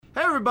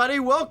everybody,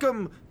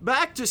 welcome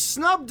back to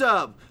Snub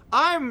Dub.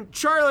 I'm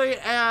Charlie,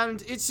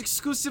 and it's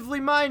exclusively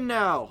mine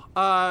now.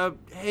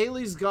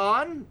 Haley's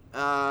gone.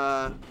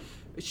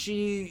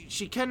 She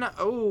cannot.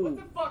 Oh. What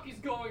the fuck is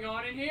going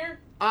on in here?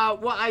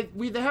 Well,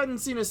 we hadn't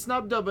seen a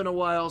Snub Dub in a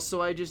while,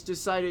 so I just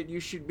decided you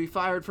should be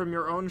fired from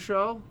your own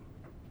show.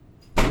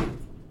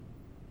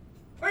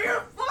 Are you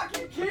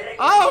fucking kidding me?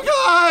 Oh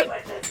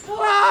God!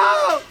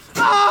 Oh!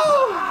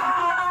 Oh!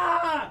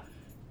 Ah!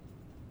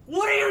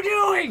 What are you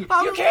doing?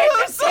 I'm You can't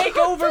just take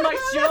over my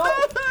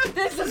show.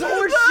 This is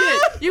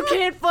horseshit. You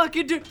can't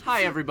fucking do.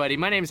 Hi everybody,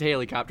 my name's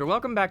Haleycopter.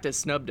 Welcome back to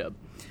Snub Dub.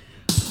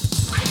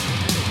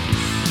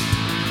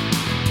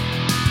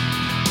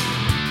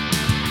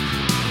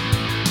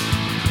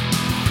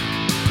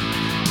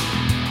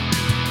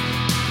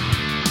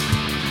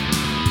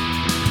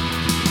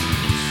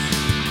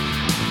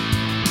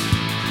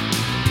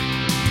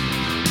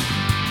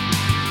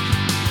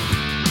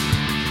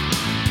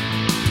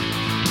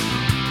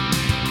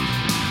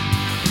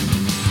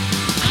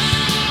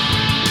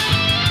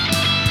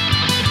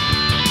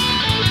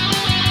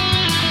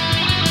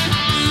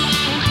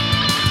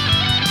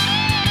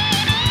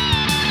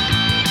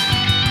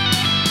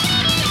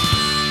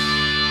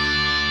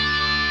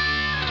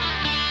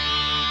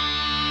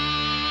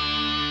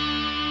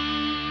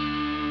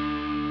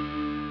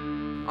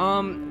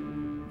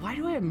 Why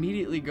do I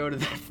immediately go to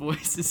that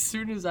voice as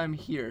soon as I'm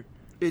here?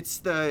 It's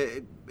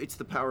the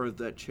power of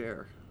that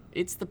chair.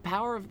 It's the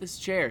power of this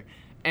chair.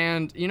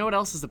 And you know what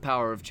else is the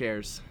power of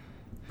chairs?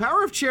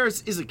 Power of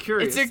chairs is a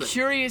curious It's a thing.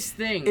 curious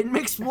thing. It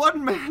makes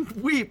one man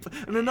weep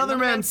and another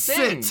man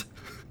sit.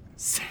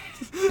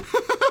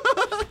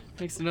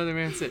 Makes another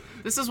man sit.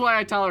 This is why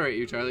I tolerate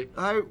you, Charlie.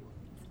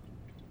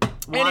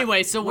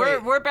 Anyway, so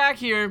Wait. we're back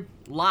here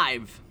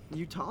live.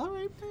 You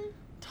tolerate me?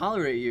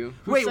 Tolerate you?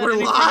 Who Wait, said we're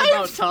anything live?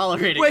 About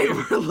tolerating Wait,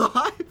 you? we're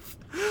live?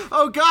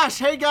 Oh gosh,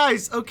 hey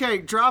guys. Okay,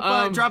 drop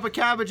a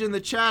cabbage in the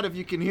chat if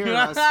you can hear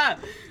us.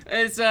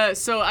 It's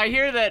so I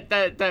hear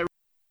that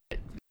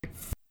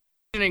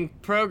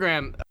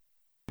program.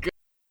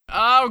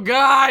 Oh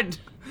God!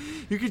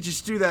 You could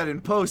just do that in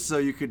post so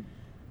you could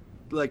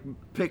like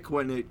pick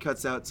when it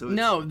cuts out so it's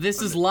No,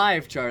 this is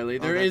live, Charlie.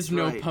 There that's is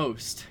no right.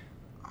 post.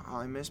 Oh,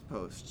 I miss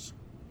posts.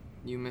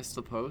 You missed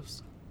the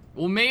post?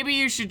 Well, maybe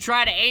you should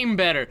try to aim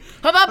better. It's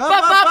a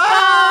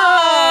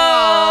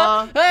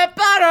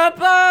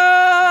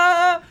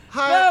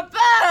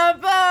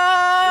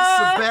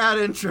bad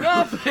intro.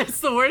 It's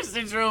the worst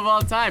intro of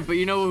all time, but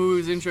you know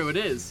whose intro it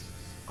is?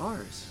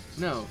 Ours.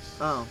 No.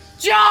 Oh.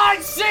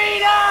 John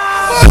Cena!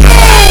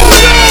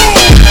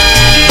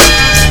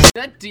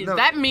 No.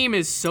 That meme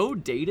is so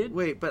dated.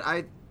 Wait, but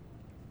I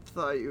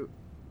thought you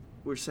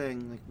were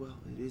saying like, well,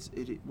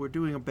 we're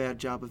doing a bad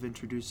job of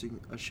introducing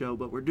a show,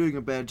 but we're doing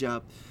a bad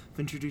job of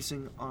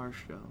introducing our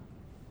show.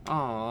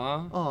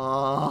 Aww.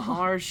 Aww.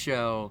 Our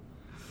show.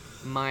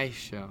 My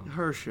show.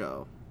 Her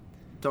show.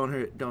 Don't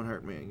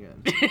hurt me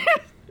again.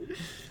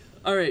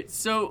 All right,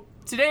 so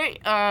today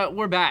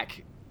we're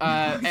back,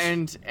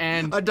 and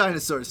A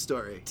dinosaur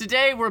story.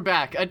 today we're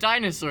back, a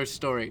dinosaur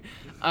story.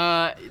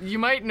 You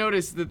might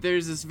notice that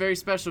there's this very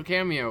special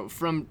cameo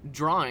from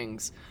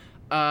Drawings.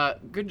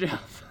 Good job.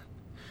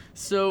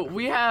 So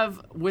we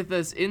have with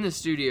us in the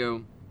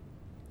studio,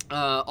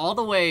 all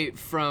the way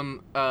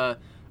from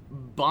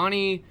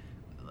Bonnie,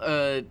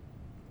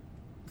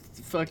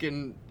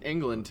 fucking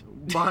England.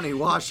 Bonnie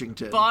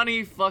Washington.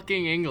 Bonnie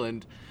fucking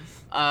England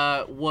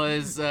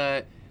was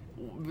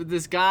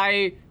this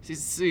guy.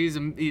 He's a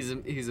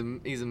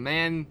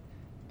man.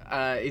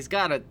 He's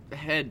got a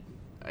head,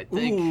 I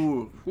think.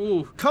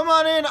 Ooh. Come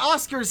on in,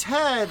 Oscar's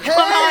head.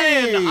 Come on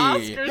in,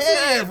 Oscar's Hey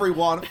head.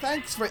 everyone,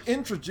 thanks for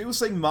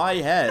introducing my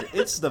head.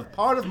 It's the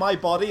part of my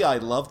body I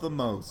love the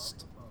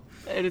most.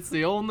 And it's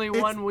the only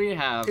one we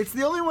have. It's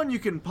the only one you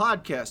can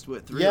podcast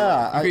with. Really.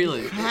 Yeah,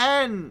 Really.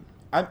 Can.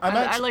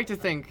 I like to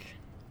think.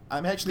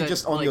 I'm actually that,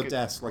 just on like, your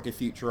desk like a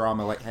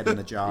Futurama, like head in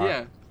a jar.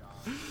 Yeah.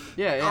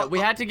 Yeah. We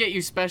had to get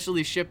you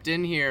specially shipped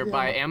in here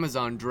by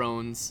Amazon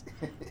drones,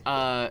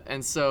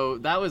 and so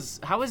that was.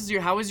 How was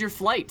your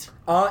flight?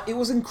 It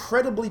was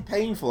incredibly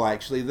painful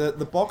actually. The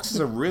boxes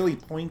are really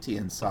pointy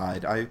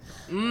inside.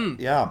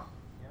 Yeah.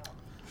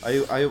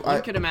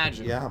 I could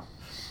imagine. Yeah.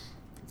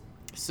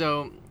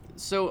 So,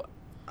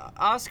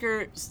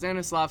 Oscar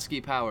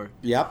Stanislavski Power.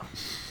 Yep.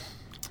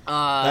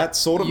 That's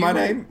sort of my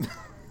name.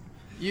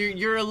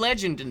 You're a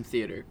legend in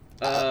theater.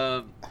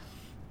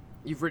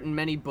 You've written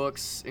many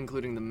books,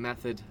 including The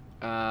Method,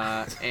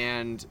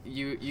 and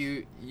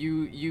you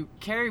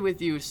carry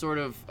with you sort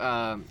of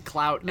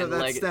clout No, and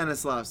that's legacy.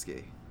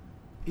 Stanislavski.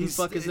 Who the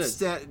fuck is this?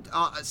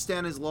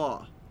 Stan is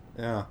law.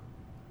 Yeah.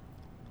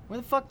 Where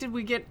the fuck did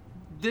we get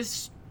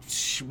this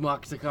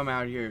schmuck to come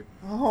out here?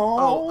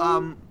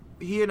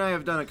 He and I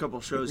have done a couple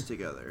shows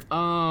together.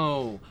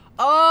 Oh,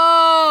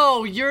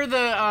 you're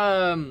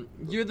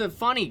the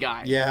funny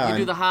guy. Yeah, You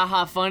do the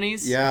ha-ha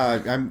funnies?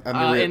 Yeah, I'm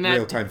the in that-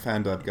 real-time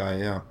fan dub guy,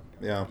 yeah.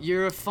 Yeah.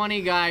 You're a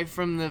funny guy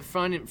from the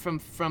front from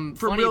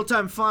funny, Real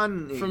Time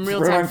Fun. from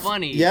Real Time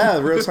Funny. Yeah,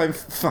 Real Time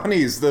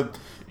Funnies, the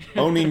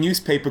only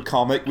newspaper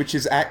comic which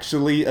is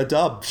actually a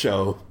dub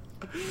show.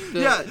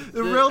 The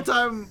Real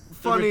Time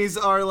Funnies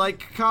are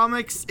like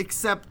comics,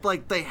 except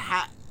like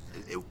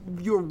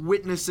you're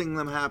witnessing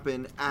them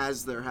happen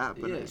as they're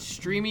happening. Yeah,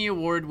 Streamy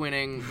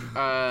award-winning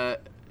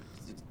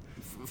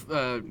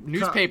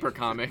newspaper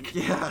comic.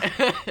 Yeah.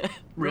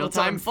 Real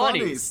Time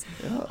Funnies.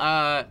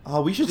 Yeah.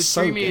 We should the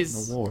so get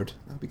Streamies- an award.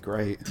 That'd be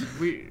great.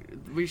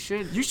 We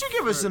should. You should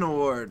give us an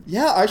award.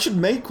 Yeah, I should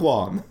make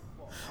one.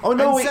 Oh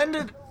no! And Wait, send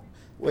it.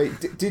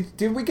 wait.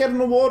 Did we get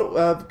an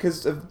award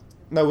because of?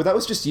 No, that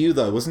was just you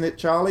though, wasn't it,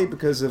 Charlie?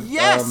 Because of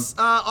Yes,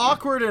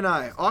 Awkward and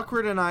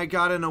I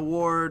got an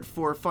award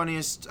for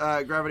funniest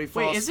Gravity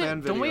Falls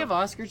fan video. Don't we have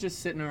Oscars just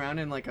sitting around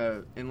in like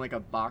a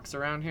box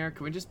around here?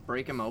 Can we just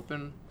break him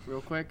open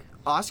real quick?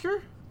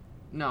 Oscar?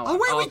 No. Oh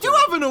wait, we do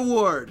have an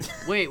award.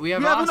 Wait, we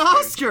have We have an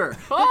Oscar. Oscar.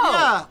 Oh,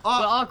 yeah. but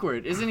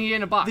Awkward. Isn't he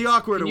in a box? The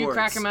Awkward Can you Awards.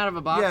 crack him out of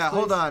a box? Yeah, please?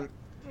 hold on.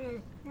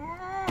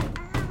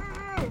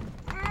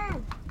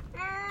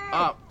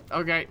 Oh,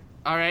 okay.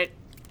 All right.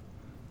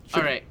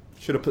 All right.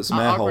 Should have put some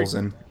air Awkward. holes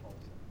in.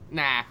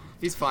 Nah,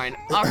 he's fine.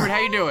 Awkward, how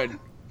you doing?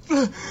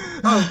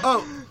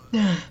 Oh,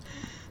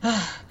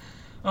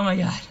 Oh my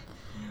god.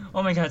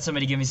 Oh my god,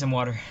 somebody give me some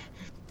water.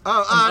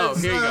 Oh,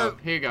 here you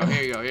go.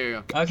 Here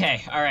you go.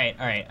 Okay, alright,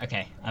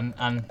 okay.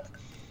 I'm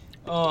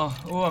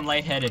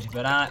lightheaded,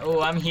 but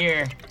I'm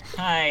here.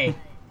 Hi,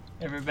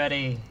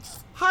 everybody.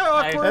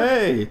 Hi, Awkward.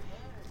 Hey.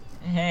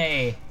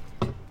 Hey.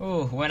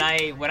 Ooh, when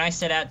I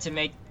set out to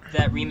make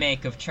that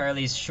remake of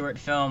Charlie's short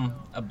film,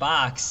 A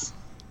Box,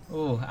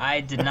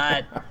 I did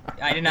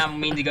not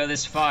mean to go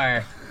this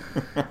far.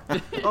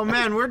 Oh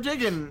man, we're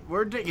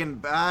digging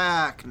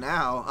back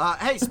now.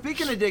 Hey,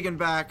 speaking of digging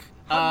back,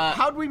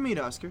 how'd we meet,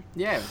 Oscar?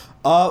 Yeah.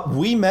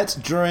 We met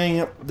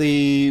during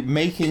the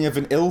making of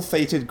an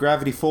ill-fated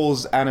Gravity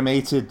Falls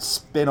animated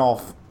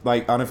spin-off,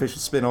 like unofficial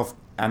spin-off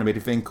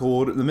animated thing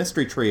called The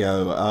Mystery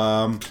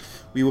Trio.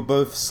 We were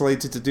both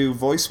slated to do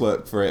voice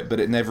work for it, but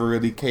it never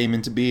really came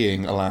into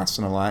being, alas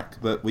and alack.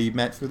 But we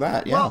met through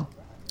that, yeah. Well,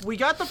 we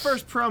got the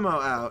first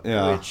promo out,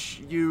 Yeah.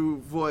 which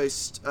you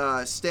voiced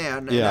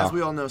Stan, and Yeah. as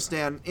we all know,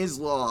 Stan is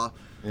law.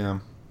 Yeah.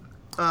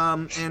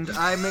 And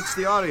I mixed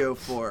the audio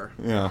for.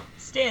 Yeah.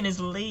 Stan is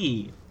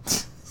Lee.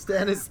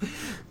 Stan is.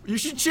 You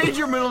should change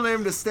your middle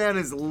name to Stan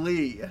is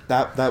Lee.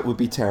 That would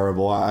be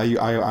terrible.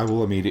 I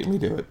will immediately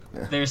do it.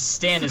 There's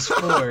Stan is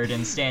Ford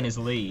and Stan is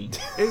Lee.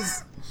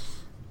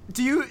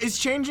 Is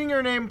changing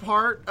your name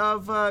part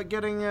of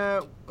getting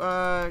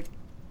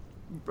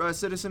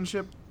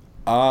citizenship?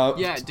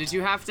 Yeah, did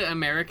you have to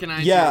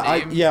Americanize your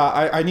name?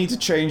 I need to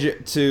change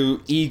it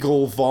to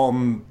Eagle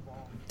Von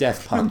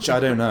Death Punch. I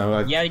don't know.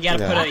 Yeah, you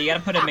gotta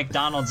put a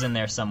McDonald's in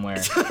there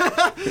somewhere.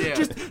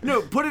 Yeah.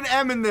 Put an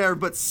M in there,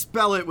 but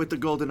spell it with the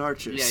golden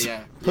arches.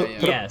 Yeah.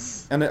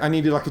 Yes. And I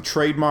needed like a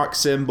trademark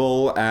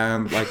symbol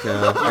and like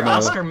a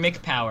Oscar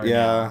McPower.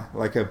 yeah,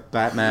 like a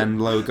Batman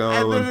logo.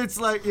 And then it's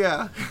like,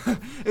 yeah,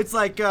 it's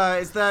like,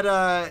 is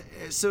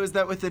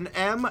that with an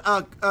M?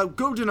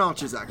 Golden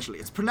arches, actually.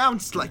 It's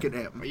pronounced like an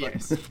M. but-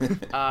 Yes.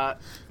 The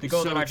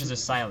golden So- arches are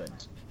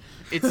silent.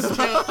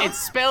 It's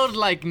spelled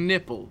like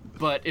nipple,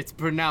 but it's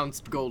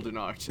pronounced golden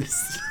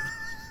arches.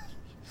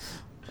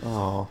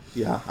 Oh,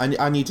 yeah.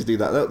 I need to do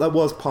that. That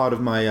was part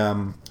of my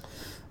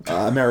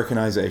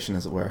Americanization,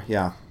 as it were.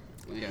 Yeah.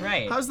 Yeah.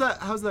 Right. How's that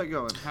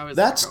going? How is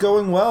That's that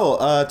going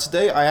well.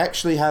 Today I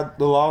actually had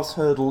the last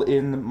hurdle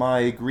in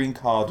my green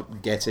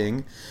card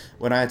getting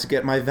when I had to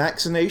get my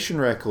vaccination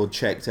record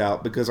checked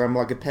out because I'm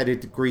like a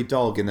pedigree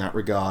dog in that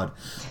regard.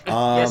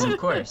 Yes, of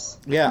course.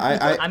 Yeah,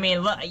 I mean,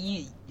 look,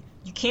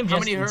 you came How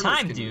just many in hurdles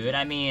time, can you- dude.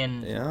 I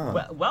mean,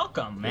 Yeah.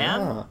 welcome, man.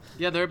 yeah.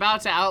 Yeah, they're about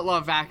to outlaw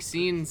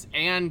vaccines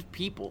and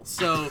people,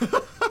 so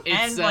it's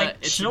And like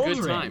it's children,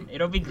 a good time.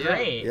 it'll be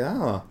great.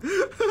 Yeah.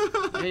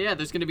 Yeah,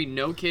 there's gonna be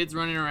no kids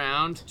running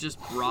around, just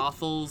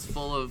brothels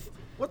full of.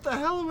 What the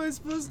hell am I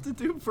supposed to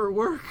do for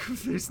work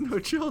if there's no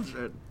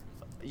children?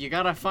 You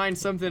gotta find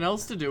something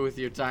else to do with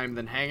your time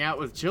than hang out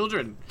with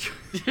children.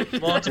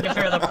 Well, to be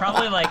fair, they'll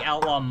probably like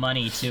outlaw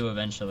money too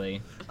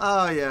eventually.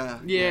 Oh, yeah.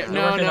 Yeah, They're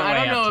no, working their I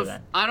way don't know up to if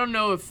that. I don't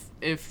know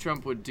if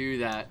Trump would do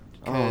that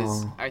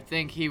because Oh. I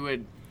think he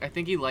would. I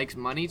think he likes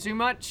money too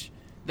much.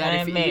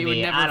 That if he Maybe would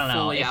never I don't know.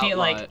 fully If he outlaw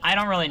like, it. I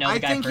don't really know the I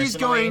guy think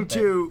personally.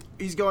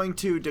 he's going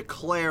to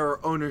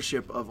declare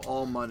ownership of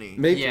all money.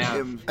 Maybe, Yeah.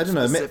 Him I don't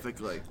know.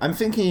 specifically. I'm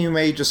thinking he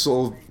may just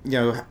sort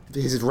of,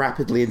 his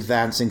rapidly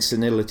advancing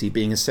senility,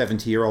 being a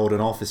 70-year-old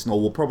in office and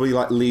all, will probably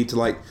like lead to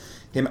like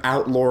him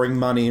outlawing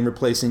money and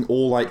replacing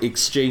all like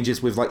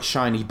exchanges with like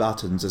shiny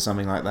buttons or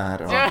something like that.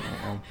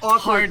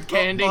 Hard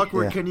candy.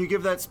 Awkward. Yeah. Can you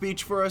give that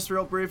speech for us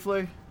real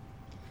briefly?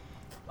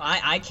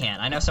 I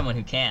can't. I know someone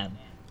who can.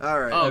 All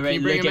right. Oh, All can right,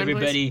 you bring look, him in,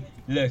 please? everybody.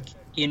 Look,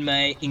 in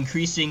my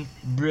increasing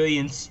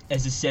brilliance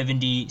as a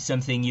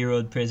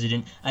 70-something-year-old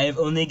president, I have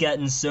only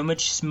gotten so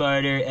much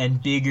smarter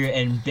and bigger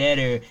and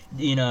better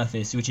in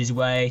office, which is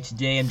why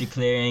today I'm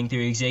declaring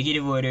through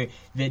executive order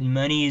that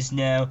money is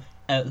now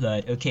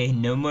outlawed. Okay,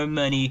 no more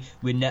money.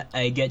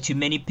 I got too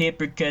many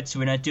paper cuts.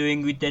 We're not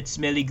doing with that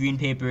smelly green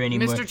paper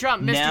anymore. Mr.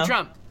 Trump, Now- Mr.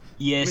 Trump.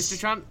 Yes. Mr.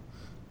 Trump.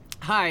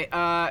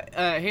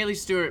 Hi, Haley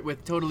Stewart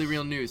with Totally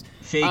Real News.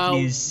 Fake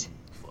news.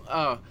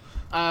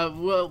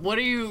 Well, what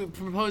do you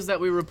propose that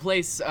we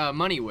replace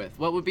money with?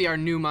 What would be our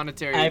new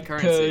monetary I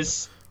currency?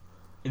 propose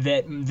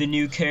that the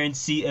new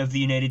currency of the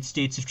United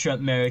States of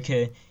Trump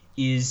America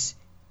is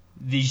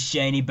these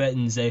shiny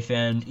buttons I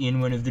found in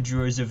one of the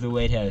drawers of the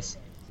White House.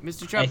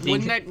 Mr. Trump, I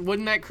think-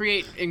 wouldn't that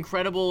create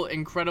incredible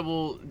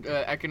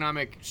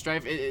economic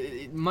strife?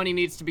 Money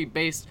needs to be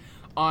based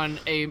on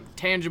a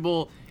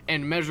tangible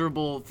and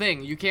measurable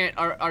thing. You can't.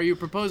 Are you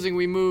proposing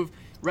we move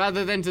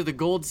rather than to the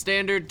gold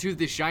standard to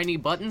the shiny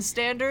button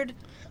standard?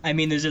 I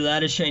mean, there's a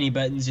lot of shiny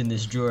buttons in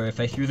this drawer. If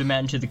I threw them out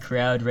into the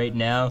crowd right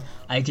now,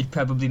 I could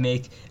probably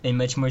make a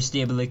much more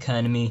stable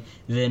economy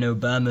than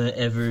Obama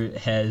ever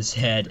has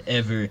had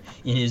ever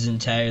in his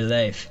entire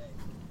life.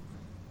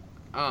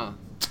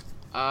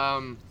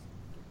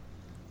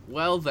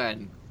 Well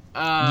then.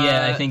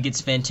 Yeah, I think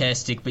it's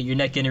fantastic, but you're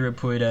not going to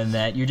report on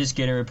that. You're just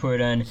going to report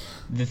on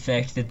the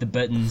fact that the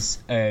buttons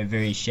are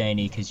very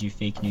shiny because you're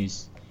fake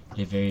news.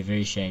 They're very,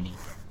 very shiny.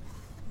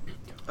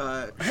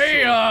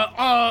 Hey,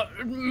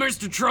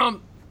 Mr.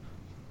 Trump.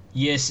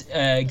 Yes,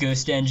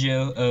 Ghost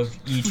Anjo of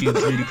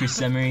YouTube's Ludicrous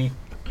Summary.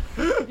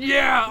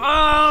 Yeah,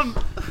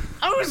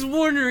 I was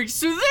wondering,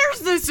 so there's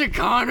this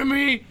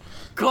economy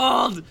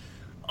called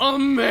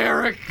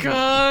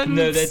Americans.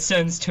 No, that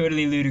sounds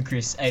totally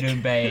ludicrous. I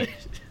don't buy it.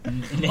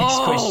 Next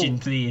question,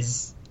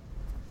 please.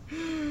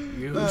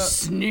 You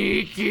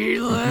sneaky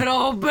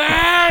little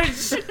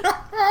bitch!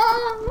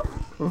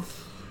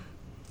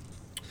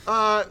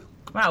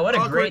 Wow, what a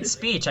Awkward. great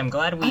speech. I'm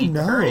glad we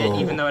know. heard it,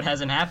 even though it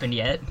hasn't happened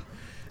yet.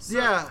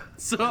 Yeah.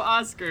 So,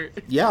 Oscar,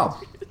 Yeah.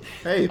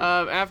 Hey.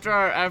 after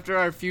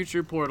our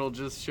future portal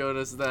just showed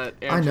us that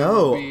I Andrew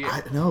know. would be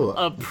I know.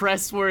 a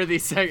pressworthy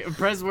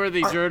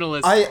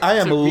journalist. I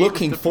am to meet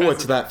looking with the forward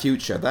to president. that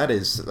future. That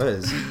is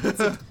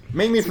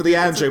mainly for the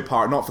Anjo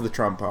part, not for the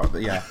Trump part.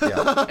 But yeah.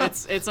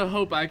 It's a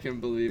hope I can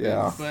believe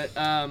Yeah. in.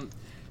 But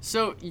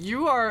so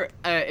you are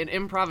an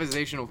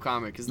improvisational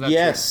comic, is that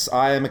Yes,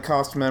 I am a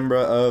cast member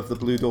of the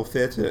Blue Door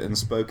Theatre in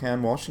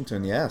Spokane,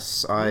 Washington.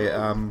 Yes,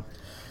 I'm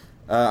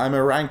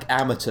a rank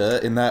amateur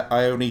in that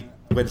I only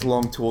went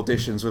along to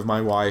auditions with my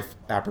wife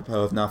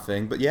apropos of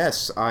nothing. But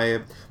yes, I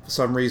for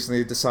some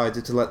reason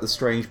decided to let the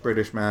strange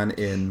British man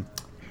in.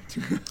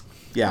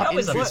 Yeah. That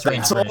was a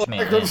strange That's all British I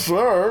man. can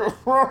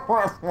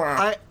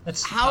say.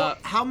 That's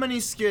How many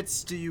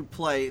skits do you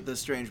play the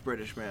strange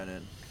British man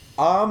in?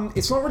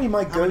 It's not really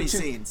my How many go-to.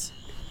 scenes?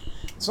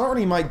 It's not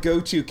really my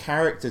go-to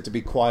character, to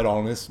be quite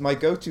honest. My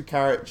go-to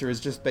character is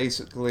just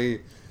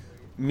basically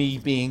me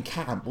being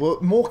camp. Well,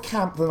 more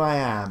camp than I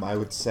am, I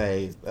would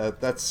say.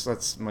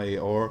 That's my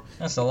or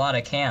That's a lot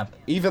of camp.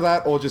 either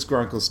that or just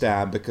Grunkle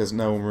Stan, because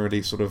no one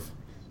really sort of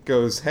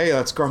goes, "Hey,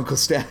 that's Grunkle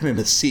Stan in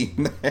a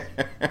scene there."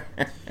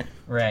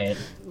 Right.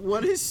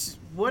 What is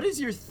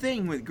your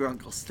thing with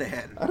Grunkle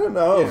Stan? I don't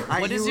know.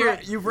 What is your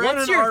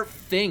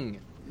thing?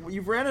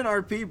 You've ran an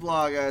RP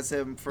blog as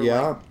him for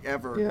Yeah. like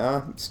ever.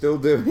 Yeah, still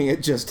doing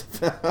it just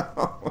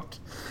about.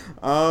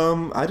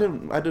 I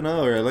don't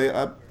know really.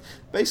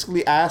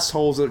 Basically,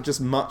 assholes are just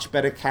much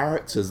better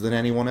characters than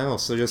anyone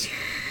else. They're just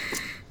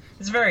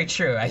It's very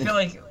true. I feel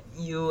like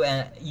you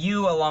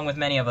along with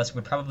many of us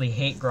would probably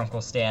hate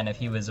Grunkle Stan if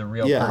he was a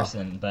real Yeah.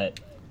 person, but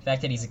the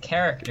fact that he's a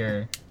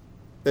character,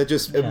 they're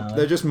just You know.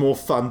 they're just more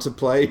fun to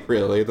play.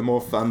 Really, they're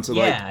more fun to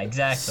yeah,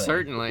 exactly.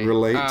 Certainly.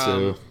 relate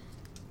to.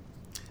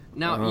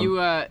 Now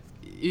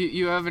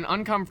you have an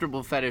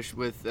uncomfortable fetish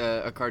with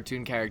a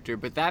cartoon character,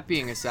 but that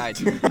being aside,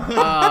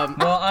 Well,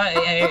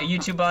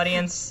 YouTube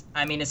audience,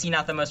 I mean, is he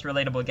not the most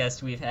relatable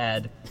guest we've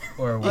had,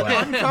 or what? Yeah.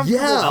 I'm Fetish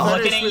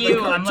looking at with a you.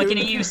 I'm cartoon. looking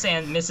at you,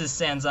 Mrs.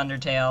 Sans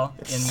Undertale,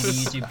 in the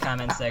YouTube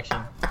comment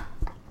section.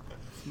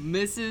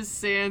 Mrs.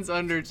 Sans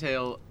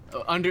Undertale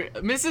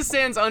Mrs.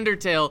 Sans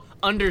Undertale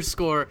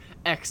 _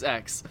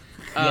 XX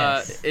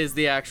Yes. is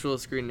the actual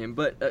screen name,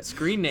 but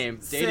screen name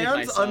dated Sans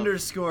myself.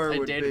 underscore I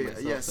would dated be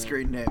myself yes, there.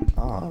 screen name.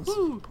 Oh,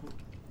 Woo.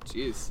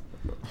 Jeez.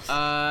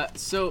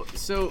 So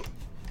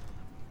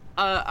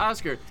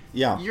Oscar,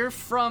 yeah. you're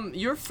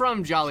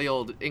from jolly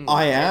old England.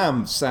 I right?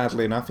 am,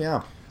 sadly enough,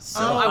 yeah. So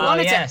Oh, I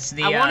wanted yes, to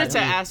the, I wanted to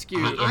the- ask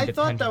you. I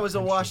thought that was a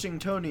country.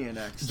 Washingtonian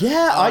accent.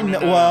 Yeah, I no, know.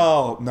 no.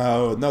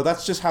 Well, no,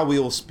 that's just how we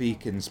all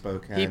speak in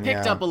Spokane. he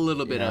picked yeah. up a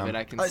little bit of Yeah. it.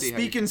 I can see.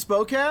 Speak how in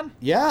Spokane?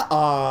 Yeah,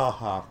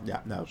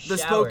 yeah, no. The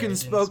Showers spoken in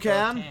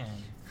Spokane?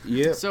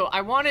 Yeah, So I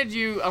wanted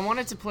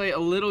to play a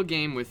little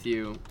game with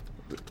you.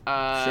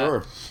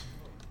 sure.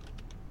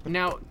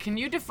 Now, can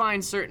you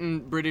define certain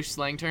British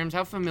slang terms?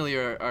 How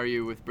familiar are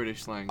you with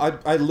British slang?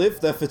 I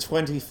lived there for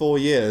 24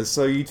 years,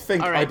 so you'd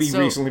think All right, I'd be so-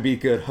 reasonably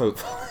good,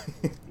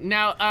 hopefully.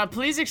 Now,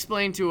 please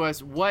explain to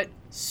us what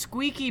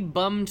squeaky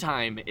bum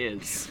time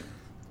is.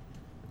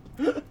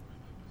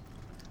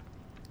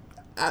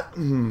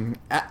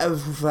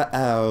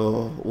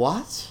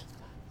 What?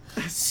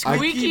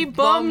 Squeaky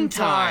bum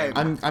time.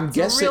 I'm It's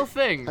guessing. a real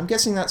thing. I'm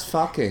guessing that's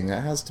fucking.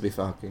 It has to be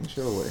fucking,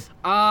 surely.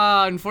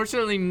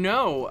 Unfortunately,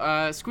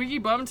 no. Squeaky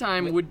bum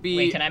time would be.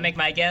 Wait, can I make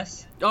my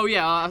guess? Oh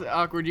yeah,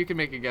 awkward. You can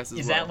make a guess as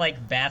Is well. that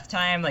like bath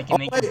time? Like you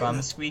make wait. your bum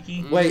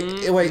squeaky? Wait.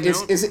 no.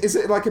 Is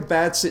it like a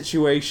bad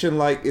situation?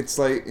 Like it's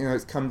like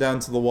it's come down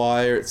to the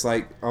wire. It's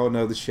like oh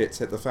no, the shit's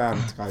hit the fan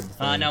kind of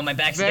thing. No, my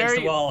back's against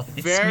the wall.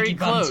 It's very squeaky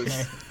bum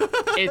close.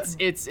 time.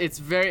 it's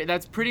very.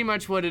 That's pretty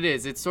much what it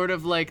is. It's sort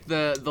of like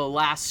the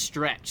last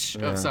stretch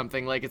Yeah. of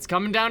something. Like it's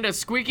coming down to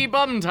squeaky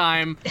bum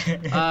time.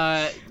 Meaning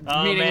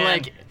man.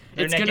 like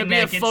They're it's neck gonna and be a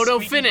neck, it's photo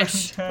squeaky bum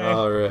finish. time.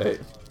 All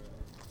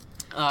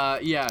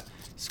right. Yeah,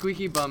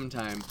 squeaky bum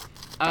time.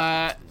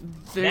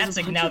 There's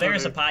a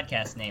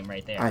podcast name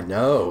right there. I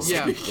know.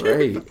 Yeah.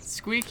 Great.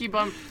 Squeaky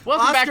bum.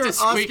 Welcome back to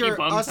Squeaky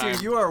Bum Oscar,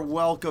 Time. you are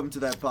welcome to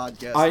that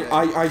podcast.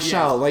 I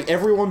shall. Like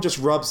everyone just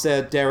rubs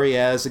their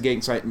derrieres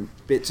against like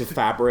bits of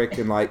fabric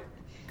and like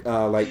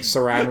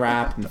saran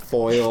wrap and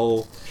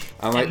foil.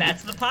 And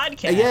that's the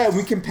podcast. Yeah,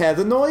 we compare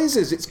the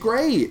noises. It's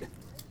great.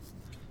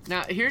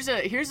 Now here's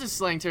a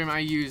slang term I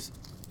use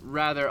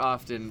rather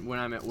often when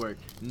I'm at work.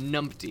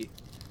 Numpty.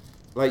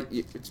 Like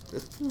it's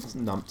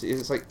numpty.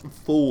 It's like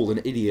fool, an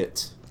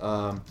idiot,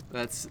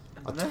 That's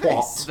a Nice.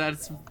 twat.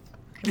 that's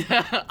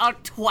a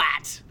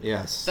twat.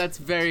 Yes. That's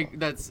very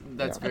Yeah.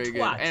 very good.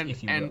 twat, And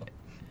if you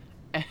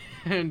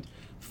and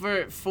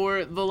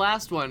for the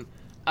last one,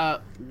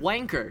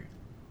 wanker.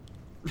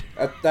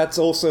 That's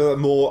also a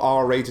more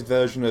R-rated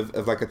version of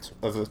a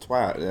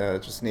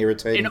twat. Just an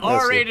irritating. An person.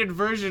 R-rated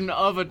version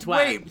of a twat.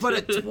 Wait, but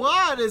a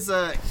twat is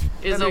a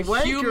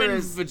wanker human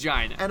is,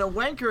 vagina. and a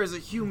wanker is a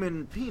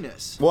human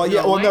penis. Well,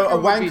 yeah. No, Well, no. A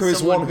wanker would be wanker is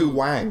someone one who who-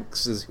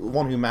 wanks. Is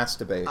one who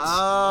masturbates.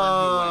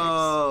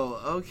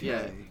 Oh, okay.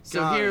 Yeah. So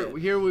Got here it.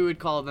 here we would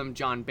call them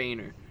John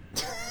Boehner.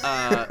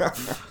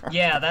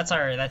 Yeah, that's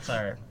our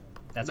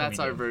That's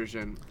our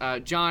version.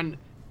 John,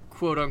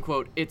 quote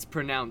unquote, it's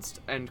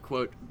pronounced, end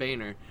quote,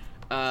 Boehner.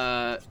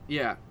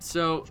 Yeah.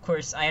 So Of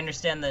course, I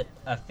understand that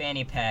a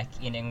fanny pack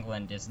in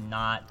England is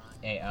not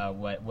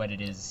what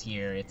it is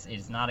here.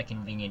 It's not a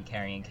convenient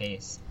carrying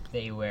case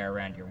that you wear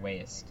around your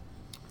waist.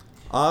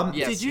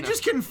 yes, Did you no.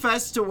 just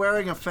confess to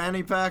wearing a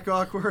fanny pack,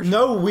 Awkward?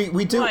 No,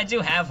 we do. Well, I do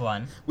have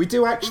one. We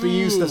do actually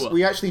use this. Ooh,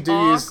 We actually do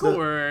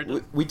awkward.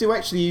 use we do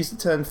actually use the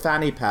term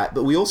fanny pack,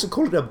 but we also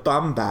call it a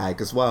bum bag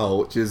as well,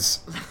 which is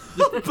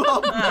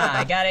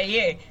I got it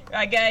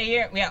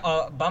here.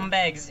 Yeah, bum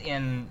bags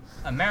in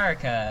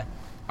America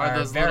are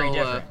those very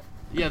little, different.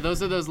 yeah,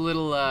 those are those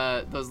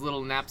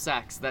little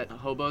knapsacks that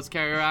hobos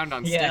carry around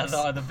on Yeah, sticks.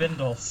 the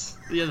bindles.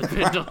 Yeah, the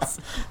bindles.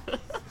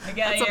 I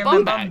got That's a here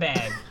bum my bum bag.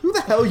 bag. who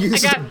the hell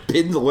uses got- a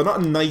bindle? We're not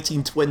in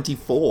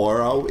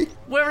 1924, are we?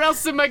 Where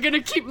else am I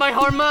gonna keep my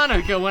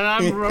harmonica when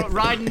I'm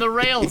riding the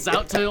rails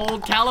out to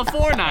old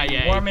California?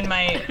 Yeah. Warming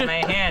my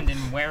hand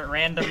and wear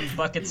random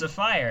buckets of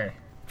fire.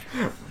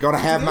 Gotta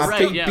have my Right,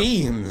 baked yeah.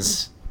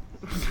 beans.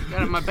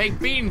 Got my baked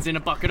beans in a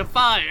bucket of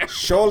fire.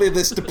 Surely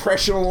this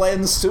depression will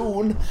end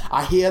soon.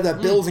 I hear they're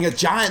building a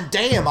giant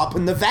dam up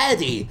in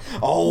Nevada.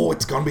 Oh,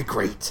 it's gonna be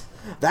great.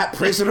 That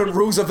President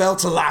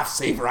Roosevelt's a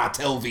lifesaver, I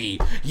tell thee.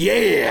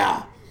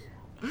 Yeah!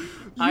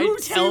 I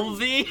tell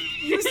thee.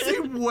 You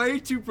seem way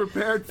too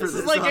prepared for This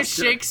this. is like a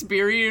Oscar.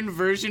 Shakespearean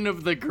version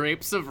of the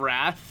Grapes of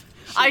Wrath.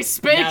 I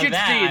spake Now it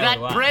that thee, I that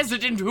watch.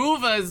 President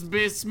Hoover has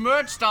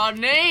besmirched our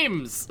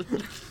names.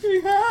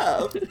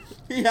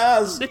 He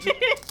has.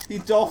 He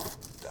doth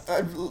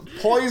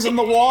poison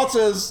the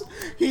waters.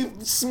 He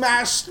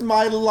smashed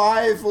my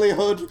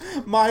livelihood,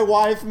 my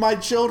wife, my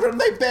children.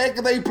 They beg,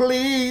 they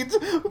plead.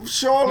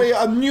 Surely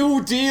a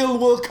new deal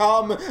will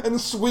come and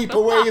sweep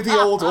away the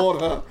old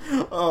order.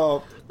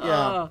 Oh,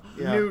 yeah.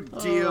 yeah. New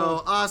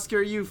deal.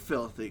 Oscar, you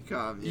filthy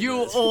communist.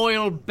 You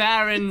oil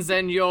barons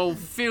and your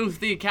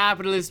filthy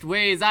capitalist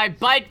ways, I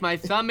bite my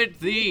thumb at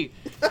thee.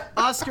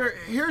 Oscar,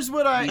 here's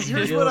what I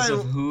Deals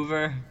of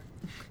Hoover.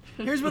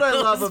 here's what I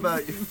love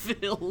about you.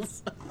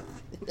 Fills.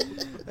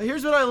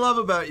 Here's what I love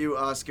about you,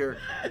 Oscar,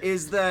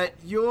 is that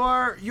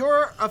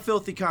you're a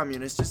filthy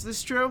communist. Is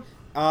this true?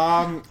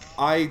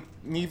 I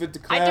neither I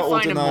declare or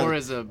define him deny. more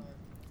as a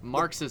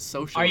Marxist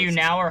socialist. Are you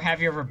now, or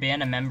have you ever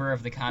been a member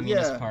of the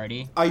Communist Yeah.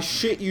 Party? I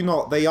shit you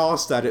not. They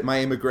asked that at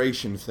my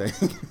immigration thing.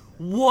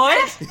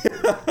 What?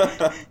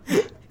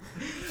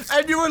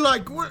 And you were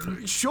like,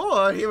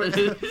 sure. He was,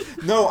 a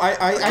No, I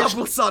couple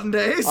actually.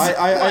 Sundays.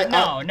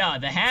 No,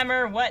 the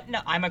hammer. What? No,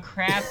 I'm a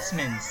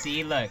craftsman.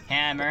 See, look,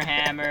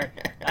 hammer.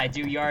 I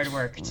do yard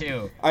work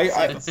too.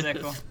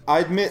 Sickle. I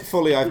admit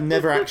fully, I've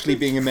never actually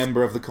been a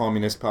member of the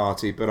Communist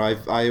Party, but I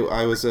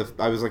was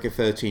like a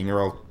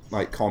 13-year-old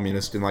like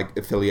communist in like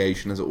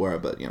affiliation, as it were.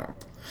 But you know,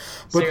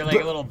 So But- you're like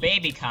but- a little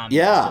baby communist.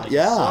 Yeah, like a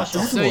yeah, social So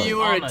definitely. you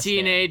were a almost there.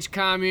 teenage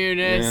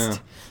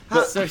communist.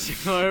 Searching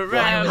for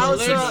a How's,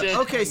 revolution.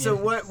 okay, so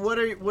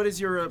what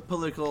is your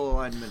political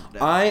alignment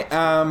now? I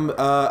am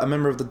a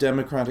member of the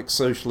Democratic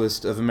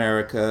Socialist of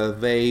America,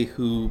 they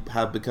who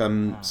have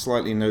become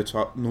slightly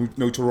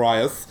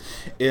notorious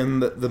in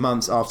the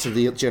months after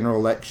the general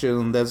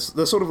election. They're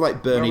sort of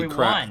like Where Bernie we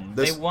crap.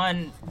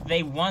 won.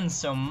 They won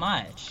so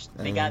much.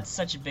 They got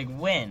such a big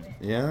win.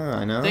 Yeah,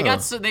 I know.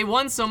 They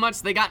won so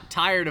much they got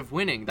tired of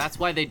winning. That's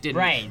why they didn't.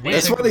 Right. win.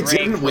 That's took why they a break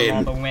didn't from win.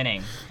 all the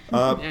winning.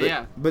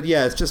 But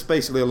yeah, it's just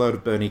basically a load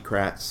of Bernie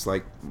crats,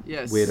 like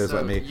Yes, weirdos so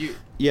like me. You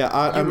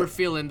Yeah, were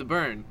feeling the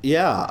burn.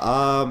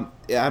 yeah,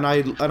 and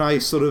I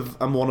sort of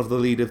am one of the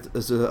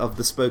leaders of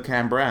the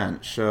Spokane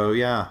branch. So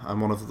yeah,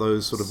 I'm one of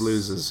those sort of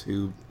losers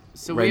who.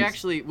 So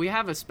rents- we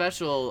have a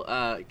special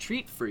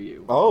treat for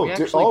you. Oh, we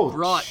do- actually oh,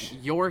 brought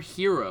your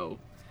hero,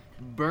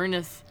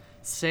 Berneth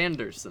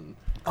Sanderson,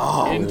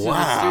 Oh into wow!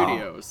 the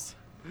studios.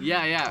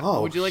 Yeah.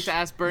 Oh, Would you like to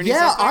ask Bernie?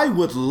 Yeah, something? I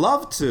would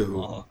love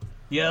to.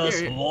 Yes,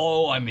 Here.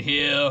 hello, I'm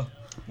here.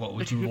 What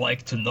would you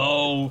like to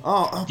know?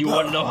 Oh, Do you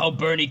want to know how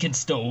Bernie can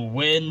still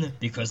win?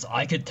 Because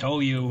I could tell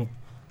you.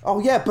 Oh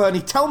yeah, Bernie,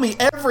 tell me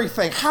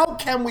everything. How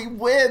can we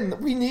win?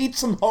 We need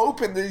some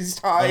hope in these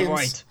times.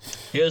 Alright,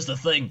 here's the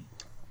thing.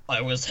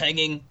 I was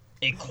hanging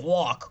a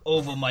clock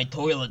over my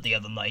toilet the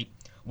other night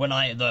when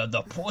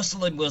the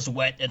porcelain was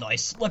wet and I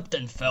slipped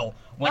and fell.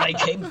 When I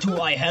came to,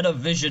 I had a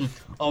vision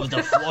of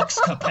the flux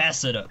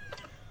capacitor.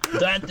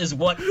 That is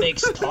what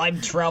makes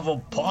time travel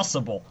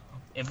possible.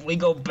 If we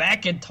go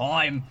back in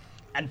time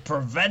and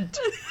prevent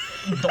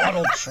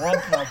Donald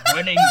Trump from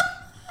winning,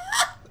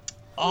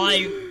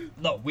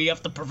 we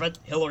have to prevent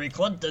Hillary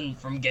Clinton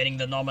from getting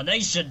the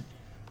nomination,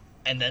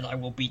 and then I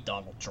will beat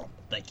Donald Trump.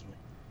 Thank you.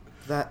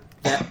 That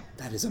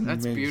is amazing.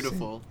 That's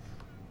beautiful.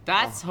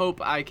 That's hope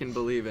I can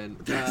believe in.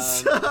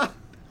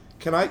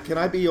 Can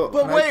I be your?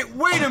 But can I-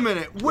 wait a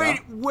minute.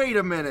 Wait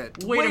a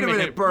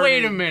minute, Bernie.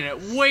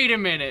 Wait a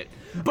minute.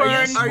 Burn.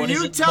 Yes, Are what you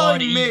is it, telling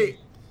buddy? me?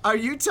 Are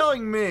you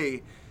telling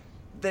me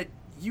that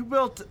you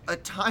built a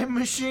time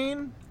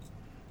machine?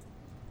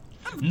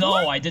 No,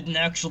 I didn't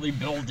actually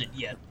build it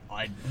yet.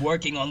 I'm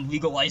working on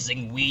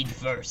legalizing weed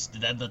first,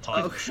 then the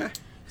time machine. Okay.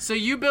 So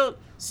you built.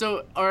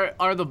 So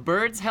are the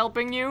birds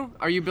helping you?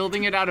 Are you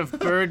building it out of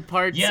bird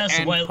parts Yes,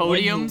 and when you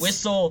podiums?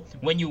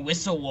 when you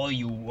whistle while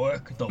you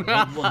work, the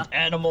woodland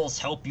animals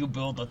help you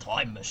build a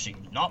time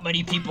machine. Not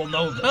many people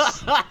know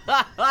this.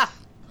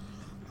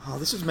 Oh,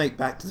 this would make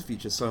Back to the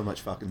Future so much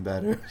fucking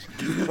better.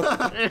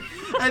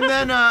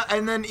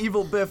 And then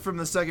Evil Biff from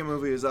the second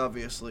movie is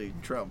obviously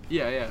Trump.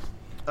 Yeah.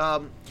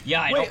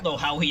 Yeah, I Wait. don't know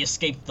how he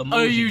escaped the movie.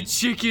 Are you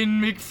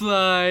Chicken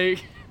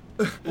McFly?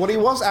 Well, he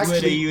was What are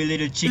actually. you,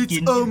 little chicken?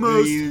 It's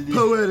almost Are you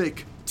little-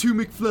 poetic. Two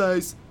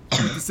McFlys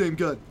with the same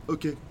gun.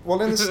 Okay.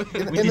 Well, in this,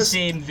 With the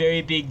same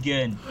very big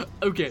gun.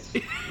 Okay.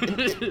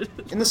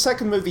 in the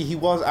second movie, he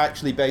was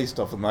actually based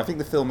off of them. I think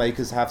the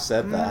filmmakers have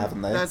said that,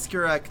 haven't they? That's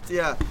correct.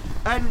 Yeah.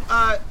 And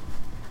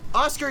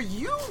Oscar,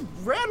 you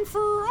ran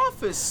for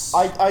office.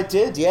 I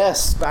did,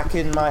 yes, back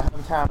in my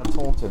hometown of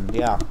Taunton,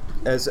 yeah.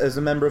 As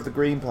a member of the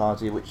Green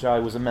Party, which I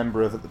was a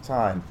member of at the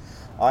time.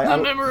 A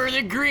member of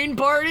the Green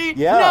Party?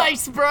 Yeah.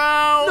 Nice,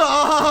 bro!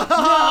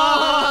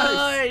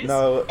 Nice!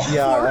 No,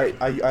 yeah,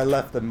 I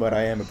left them when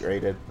I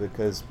emigrated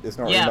because it's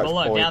not Yeah, really but much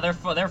look, point.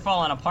 now they're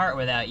falling apart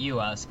without you,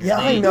 Oscar. Yeah,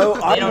 they, I know.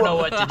 They don't know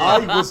what to do.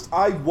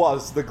 I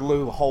was the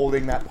glue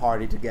holding that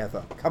party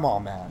together. Come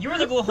on, man. You were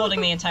the glue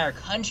holding the entire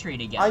country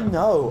together. I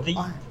know. The-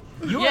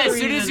 You Yeah, were as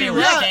soon the as reason you they were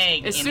left,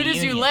 staying as in soon the as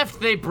you union. left,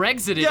 they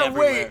Brexited yeah.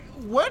 everywhere.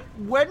 Wait.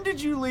 When did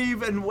you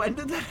leave, and when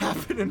did that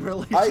happen in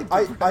relation to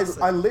I Brexit?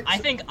 literally. I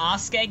think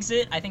Osk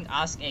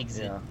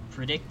exit Yeah.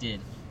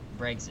 predicted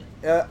Brexit.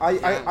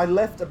 I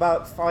left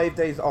about 5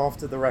 days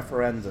after the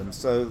referendum,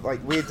 so like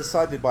we had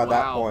decided by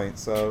that Wow. point.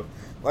 So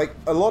like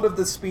a lot of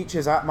the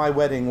speeches at my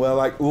wedding were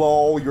like,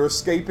 "Lol, you're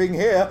escaping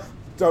here.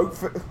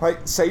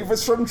 Save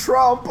us from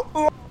Trump."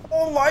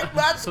 Oh, like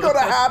that's gonna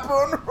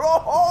happen.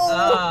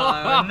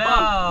 Oh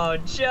no,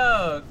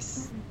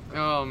 jokes.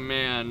 Oh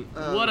man,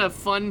 what a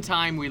fun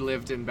time we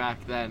lived in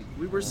back then.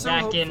 We were so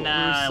Back hopeful. in so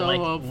like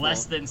hopeful.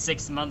 less than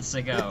 6 months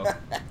ago.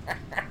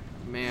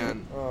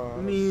 Man,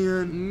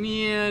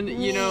 Man.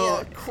 you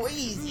know,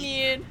 crazy.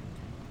 man,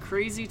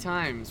 crazy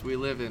times we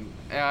live in,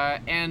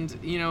 and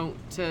you know,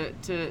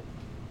 to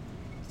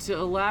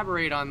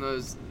elaborate on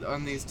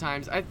these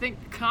times, I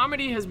think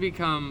comedy has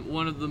become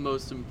one of the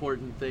most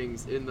important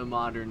things in the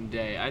modern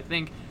day. I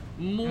think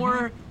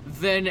more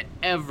than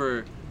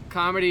ever,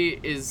 comedy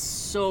is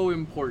so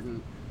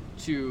important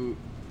to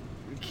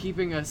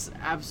keeping us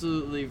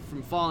absolutely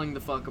from falling the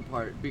fuck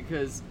apart,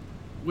 because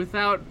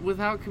without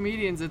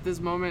comedians at this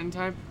moment in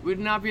time, we'd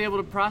not be able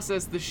to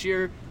process the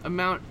sheer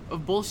amount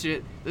of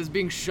bullshit that's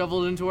being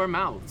shoveled into our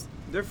mouths.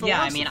 They're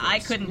Yeah, I mean, I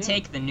philosophers. couldn't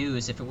take the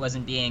news if it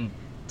wasn't being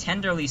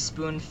tenderly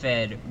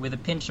spoon-fed with a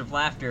pinch of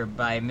laughter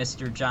by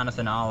Mr.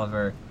 Jonathan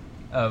Oliver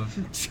of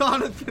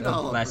Jonathan of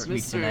Oliver. last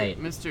week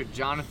tonight. Mr.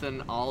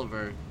 Jonathan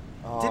Oliver.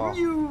 Didn't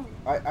you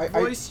I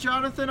voice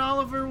Jonathan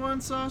Oliver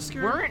once,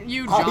 Oscar? Weren't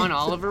you I- John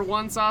Oliver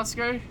once,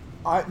 Oscar?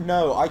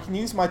 No, I can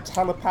use my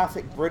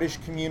telepathic British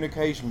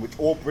communication, which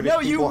all British No,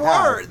 you people were.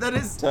 have. That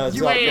is. to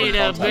You get in Wait a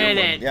contact with them.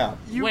 minute.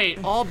 Yeah.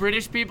 Wait, all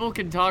British people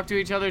can talk to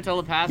each other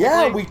telepathically?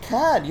 Yeah, we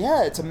can.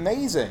 Yeah, it's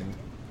amazing.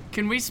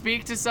 Can we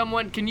speak to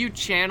someone? Can you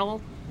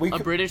channel We a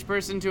can- British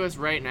person to us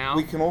right now?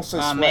 We can also.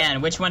 Oh sweat-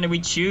 man, which one do we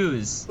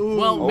choose?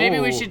 Well,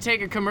 maybe we Oh. should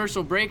take a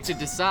commercial break to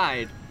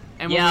decide.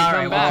 And when Yeah, we all come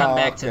right, we'll back, come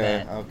back to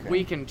okay, that. Okay.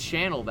 we can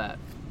channel that.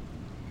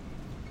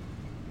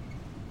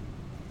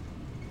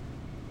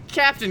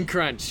 Captain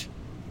Crunch.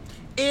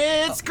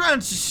 It's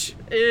crunch.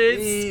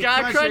 It's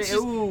got Crunchy, crunch.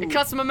 ooh. It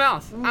cuts my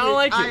mouth. I don't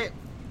like it.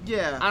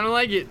 Yeah. I don't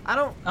like it. I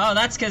don't. Oh,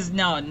 that's cause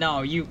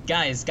no, you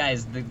guys,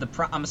 the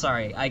prop. I'm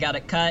sorry, I got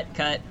it.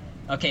 Cut.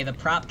 Okay, the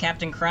prop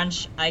Captain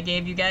Crunch I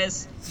gave you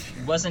guys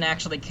wasn't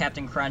actually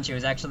Captain Crunch. It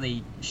was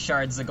actually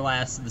shards of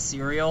glass, the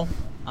cereal.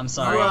 I'm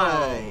sorry.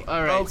 Right.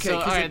 all right, Okay, so,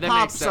 because all right, it that makes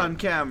pops sense. on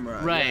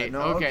camera. Right. Yeah,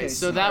 no, okay.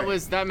 So sorry.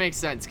 that makes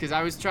sense because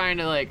I was trying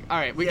to like. All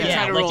right, we can Yeah,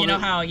 try to like roll.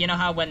 you know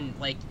how when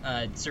like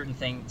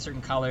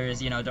certain colors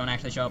don't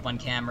actually show up on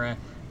camera.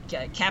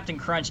 Captain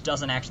Crunch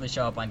doesn't actually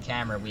show up on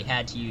camera. We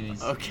had to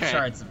use Okay.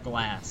 shards of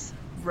glass.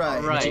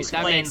 Right. Right. Which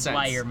that makes explains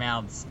why sense. your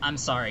mouths. I'm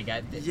sorry,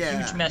 guys. Yeah.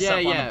 Huge mess Yeah, up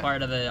on yeah. the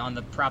part of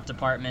the prop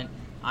department.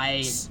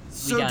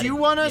 So do you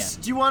want us?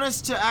 Do you want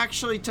us to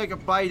actually take a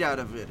bite out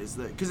of it? Is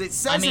that because it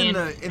says mean-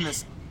 in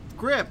the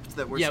script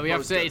that we're Yeah, we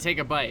have supposed to take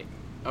a bite.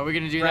 Are we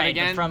gonna do that Right,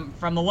 again? but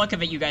from the look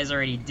of it, you guys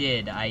already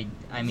did. I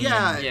mean,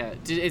 Yeah. Yeah.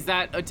 Is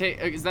that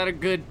a Is that a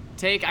good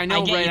take? I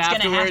know I get, right it's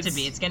afterwards. gonna have to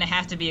be. It's gonna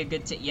have to be a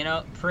good.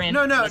 Print.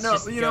 No, let's no.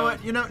 just You know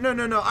go.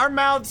 what? No. Our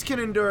mouths can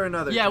endure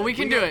another. Yeah, take. we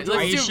can got- do it. Let's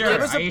Are you do. sure?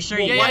 Let's Are you sure?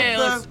 We'll Yeah, wipe yeah,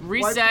 the, let's wipe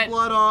reset. the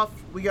blood off.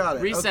 We got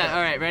it. Reset. Okay.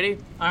 All right, ready?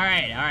 All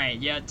right.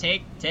 Yeah,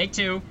 take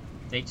two.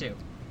 Take two.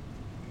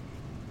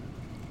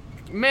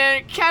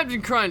 Man,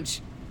 Captain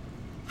Crunch.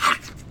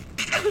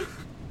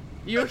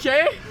 You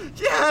okay?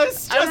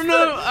 Yes. I don't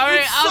know. All right,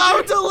 It's I'll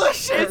so do-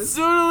 delicious. It's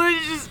so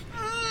delicious.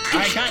 All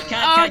right, cut.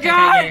 Oh,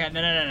 God!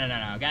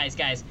 No,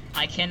 guys.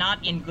 I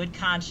cannot, in good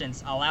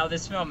conscience, allow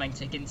this filming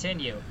to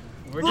continue.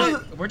 We're Well,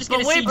 just but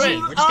gonna wait, CG.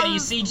 but, We're just gonna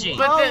use CG.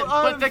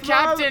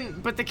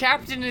 But the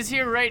captain is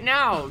here right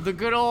now. The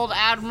good old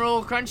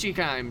Admiral Crunchy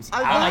Kimes.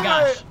 Oh my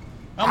gosh.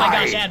 Oh my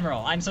Hi. gosh,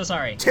 Admiral. I'm so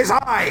sorry. 'Tis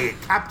I,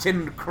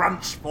 Captain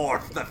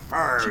Crunchforth the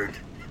Third.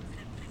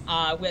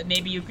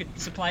 Maybe you could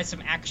supply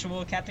some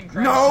actual Captain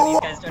Crunch. No so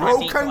these guys don't have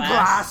to eat broken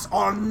glass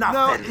or No,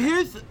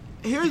 nothing.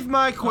 here's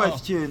my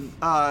question,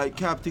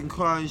 Captain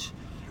Crunch.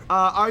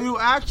 Are you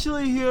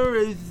actually here? Or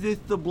is this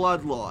the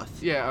blood loss?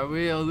 Yeah, are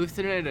we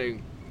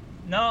hallucinating?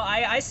 No,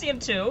 I see him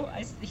too.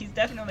 He's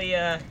definitely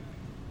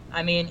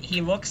I mean,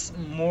 he looks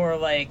more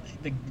like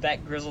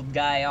that grizzled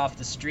guy off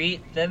the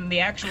street than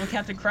the actual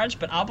Captain Crunch,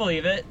 but I'll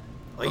believe it.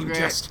 I'm Okay.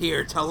 just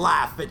here to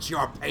laugh at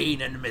your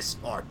pain and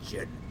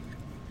misfortune.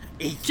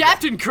 Eat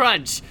Captain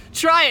Crunch,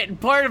 try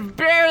it. Part of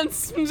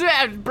Baron's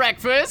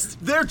breakfast.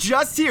 They're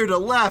just here to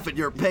laugh at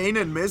your pain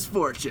and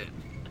misfortune.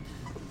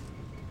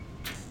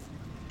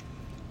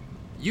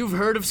 You've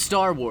heard of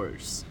Star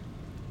Wars.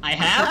 I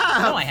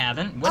have? No, I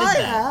haven't. What is I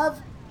that?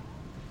 have.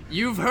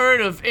 You've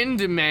heard of In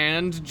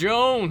Demand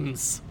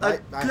Jones. I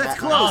That's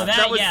close. Oh,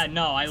 that was yeah,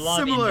 no, I love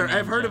similar. In-Demand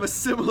I've heard of a Jones.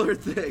 similar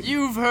thing.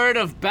 You've heard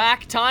of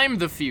Back Time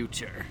the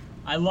Future.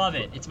 I love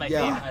it. It's my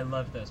Yeah. favorite. I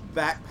love those movies.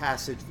 Back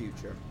Passage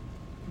Future.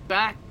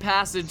 Back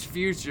Passage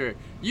Future.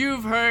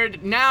 You've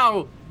heard.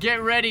 Now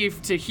get ready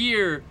to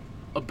hear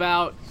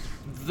about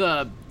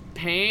the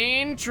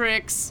pain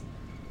tricks.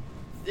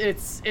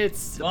 It's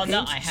Well,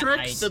 no,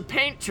 the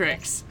paint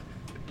tricks.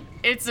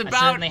 It's I about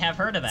certainly have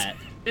heard of that.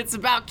 It's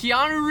about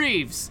Keanu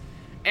Reeves,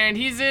 and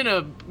he's in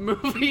a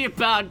movie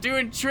about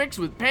doing tricks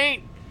with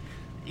paint.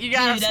 You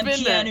gotta Dude, I'm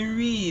spin that. Keanu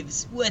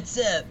Reeves. What's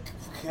up?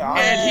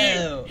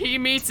 And he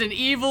meets an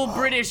evil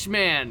British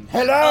man.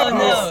 Hello! Oh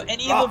no, an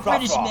evil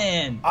British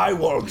man. I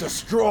will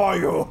destroy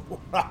you!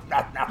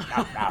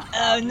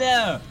 Oh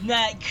no,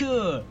 not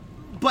cool.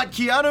 But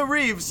Keanu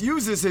Reeves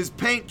uses his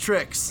paint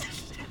tricks.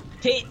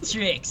 Paint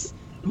tricks.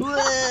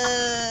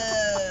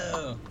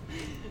 Whoa.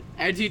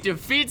 And he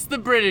defeats the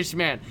British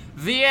man.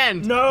 The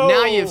end. No!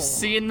 Now you've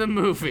seen the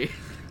movie.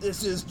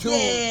 This is too.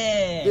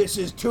 Yeah. This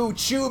is too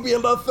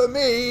tubular for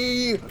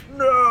me.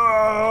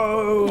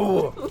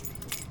 No.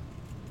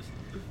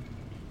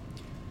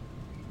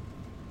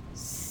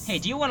 Hey,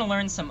 do you want to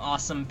learn some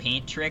awesome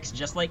paint tricks,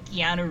 just like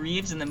Keanu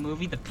Reeves in the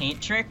movie The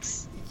Paint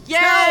Tricks? Tell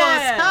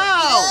us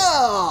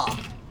how.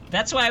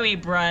 That's why we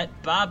brought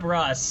Bob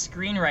Ross,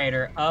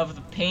 screenwriter of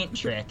The Paint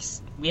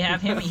Tricks. We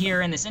have him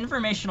here in this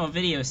informational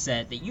video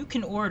set that you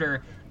can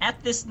order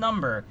at this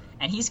number,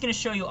 and he's going to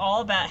show you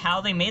all about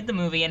how they made the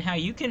movie and how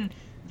you can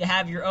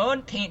have your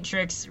own paint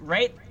tricks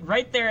right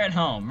there at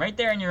home, right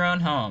there in your own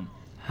home.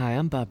 Hi,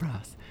 I'm Bob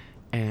Ross.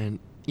 And,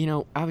 you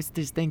know, I was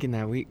just thinking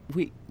that we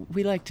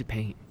like to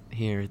paint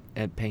here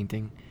at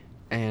Painting.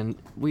 And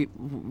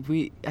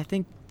I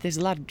think there's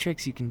a lot of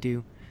tricks you can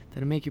do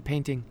that'll make your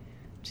painting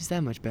just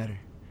that much better.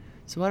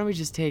 So why don't we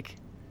just take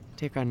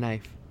our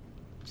knife,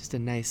 just a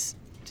nice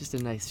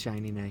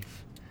shiny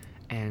knife,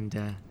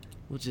 and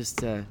we'll just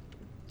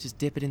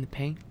dip it in the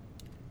paint.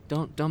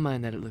 Don't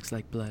mind that it looks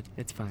like blood.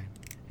 It's fine.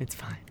 It's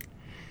fine.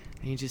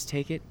 And you just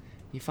take it.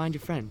 You find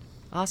your friend,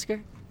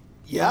 Oscar.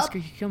 Yep. Oscar,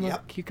 you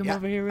come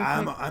over here real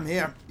quick. I'm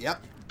here.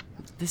 Yep.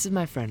 This is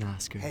my friend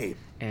Oscar. Hey.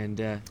 And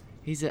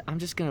I'm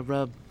just gonna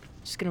rub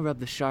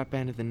the sharp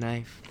end of the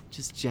knife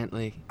just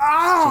gently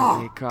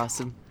across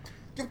him.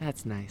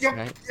 That's nice,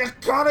 right? You're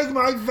cutting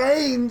my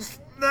veins.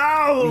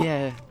 No.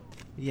 Yeah.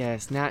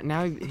 Yes.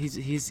 Now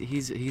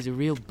he's a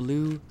real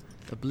blue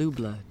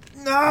blood.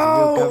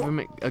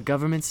 No. A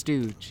government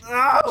stooge.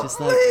 No.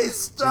 Please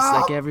stop. Just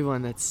like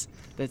everyone that's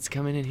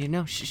coming in here.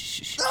 No,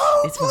 shh. No,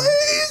 It's fine.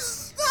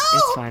 please. No.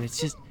 It's fine.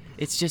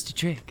 It's just a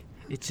trick.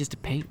 It's just a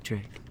paint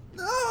trick.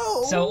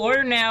 No. So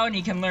order now and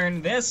you can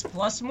learn this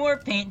plus more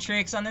paint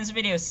tricks on this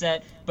video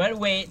set. But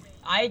wait,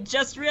 I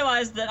just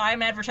realized that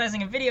I'm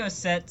advertising a video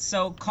set,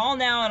 so call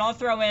now and I'll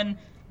throw in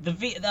the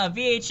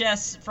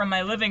VHS from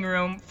my living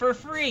room for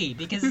free,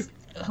 because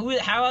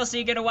how else are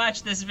you gonna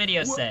watch this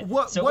video set?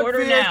 What order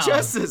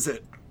VHS now. is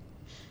it?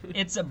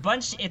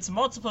 It's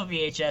multiple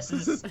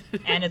VHSs,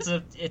 and it's a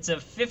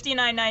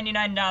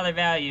 $59.99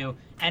 value,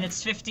 and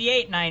it's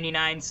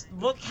 $58.99.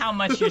 Look how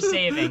much you're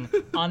saving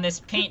on this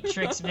Paint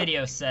Tricks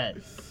video set.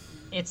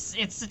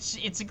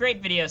 It's a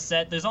great video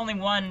set. There's only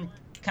one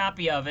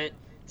copy of it,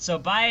 so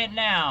buy it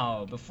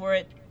now before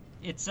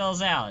it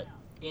sells out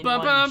in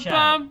one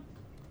shot.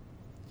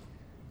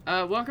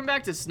 Welcome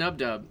back to Snub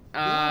Dub. Those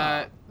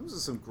are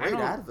some great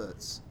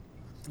adverts.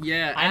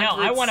 Yeah, I know.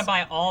 I adverts- want to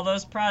buy all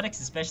those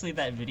products, especially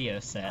that video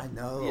set. I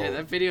know. Yeah,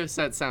 that video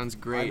set sounds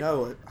great. I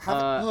know.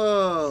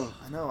 Oh.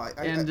 I know.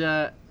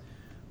 And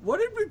What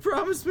did we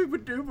promise we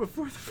would do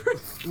before the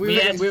first? We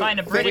had to find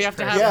a British we have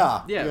to person.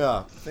 have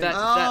yeah. that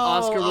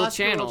Oscar will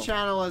channel.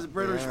 channel as a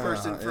British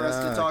person for us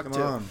to talk come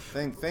to. on.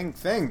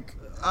 Think.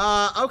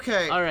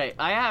 Okay. All right,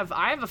 I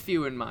have a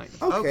few in mind.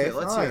 Okay,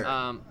 let's hear it.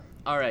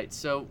 All right,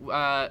 so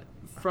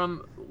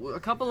from a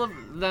couple of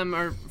them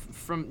are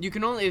from. You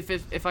can only,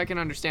 if I can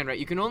understand right,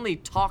 you can only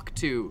talk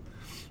to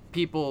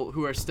people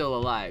who are still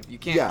alive. You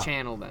can't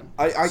channel them.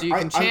 So you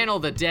can channel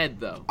the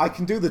dead though. I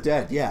can do the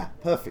dead. Yeah,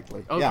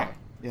 perfectly. Okay.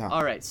 Yeah.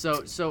 All right.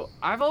 So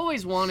I've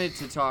always wanted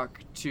to talk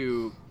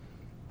to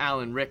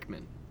Alan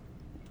Rickman.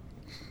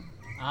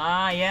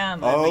 Ah, yeah,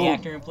 the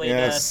actor who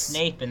played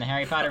Snape in the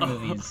Harry Potter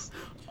movies.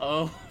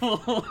 Oh.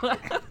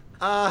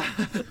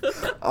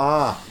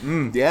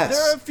 Yes.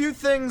 There are a few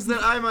things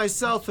that I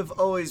myself have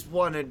always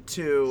wanted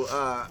to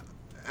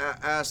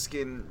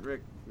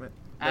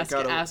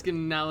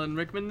asking Alan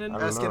Rickman then?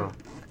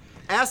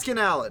 Asking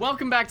Alan.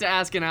 Welcome back to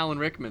Asking Alan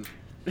Rickman.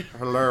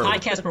 Hello. Hi,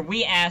 Casper.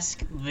 We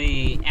ask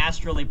the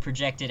astrally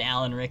projected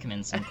Alan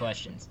Rickman some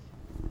questions.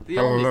 The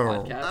only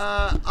Hello.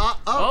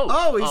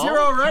 podcast. He's here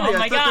already. Oh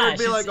my I thought gosh, there would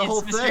be like a whole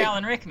it's Mr. thing.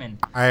 Alan Rickman.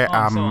 I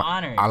I'm so am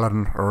honored.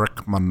 Alan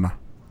Rickman,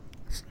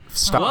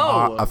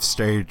 star Whoa. of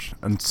stage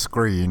and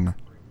screen.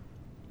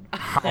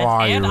 How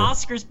are And you?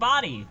 Oscar's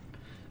body.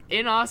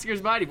 In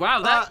Oscar's body.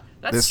 Wow, that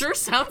This- sure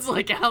sounds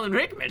like Alan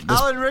Rickman.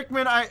 Alan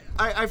Rickman,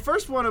 I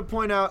first want to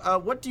point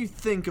out, what do you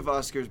think of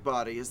Oscar's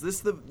body? Is this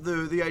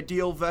the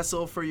ideal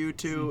vessel for you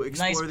to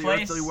explore the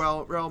place. earthly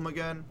realm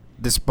again?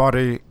 This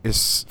body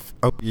is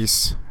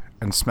obese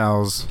and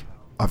smells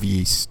of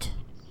yeast.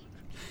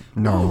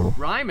 No.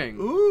 Rhyming.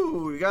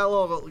 Ooh, you got a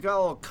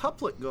little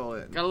couplet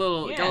going. Got a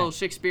little Yeah.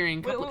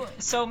 Shakespearean Wait,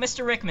 couplet. So,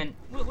 Mr. Rickman,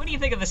 what do you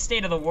think of the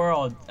state of the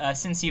world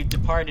since you've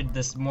departed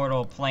this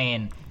mortal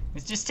plane?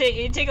 Just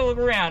take a look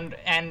around,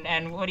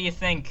 and what do you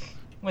think?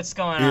 What's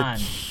going on?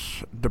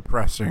 It's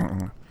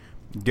depressing.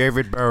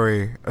 David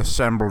Bowie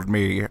assembled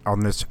me on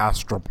this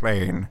astral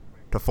plane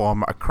to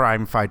form a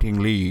crime-fighting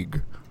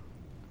league.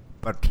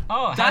 But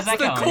Oh, how's That's that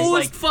the going? It's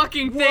coolest like-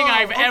 fucking thing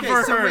I've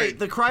ever so heard. Wait,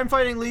 the crime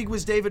fighting league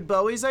was David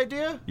Bowie's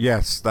idea?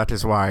 yes, that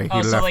is why he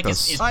Oh, so left like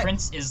us. is I-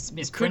 Prince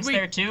Prince we-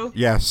 there too?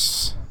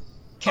 Yes.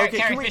 Okay,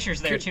 Carrie can we-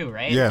 Fisher's there too,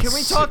 right? Yes. Can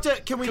we talk to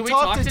Can we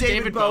talk to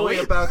David Bowie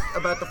Bowie?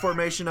 about the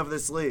formation of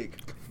this league?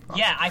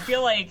 Yeah, I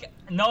feel like,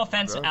 no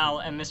offense, Al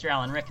and Mr.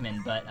 Alan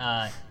Rickman, but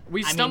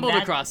We I mean, stumbled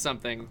that- across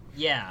something.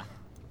 Yeah.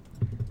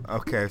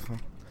 Okay.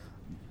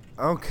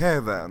 Okay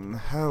then.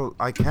 Hell,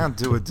 I can't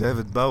do a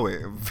David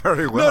Bowie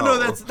very well. No,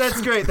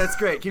 that's great. That's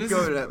great. Keep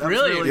going with that. That was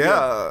brilliant. really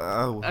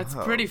Yeah. good. That's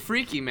wow. pretty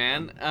freaky,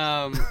 man.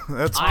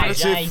 That's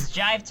He's pretty.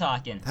 jive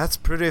talking. That's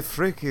pretty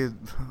freaky.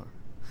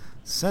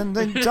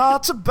 Sending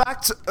data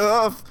back to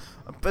Earth.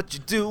 I bet you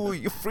do.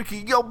 You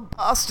freaky, you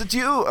bastard,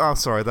 you. Oh,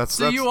 sorry. That's.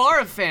 So you are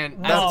a fan.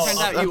 As No, it turns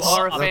out, you that's-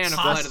 are a fan of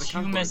Flight of the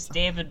posthumous Conchords.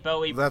 David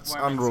Bowie That's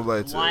performance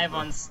unrelated. live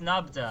on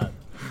Snubdub.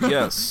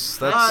 Yes.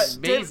 That's.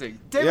 Amazing.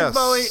 David Yes.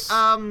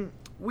 Bowie.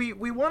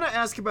 We want to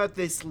ask about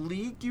this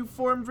league you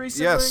formed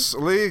recently. Yes,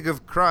 League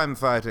of Crime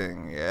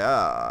Fighting.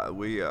 Yeah,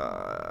 we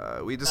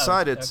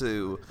decided okay.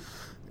 to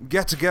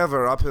get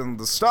together up in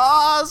the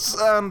stars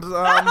and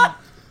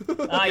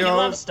You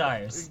love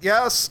stars.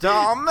 Yes,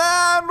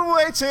 starman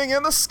waiting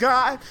in the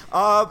sky.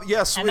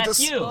 Yes, And we that's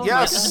just. you.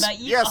 Yes, It was about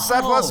you. yes,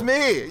 that was Oh.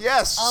 me.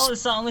 Yes. Oh, the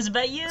song was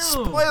about you.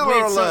 Spoiler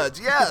Wait, so- alert.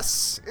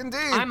 Yes,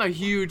 indeed. I'm a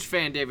huge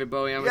fan, David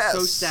Bowie. I was so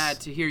Yes. sad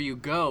to hear you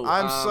go.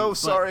 I'm so but-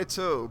 sorry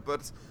too,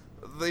 but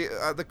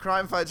the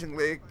Crime Fighting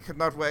League could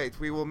not wait.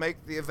 We will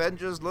make the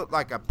Avengers look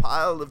like a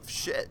pile of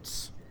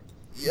shit.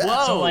 Yes.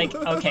 Whoa. So, like,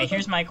 okay,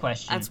 here's my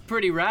question. That's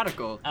pretty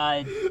radical.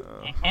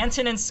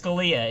 Antonin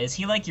Scalia, is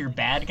he like your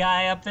bad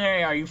guy up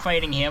there? Are you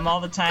fighting him all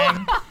the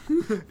time?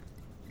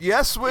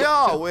 Yes, we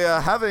are. We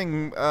are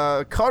having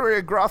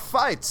choreographed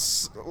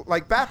fights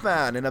like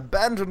Batman in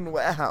abandoned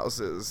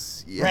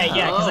warehouses. Yeah. Right,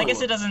 yeah, because I Oh.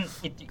 guess it doesn't.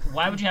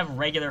 Why would you have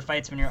regular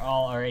fights when you're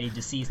all already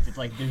deceased? It's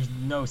like there's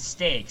no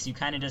stakes. You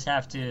kind of just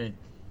have to.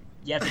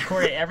 You have to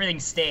choreograph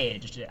everything's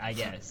staged, I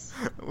guess.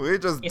 We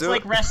just It's do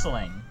like it.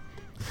 wrestling.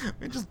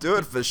 We just do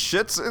it for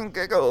shits and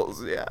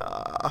giggles. Yeah.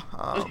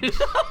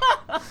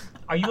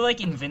 Are you like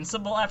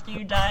invincible after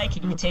you die?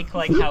 Can you take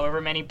like however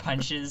many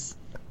punches?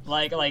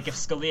 Like if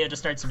Scalia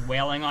just starts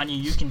wailing on you,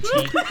 you can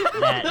take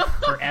that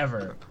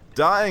forever.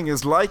 Dying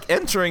is like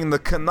entering the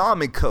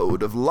Konami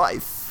code of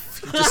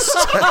life. You just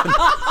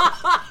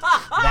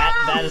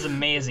That is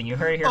amazing. You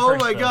heard it here Oh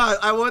first. my folks. god,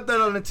 I want that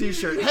on a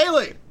t-shirt.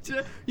 Haley!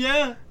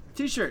 Yeah.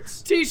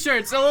 T-shirts.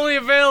 T-shirts only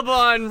available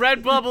on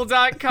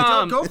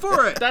Redbubble.com. Go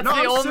for it. That's no, the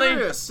I'm only.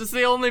 serious. That's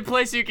the only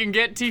place you can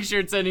get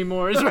T-shirts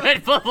anymore. Is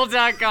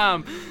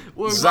Redbubble.com.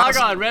 Well, Zaz- log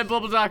on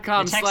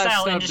Redbubble.com The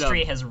textile /SnubDub.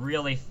 industry has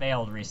really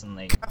failed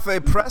recently. Cafe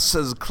Press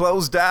has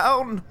closed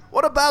down.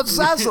 What about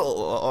Zazzle?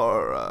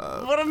 Or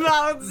What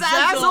about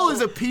Zazzle? Zazzle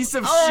is a piece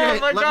of Oh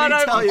shit, my let god, me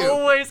tell I've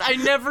you. I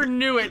never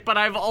knew it, but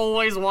I've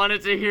always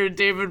wanted to hear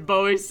David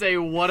Bowie say,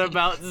 "What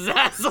about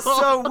Zazzle?"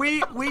 So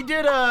we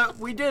did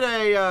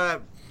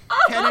a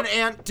can an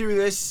ant do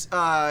this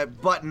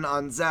button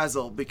on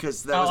Zazzle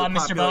because that was a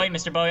Mr. popular...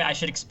 Mr. Bowie, I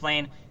should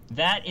explain.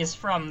 That is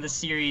from the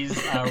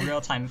series Real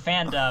Time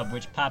Fan Dub,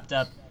 which popped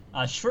up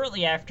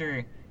shortly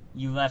after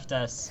you left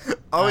us.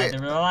 Oh, yeah.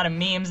 There were a lot of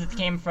memes that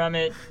came from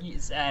it,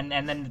 and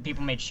then the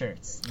people made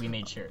shirts. We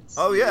made shirts.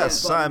 oh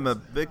yes, Yeah. I'm a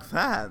big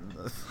fan.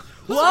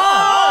 Whoa! Oh,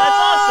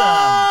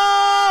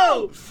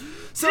 that's awesome!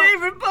 So,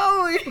 David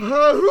Bowie.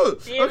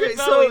 David okay,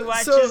 Bowie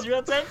watches so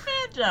Real Time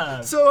Fan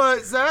Dub.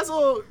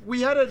 Zazzle,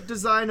 we had a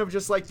design of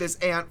just like this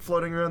ant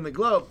floating around the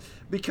globe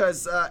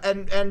because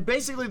and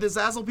basically the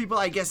Zazzle people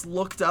I guess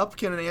looked up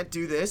can an ant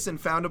do this and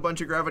found a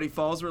bunch of Gravity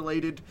Falls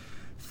related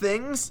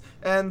things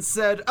and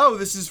said, oh,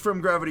 this is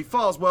from Gravity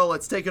Falls. Well,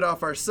 let's take it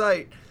off our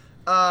site.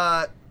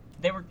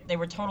 They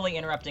were totally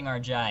interrupting our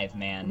jive,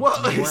 man.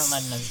 Well, They weren't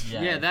letting us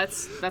jive. Yeah,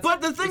 that's. But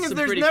the thing that's is, some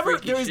there's pretty never,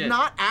 freaky there's shit.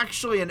 not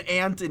actually an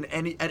ant in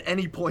at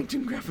any point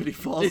in Gravity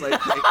Falls, I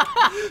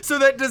think. So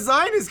that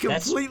design is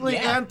That's- completely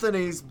yeah.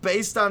 Anthony's,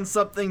 based on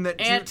something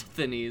that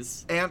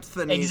Anthony's.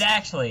 Anthony's,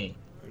 Exactly.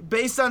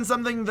 based on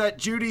something that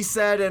Judy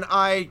said and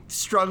I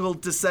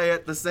struggled to say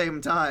at the same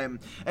time.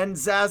 And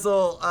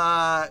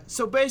Zazzle,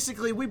 so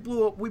basically we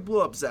blew up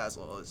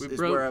Zazzle. Is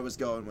broke- where I was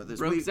going with this.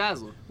 Broke we,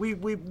 Zazzle. We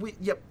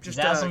yep, just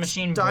Zazzle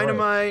machine broke.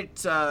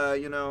 dynamite,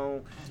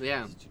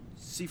 Yeah.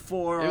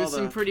 C4. It all was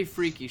some the- pretty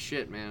freaky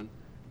shit, man.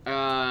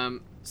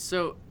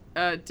 So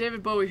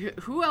David Bowie,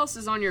 who else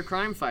is on your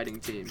crime fighting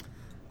team?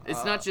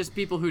 It's not just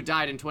people who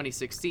died in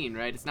 2016,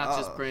 right? It's not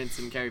just Prince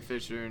and Carrie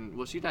Fisher and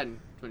well, she died in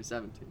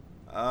 2017.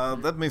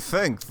 Let me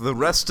think. The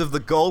rest of the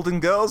Golden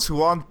Girls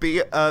who aren't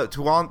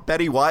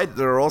Betty White,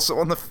 they're also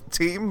on the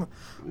team.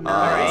 All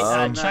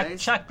right,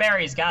 nice. Chuck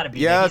Berry's got to be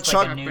Yeah, there. He's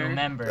like Chuck a new Berry.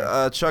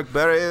 member. Chuck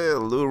Berry,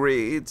 Lou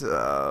Reed.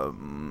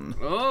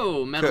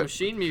 Oh, Metal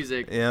Machine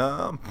music.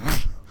 Yeah.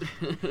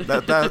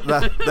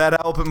 that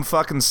album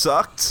fucking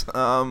sucked.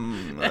 Let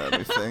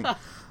me think.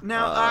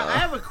 Now, I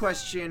have a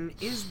question.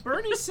 Is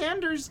Bernie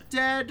Sanders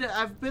dead?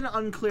 I've been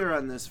unclear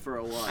on this for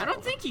a while. I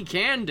don't think he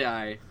can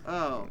die.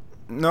 Oh.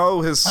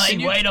 No, his. Hey,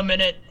 wait a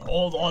minute.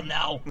 Hold on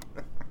now.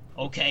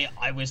 Okay,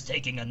 I was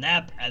taking a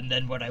nap, and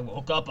then when I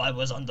woke up, I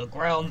was on the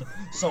ground.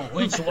 So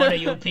which one of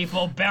you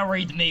people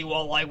buried me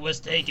while I was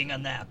taking a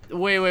nap?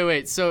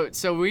 Wait. So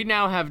we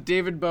now have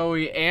David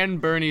Bowie and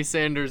Bernie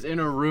Sanders in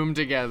a room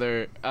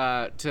together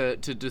to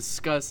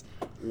discuss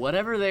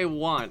whatever they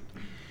want.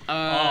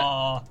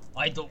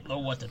 I don't know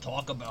what to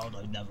talk about.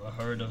 I've never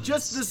heard of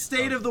Just the this.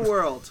 state of the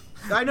world.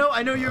 I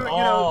know you're,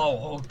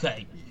 Oh,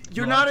 okay.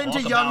 you're You not wanna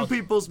into talk young about-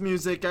 people's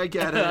music, I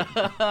get it.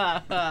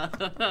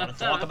 Wanna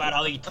talk about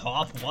how the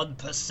top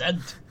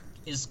 1%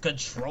 is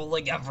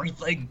controlling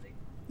everything?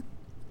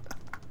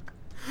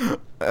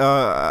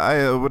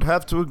 I would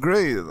have to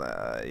agree.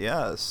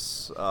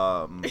 Yes.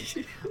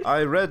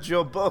 I read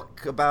your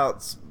book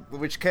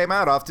which came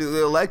out after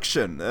the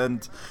election,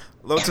 and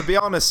though to be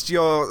honest,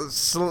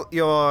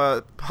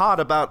 your part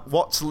about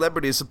what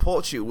celebrities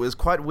support you was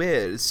quite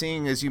weird,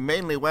 seeing as you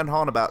mainly went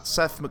on about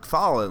Seth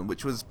MacFarlane,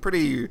 which was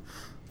pretty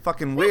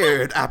fucking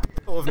weird,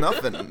 apropos of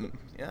nothing.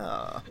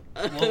 Yeah.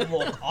 Well,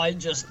 look, I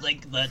just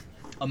think that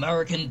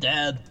American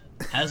Dad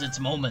has its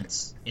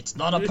moments. It's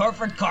not a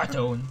perfect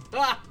cartoon,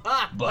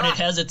 but it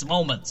has its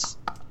moments.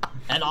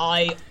 And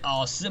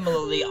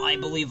similarly, I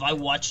believe I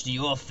watched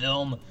your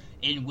film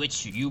in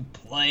which you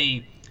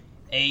play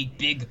a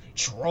big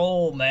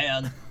troll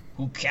man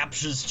who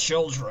captures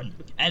children,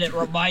 and it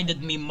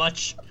reminded me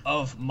much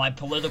of my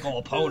political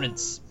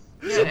opponents.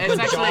 So it's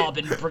good job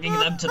in bringing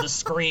them to the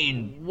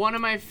screen. One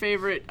of my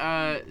favorite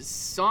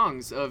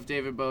songs of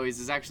David Bowie's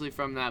is actually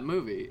from that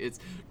movie. It's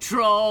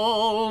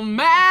Troll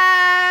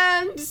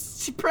Man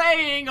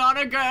preying on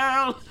a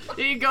girl.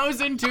 He goes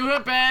into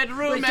her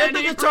bedroom Wait, get and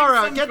the he guitar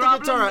out. brings Get the some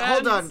guitar out.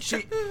 Hold on.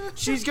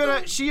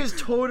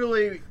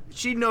 goblin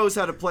She knows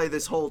how to play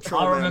this whole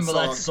Troll I Man remember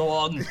song. that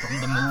song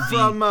from the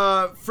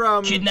movie.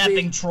 From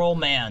Kidnapping the, Troll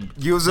Man.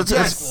 Use it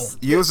Yes. as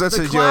use it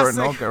The as your classic-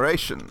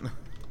 inauguration.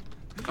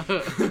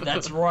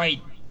 That's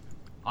right.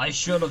 I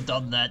should have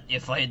done that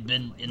if I had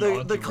been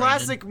inaugurated. the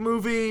classic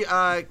movie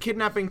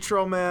Kidnapping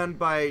Troll Man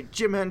by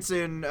Jim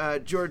Henson,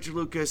 George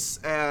Lucas,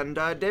 and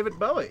David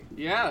Bowie.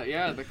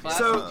 Yeah, the classic.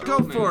 So go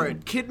Troll for Man.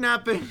 it.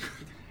 Kidnapping.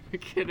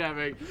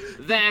 Kidnapping.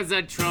 There's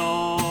a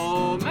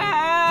troll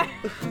man,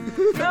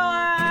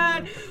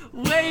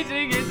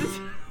 waiting in this.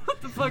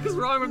 What the fuck is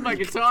wrong with my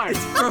guitar?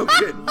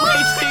 Broken.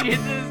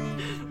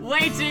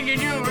 Waiting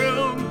in your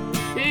room.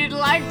 He'd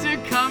like to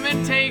come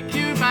and take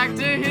you back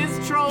to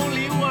his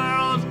trolley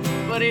world,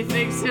 but he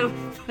thinks he'll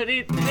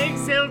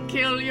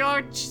kill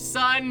your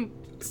son,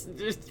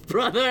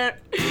 brother.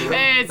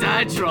 It's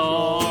a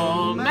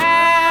troll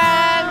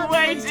man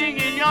waiting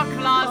in your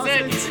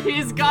closet.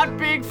 He's got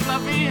big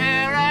fluffy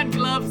hair and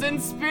gloves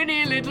and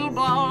spinny little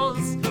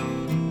balls.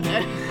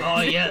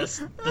 Oh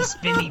yes, the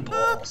spinny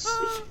balls.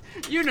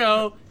 You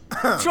know,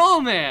 Troll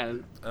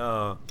Man.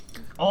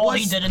 All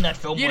he did in that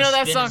film You was know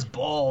that spin his song?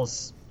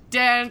 balls.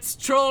 Dance,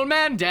 Troll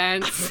Man,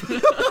 dance.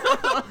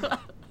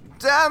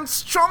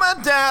 Dance,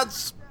 Trollman,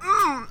 dance.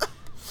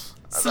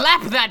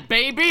 Slap that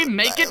baby,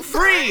 make it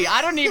free.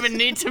 I don't even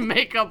need to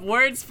make up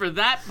words for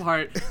that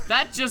part.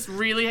 That just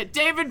really.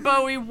 David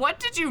Bowie, what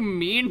did you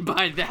mean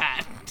by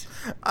that?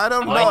 I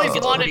don't know. I always think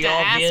it's wanted pretty to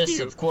ask obvious.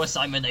 you. Of course,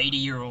 I'm an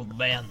 80-year-old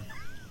man.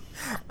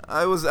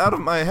 I was out of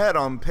my head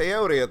on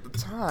peyote at the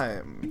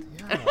time.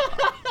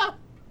 Yeah.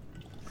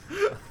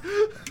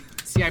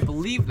 See, I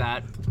believe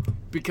that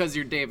because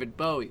you're David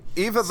Bowie.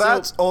 Either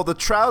that or the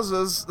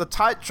trousers, the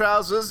tight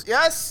trousers.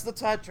 Yes, the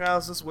tight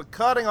trousers were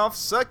cutting off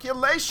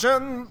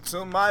circulation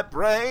to my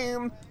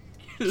brain.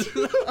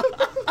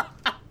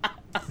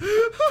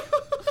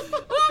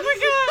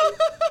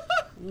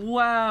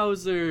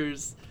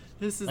 Wowzers.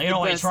 This is You the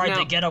know, I best. tried Now,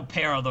 to get a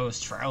pair of those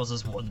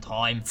trousers one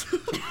time.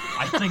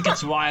 I think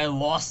it's why I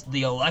lost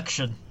the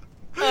election.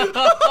 Was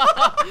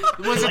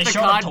I it the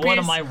showed up to cod one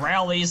of piece? my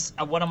rallies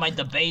at one of my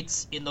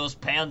debates in those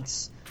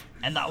pants,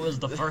 and that was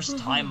the first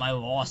time I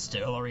lost to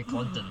Hillary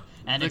Clinton.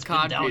 And The it's been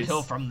cod downhill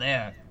piece. from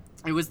there.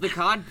 It was the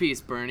cod piece,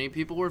 Bernie.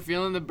 People were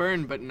feeling the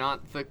burn, but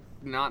not the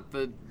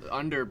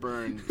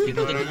underburn. You know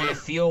People what I didn't want mean? to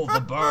feel the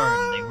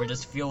burn, they were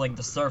just feeling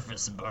the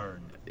surface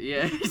burn.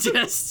 Yeah,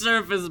 just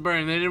surface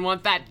burn. They didn't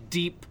want that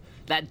deep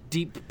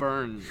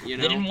burn. You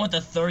know. They didn't want the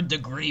third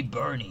degree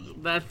Bernie.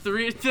 the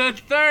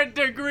third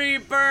degree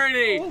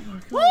Bernie.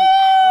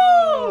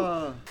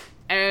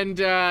 And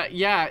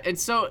and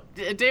so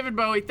David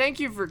Bowie, thank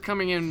you for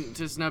coming in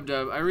to Snub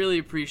Dub. I really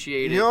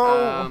appreciate it.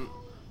 Yo.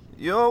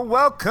 You're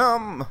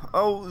welcome.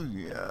 Oh,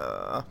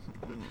 yeah.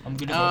 I'm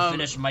gonna go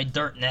finish my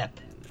dirt nap.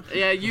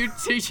 Yeah, you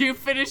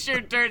finish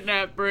your dirt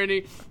nap,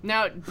 Bernie.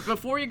 Now,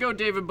 before you go,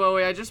 David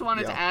Bowie, I just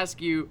wanted to ask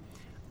you,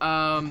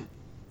 do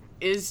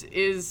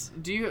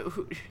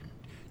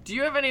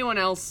you have anyone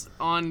else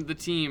on the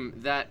team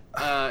that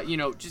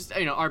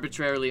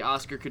arbitrarily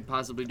Oscar could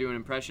possibly do an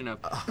impression of?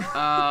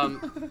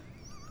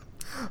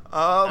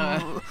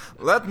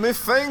 Let me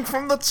think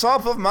from the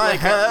top of my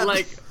head.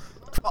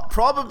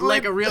 Probably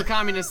like a real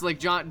communist, like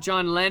John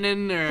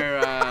Lennon or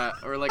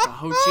like a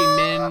Ho Chi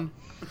Minh.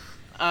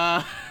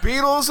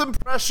 Beatles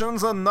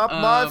impressions are not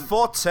my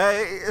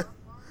forte.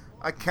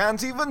 I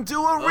can't even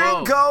do a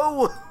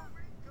Ringo.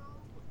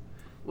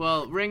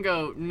 Well,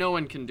 Ringo, no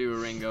one can do a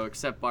Ringo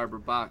except Barbara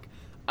Bach.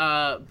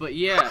 But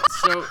yeah,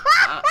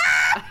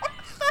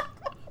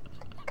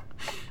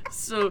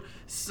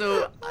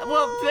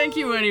 well, thank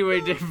you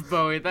anyway, David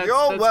Bowie. That's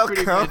pretty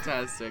welcome.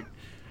 fantastic.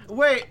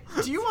 Wait,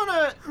 do you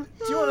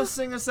wanna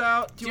sing us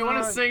out? Do you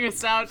want to sing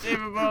us out,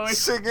 David Bowie?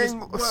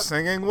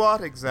 Singing what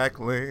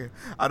exactly?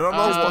 I don't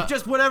know.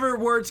 Just whatever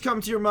words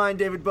come to your mind,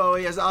 David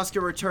Bowie, as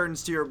Oscar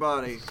returns to your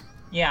body.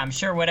 Yeah, I'm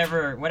sure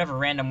whatever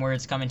random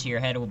words come into your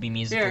head will be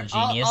musical Here,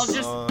 genius.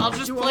 I'll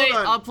just hold play.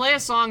 on. I'll play a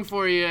song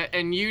for you,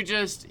 and you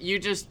just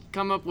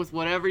come up with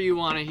whatever you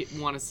want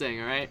to sing.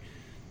 All right?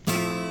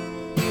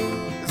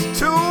 It's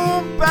too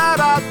bad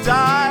I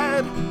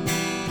died.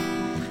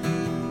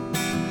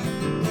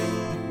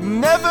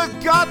 Never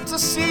got to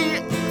see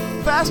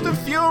Fast and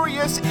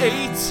Furious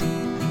 8.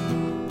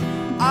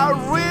 I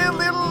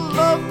really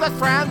love that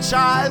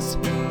franchise.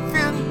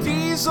 Vin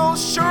Diesel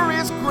sure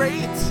is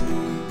great.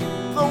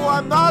 Though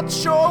I'm not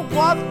sure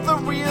what the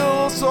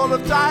real sort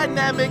of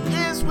dynamic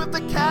is with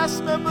the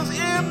cast members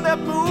in that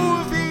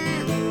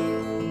movie.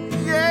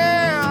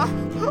 Yeah.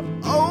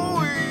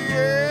 Oh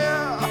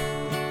yeah.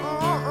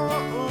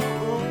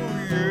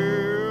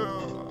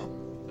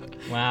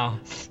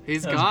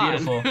 He's That gone.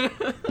 was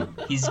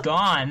beautiful. He's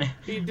gone.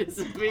 He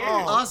disappeared.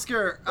 Oh.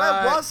 Oscar,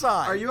 Where was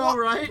I? Are you all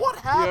right? What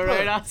happened? You all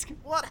right, Oscar?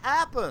 What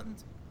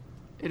happened?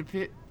 It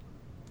appeared.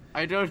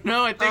 I don't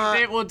know. I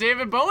think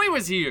David Bowie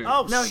was here.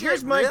 Oh, Now shit,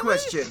 here's my really?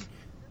 question.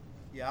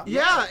 Yeah.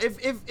 Yeah,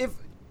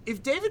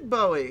 if David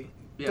Bowie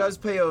does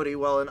peyote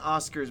while in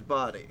Oscar's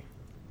body,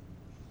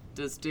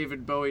 Does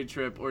David Bowie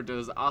trip or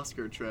does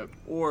Oscar trip?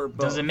 or both,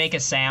 Does it make a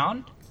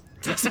sound?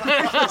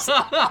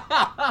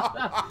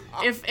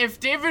 If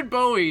David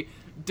Bowie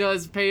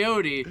does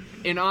peyote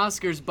in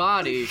Oscar's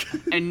body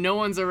and no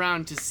one's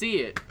around to see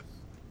it,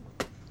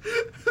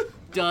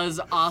 does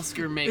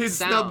Oscar make Is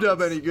sounds? Snub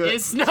Dub any good?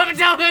 Is Snub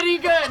Dub any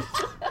good?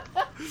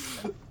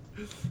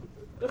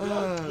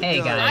 Hey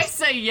God. I guys,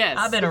 say yes.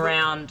 I've been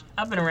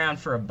around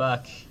for a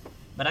buck,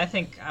 but I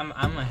think I'm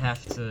gonna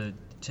have to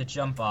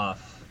jump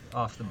off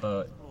the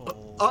boat.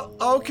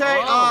 Okay,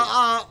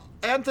 Oh.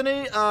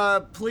 Anthony,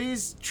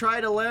 please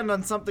try to land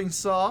on something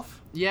soft.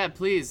 Yeah,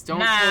 please don't.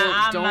 Nah,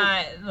 I'm don't.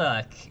 not.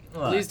 Look.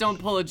 Please don't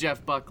pull a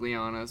Jeff Buckley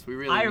on us. We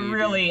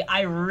really.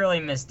 I need really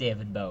miss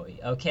David Bowie.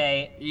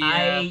 Okay, Yeah.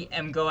 I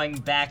am going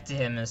back to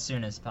him as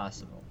soon as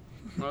possible.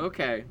 you.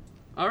 Okay.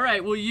 All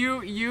right. Well,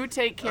 you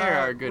take care,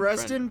 our good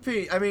rest friend. in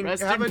peace. I mean,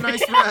 Rest have in a nice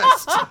peace.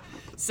 rest.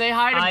 Say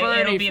hi to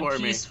It'll Bernie be for a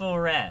me. peaceful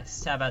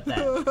rest. How about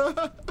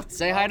that?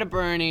 Say hi to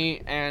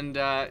Bernie and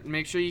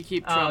make sure you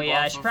keep Trump Oh yeah,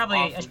 off I should of- probably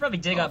off I should probably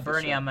dig off up the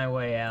Bernie show. on my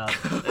way out.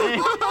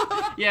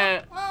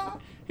 Yeah,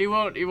 he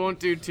won't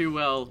do too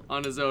well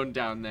on his own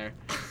down there.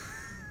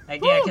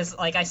 Like, yeah, because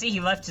like I see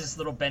he left his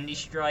little bendy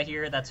straw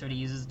here. That's what he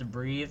uses to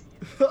breathe.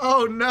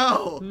 Oh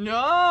no!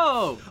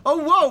 No. Oh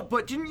whoa!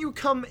 But didn't you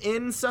come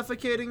in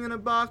suffocating in a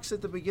box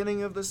at the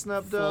beginning of the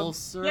Snub Full Dub?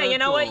 circle. Yeah, you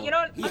know what? You know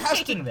what? He I'm has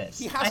taking to- this.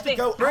 he has I to think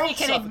go Bernie out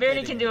can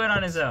suffocating. do it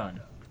on his own.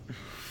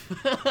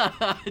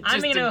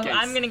 I'm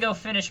gonna go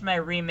finish my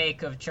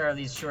remake of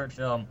Charlie's short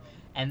film,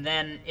 and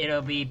then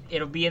it'll be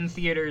in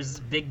theaters,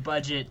 big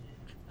budget,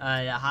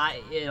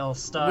 it'll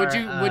star.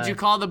 Would you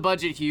call the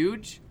budget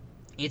huge?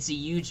 It's a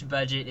huge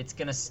budget. It's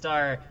gonna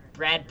star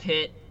Brad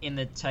Pitt in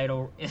the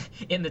title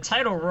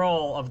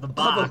role of the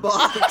box.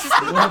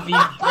 It will be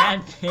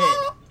Brad Pitt.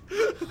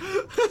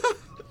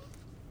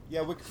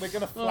 Yeah, we're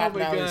gonna Oh flatten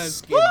my out God. his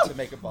skin to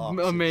make a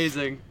box.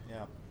 Amazing.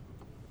 Yeah.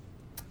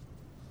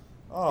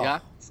 Oh. Yeah.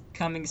 It's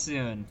coming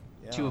soon.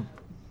 Yeah.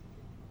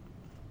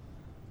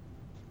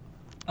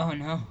 Oh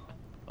no.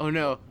 Oh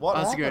no. What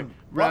Oscar. happened?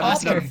 Ram What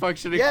is not a happened?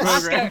 functioning Yes.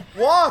 program.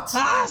 What?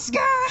 Oscar!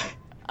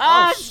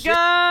 Oscar!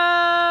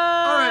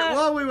 All right,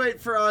 while we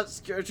wait for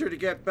Oscar to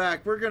get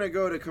back, we're gonna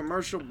go to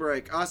commercial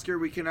break. Oscar,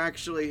 we can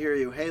actually hear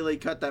you. Haley,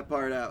 cut that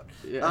part out.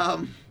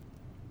 Yeah.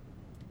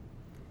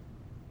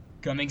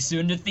 Coming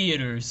soon to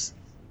theaters.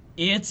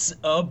 It's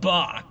a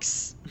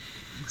box.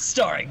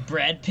 Starring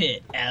Brad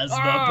Pitt as the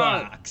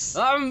box.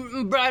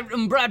 I'm Brad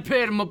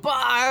Pitt in my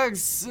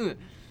box.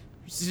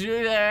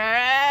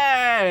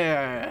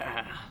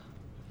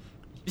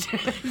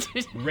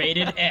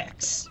 Rated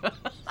X.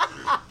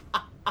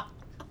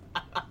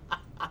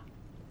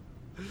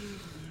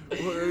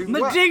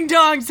 My ding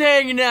dong's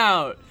hanging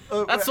out.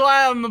 Uh, That's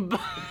why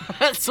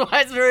that's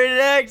why it's rated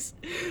X.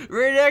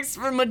 Rated X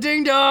for my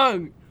ding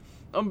dong.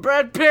 I'm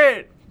Brad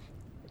Pitt.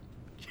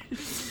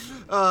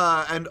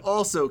 And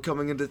also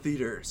coming into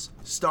theaters,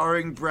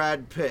 starring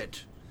Brad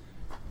Pitt.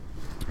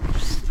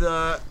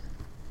 The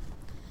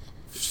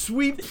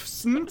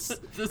Sweepsons,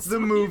 the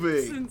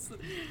movie.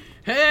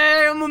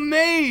 Hey, I'm a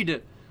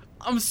maid.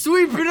 I'm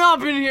sweeping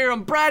up in here.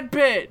 I'm Brad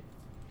Pitt.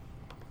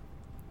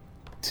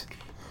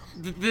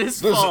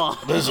 This fall.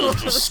 This is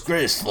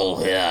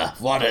disgraceful here.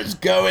 What is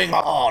going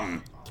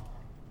on?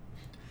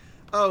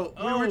 Oh,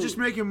 we were just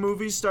making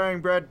movies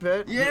starring Brad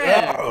Pitt?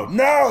 Yeah.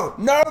 No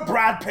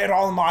Brad Pitt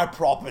on my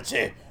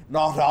property.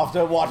 Not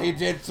after what he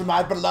did to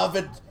my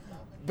beloved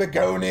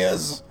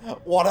begonias.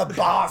 What a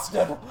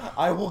bastard.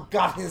 I will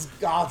gut his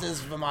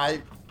garters for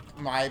my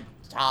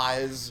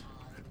ties.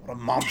 What a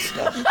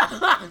monster.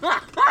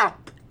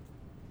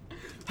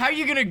 How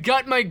you gonna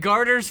gut my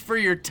garters for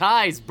your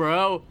ties,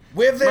 bro?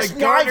 With My this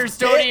garters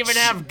knife, don't bitch. even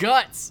have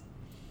guts.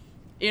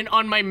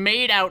 On my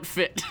maid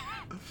outfit.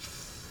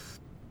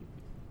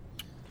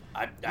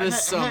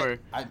 This summer.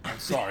 I'm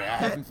sorry, I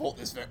haven't thought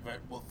this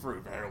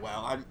through very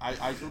well.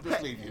 I shall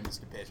just leave you,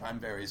 Mr. Pitt. I'm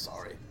very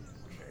sorry.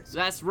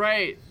 That's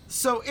right.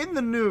 So in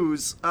the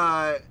news,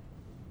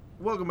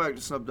 welcome back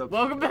to Snub Dub.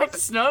 Welcome back to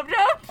Snub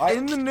Dub.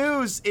 In the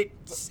news, it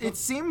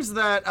seems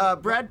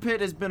that Brad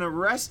Pitt has been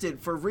arrested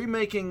for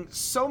remaking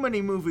so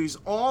many movies,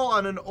 all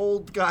on an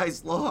old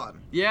guy's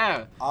lawn.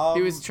 Yeah,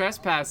 he was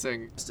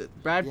trespassing.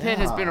 Brad Pitt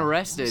has been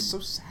arrested So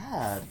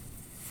sad.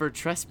 for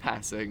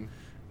trespassing.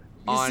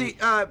 You see,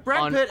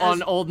 Brad Pitt has,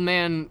 on old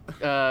man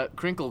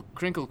Crinkle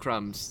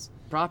Crumb's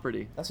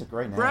property. That's a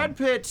great name. Brad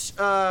Pitt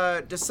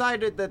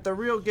decided that the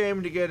real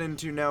game to get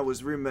into now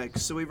was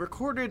remakes, so he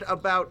recorded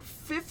about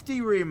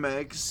 50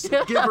 remakes,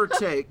 give or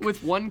take,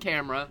 With one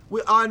camera,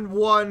 on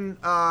one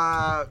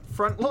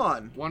front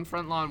lawn. one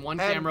front lawn, one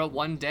And- camera,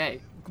 one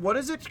day. What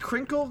is it?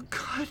 Crinkle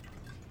Cut?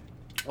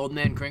 Old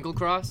man Crinkle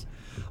Cross.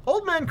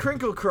 Old Man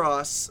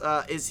Crinklecross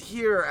is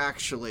here,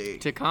 actually.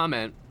 To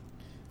comment.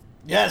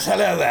 Yes,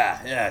 hello there.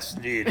 Yes,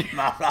 indeed.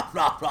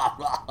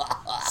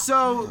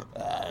 So,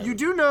 you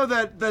do know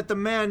that the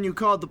man you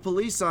called the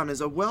police on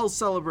is a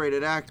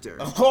well-celebrated actor.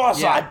 Of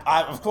course, Yeah.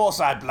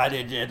 I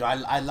bloody did.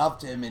 I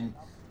loved him in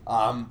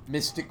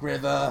Mystic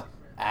River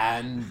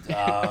and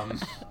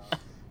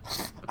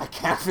I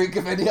can't think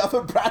of any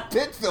other Brad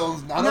Pitt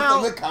films. None Now,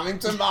 of them are coming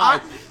to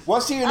mind.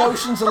 Was he in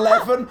Ocean's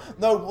 11?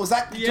 No, was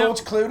that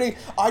George Clooney?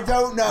 I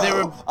don't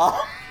know.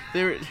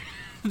 They were-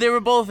 They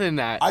were both in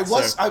that. I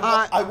was sir.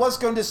 I was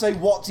going to say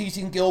What's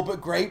Eating Gilbert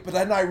Grape, but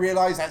then I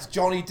realized that's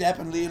Johnny Depp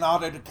and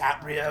Leonardo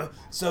DiCaprio,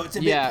 so it's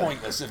a bit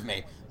pointless of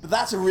me. But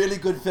that's a really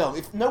good film.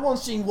 If no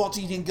one's seen What's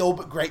Eating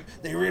Gilbert Grape,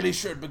 they really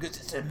should, because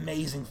it's an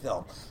amazing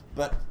film.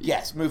 But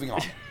yes, moving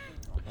on.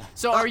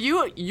 So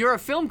you're a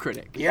film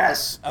critic?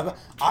 Yes,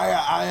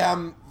 I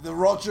am the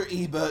Roger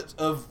Ebert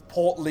of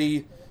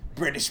portly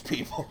British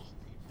people.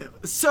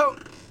 So,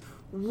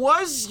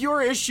 was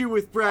your issue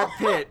with Brad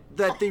Pitt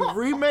that the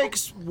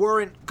remakes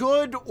weren't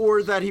good,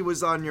 or that he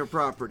was on your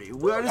property?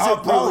 Where does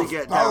it really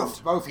get down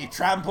to? Both. He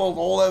trampled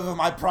all over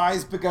my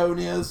prized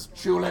begonias,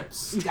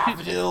 tulips,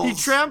 daffodils. He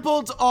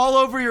trampled all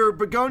over your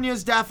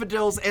begonias,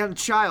 daffodils, and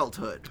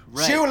childhood.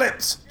 Right.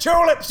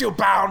 Tulips, you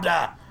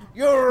bounder!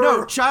 You're...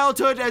 No,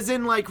 childhood as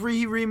in, like,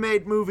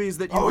 remade movies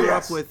that you grew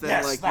up with and,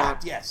 yes, like,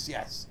 that, not...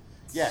 yes.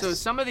 So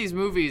some of these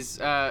movies,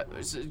 are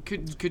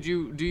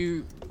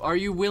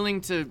you willing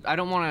to? I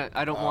don't want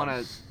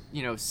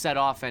to, set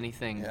off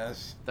anything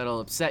Yes. that'll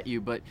upset you.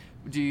 But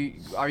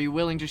are you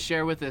willing to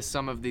share with us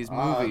some of these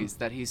movies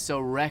that he's so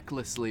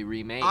recklessly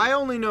remade? I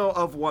only know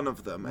of one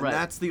of them, and Right.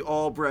 that's the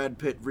all Brad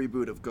Pitt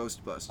reboot of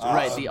Ghostbusters.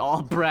 Right, the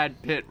all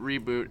Brad Pitt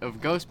reboot of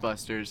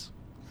Ghostbusters.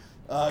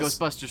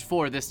 Ghostbusters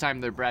 4. This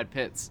time they're Brad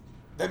Pitts.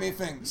 Let me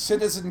think.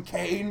 Citizen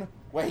Kane,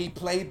 where he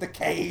played the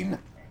Kane.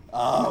 Ooh.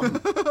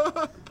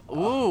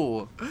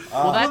 Well,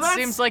 that that's-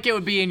 seems like it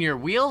would be in your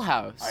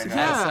wheelhouse I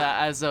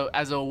know.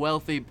 as a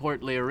wealthy,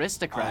 portly I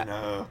aristocrat.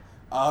 know.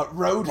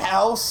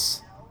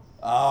 Roadhouse.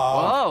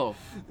 Whoa.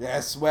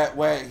 Yes,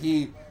 where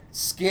he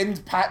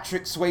skinned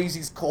Patrick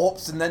Swayze's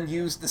corpse and then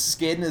used the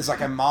skin as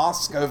like a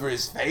mask over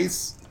his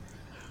face.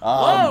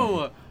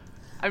 Whoa.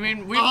 I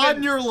mean, we've On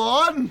been your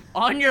lawn?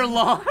 on your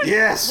lawn.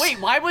 Yes. Wait,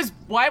 why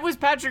was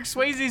Patrick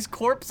Swayze's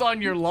corpse on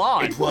your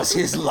lawn? It was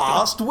his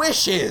last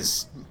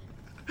wishes.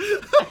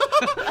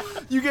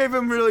 You gave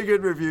him really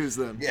good reviews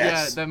then.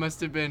 Yes. Yeah, that must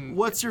have been.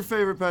 What's your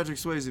favorite Patrick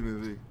Swayze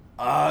movie?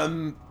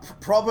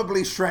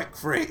 Probably Shrek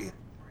 3.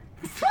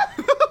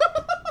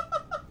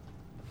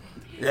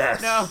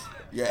 Yes. No.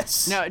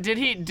 Yes. No, did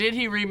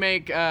he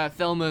remake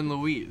Thelma and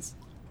Louise?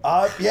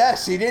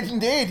 Yes, he did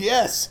indeed.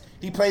 Yes,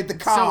 he played the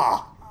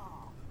car.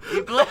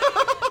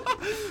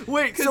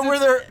 Wait, so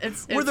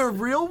it's- were there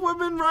real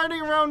women riding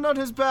around on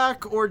his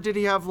back, or did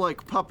he have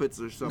like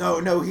puppets or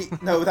something?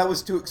 No, that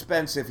was too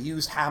expensive. He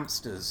used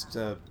hamsters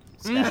to.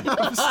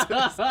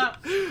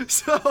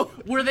 So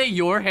Were they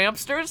your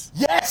hamsters?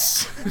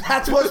 Yes,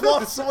 that was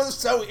what was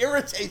so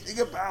irritating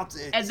about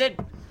it. And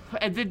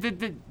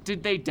then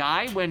did they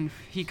die when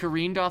he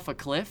careened off a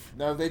cliff?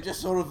 No, they just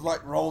sort of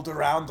like rolled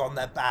around on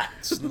their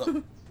backs and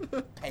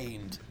looked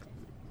pained.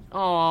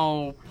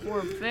 Oh,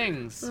 poor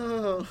things.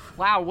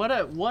 Wow, what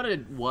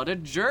a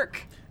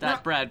jerk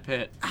that Brad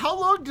Pitt. how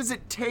long does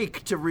it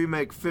take to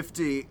remake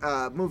 50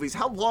 movies?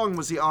 How long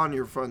was he on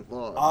your front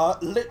lawn?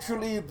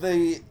 Literally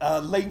the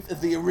length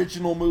of the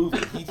original movie.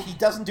 He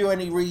doesn't do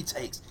any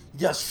retakes. He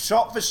just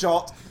shot for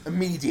shot,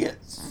 immediate.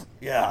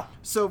 Yeah.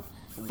 So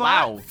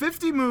Wow.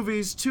 50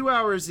 movies, 2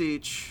 hours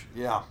each.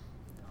 Yeah.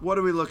 What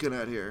are we looking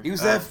at here? He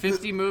was there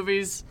 50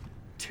 movies,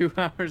 2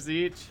 hours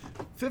each.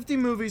 50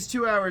 movies,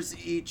 2 hours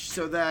each,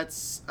 so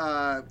that's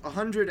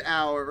 100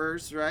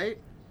 hours, right?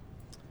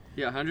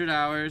 Yeah, 100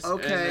 hours. and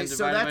Okay, then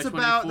so divided that's by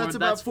about 24, that's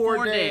about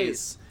 4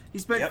 days. He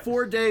spent Yep.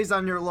 4 days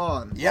on your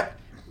lawn. Yep.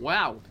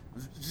 Wow.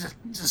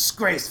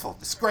 Disgraceful.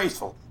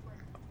 Disgraceful.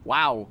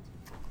 Wow.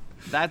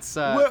 That's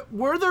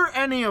Were there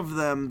any of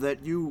them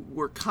that you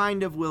were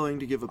kind of willing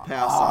to give a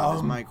pass on?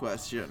 Is my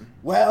question.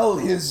 Well,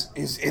 his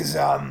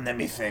let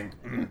me think.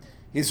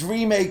 His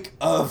remake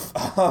of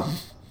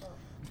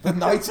the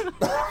night of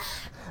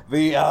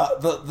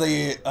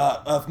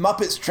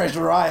Muppets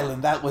Treasure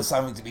Island, that was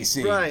something to be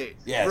seen. Right.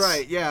 Yes.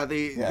 Right. Yeah.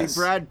 The Yes.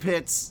 Brad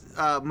Pitt's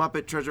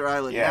Muppet Treasure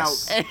Island.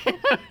 Yes.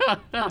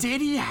 Now,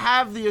 did he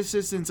have the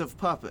assistance of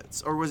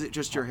puppets, or was it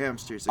just your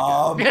hamsters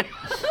again?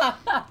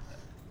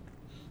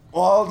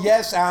 Well,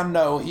 yes and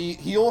no.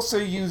 He also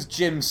used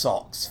gym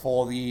socks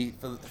for the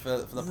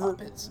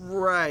puppets.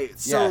 Right.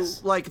 So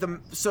Yes. like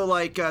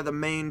the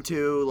main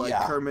two, like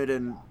Yeah. Kermit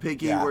and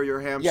Piggy, Yeah. were your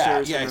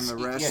hamsters, and then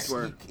the rest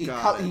were.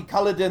 He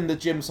colored in the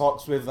gym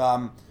socks with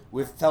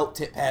felt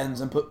tip pens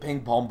and put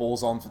ping pong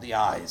balls on for the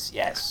eyes.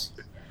 Yes.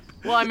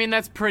 well, I mean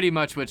that's pretty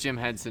much what Jim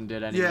Henson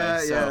did anyway. Yeah,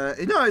 so.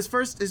 yeah. No, his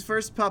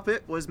first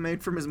puppet was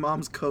made from his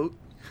mom's coat.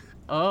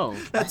 Oh.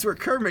 That's where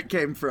Kermit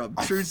came from.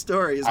 True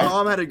story. His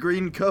mom had a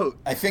green coat.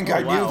 I think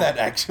I wow. knew that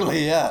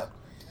actually. Yeah.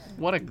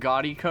 What a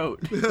gaudy coat.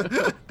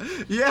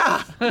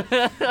 Yeah,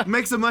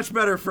 makes a much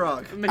better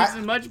frog. Makes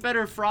a much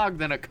better frog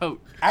than a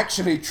coat.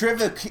 Actually,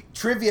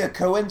 trivia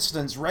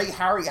coincidence, Ray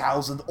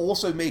Harryhausen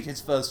also made his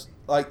first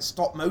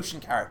stop motion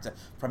character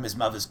from his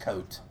mother's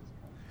coat.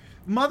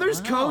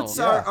 Mother's Wow. coats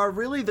Yeah. are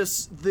really the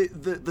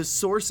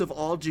source of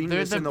all They're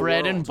genius the in the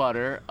bread world. and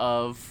butter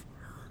of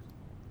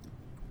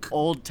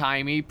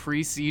old-timey,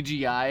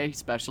 pre-CGI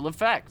special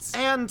effects.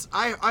 And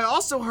I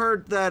also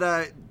heard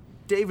that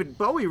David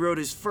Bowie wrote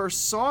his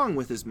first song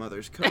with his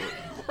mother's coat.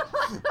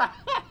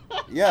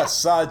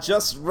 Yes,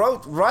 just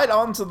wrote right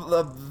onto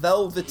the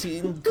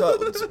velveteen coat.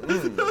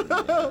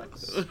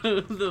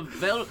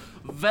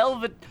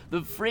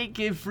 The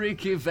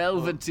freaky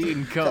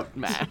velveteen coat,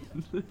 man.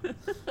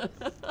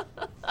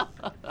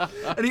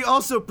 And he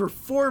also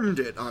performed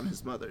it on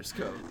his mother's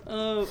coat.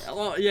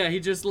 Oh, yeah, he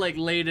just like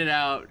laid it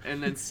out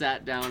and then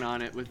sat down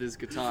on it with his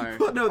guitar.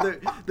 But no,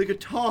 the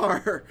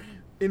guitar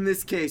in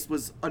this case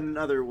was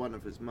another one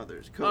of his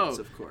mother's coats,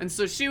 of course. And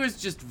so she was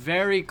just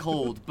very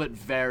cold but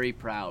very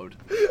proud.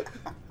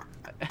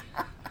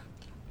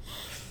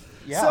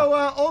 Yeah.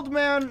 So, old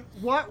man,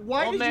 why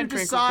Old did man you Crinkle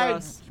decide?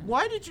 Cross.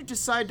 Why did you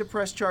decide to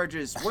press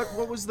charges?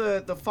 What was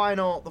the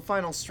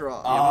final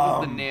straw? What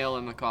was the nail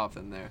in the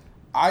coffin there?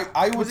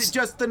 I would Was it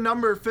just the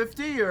number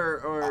 50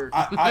 or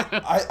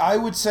I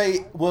would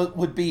say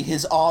would be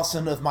his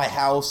arson of my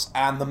house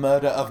and the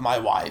murder of my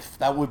wife.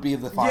 That would be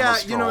the final yeah,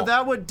 straw. you know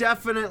that would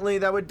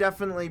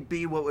definitely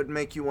be what would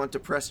make you want to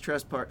press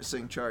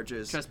trespassing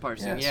charges.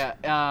 Trespassing, Yes.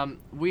 yeah.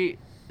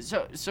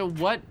 So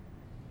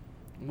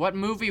what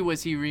movie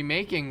was he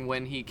remaking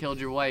when he killed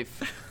your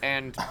wife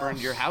and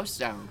burned your house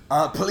down?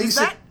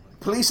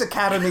 Police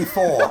Academy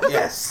 4.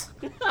 Yes.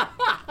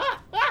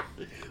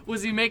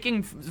 Was he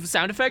making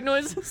sound effect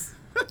noises?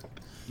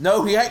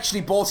 No, he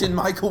actually bought in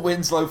Michael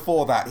Winslow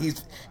for that.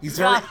 He's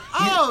very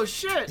Oh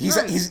shit!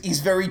 Nice. he's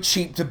very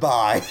cheap to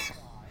buy.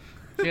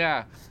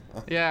 Yeah.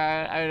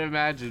 Yeah, I'd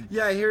imagine.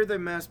 Yeah, I hear they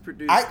mass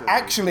produced.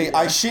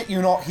 I shit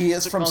you not, he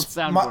is from. called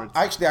soundboards.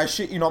 I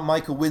shit you not,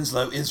 Michael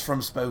Winslow is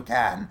from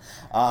Spokane.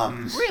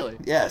 Really?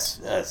 Yes,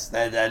 that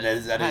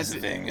is Has the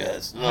it- thing.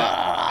 Yes.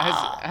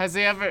 Has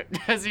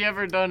he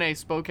ever done a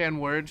Spokane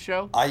word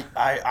show?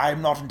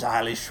 I'm not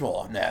entirely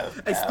sure. No.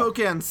 a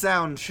Spokane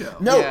sound show.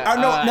 No,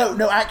 Yeah,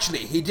 no. Actually,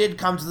 he did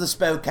come to the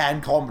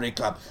Spokane Comedy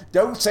Club.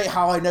 Don't say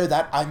how I know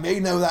that. I may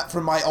know that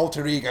from my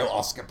alter ego,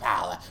 Oscar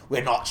Power.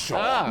 We're not sure.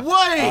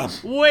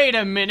 Wait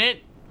a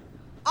minute.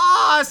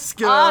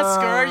 Oscar!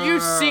 Oscar, are you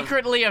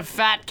secretly a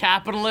fat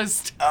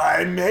capitalist?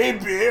 I may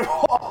be.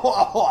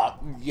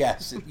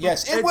 Yes.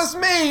 It was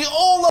me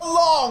all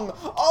along.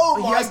 Oh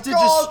He my has to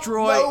God!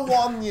 destroy- No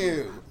one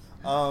knew.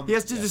 He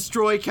has to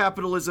destroy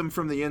capitalism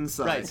from the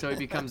inside. Right, so he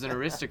becomes an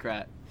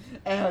aristocrat.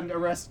 And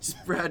arrest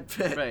Brad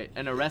Pitt. Right,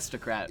 an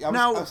aristocrat. I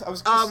Now,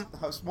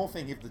 was more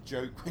thinking of the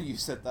joke when you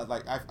said that.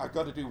 Like, I've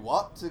got to do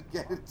what to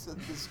get it to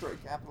destroy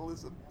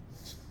capitalism?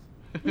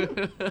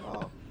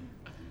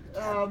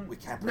 We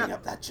can't bring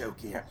up that joke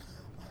here.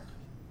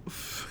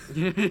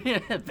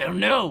 They'll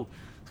know.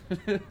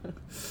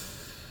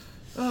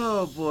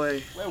 Oh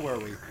boy. Where were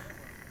we?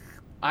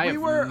 I have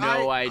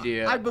no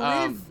idea. I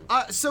believe.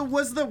 So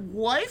was the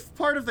wife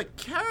part of the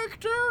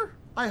character?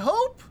 I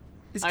hope.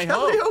 Is I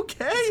Kelly hope.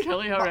 okay? Is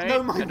Kelly alright? No,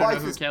 I my don't know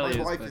wife who is Kelly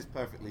my wife but- is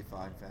perfectly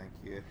fine, thank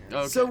you.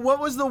 Okay. So what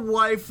was the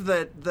wife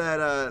that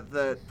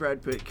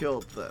Brad Pitt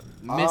killed then?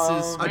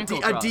 Mrs. A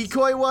Crinklecross.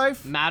 decoy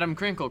wife? Madam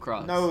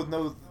Crinklecross. No,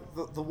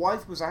 the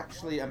wife was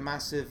actually a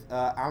massive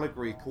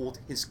allegory called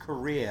his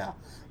career,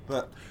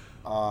 but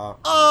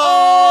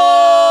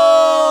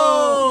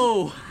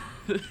Oh!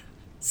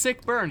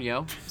 Sick burn,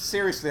 yo.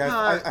 seriously,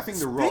 I think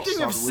the rot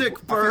Speaking of started sick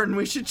with, burn,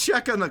 we should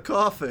check on the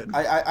coffin.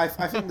 I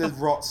think the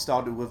rot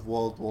started with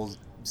World War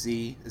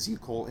Z, as you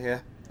call it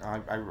here. I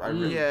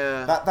really,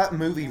 Yeah. That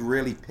movie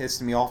really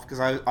pissed me off because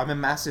I'm a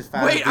massive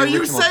fan. Wait, of the are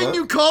you original saying book.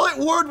 you call it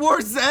World War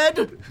Z?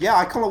 Yeah,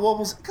 I call it World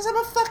War Z because I'm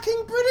a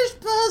fucking British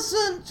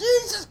person.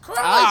 Jesus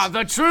Christ! Ah,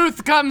 the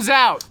truth comes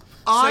out.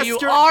 So you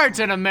Oscar- aren't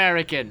an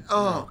American.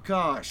 Oh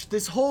gosh,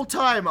 this whole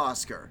time,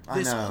 Oscar.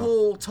 This know.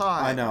 whole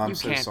time. I know. I'm You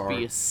so can't sorry.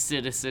 be a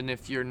citizen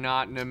if you're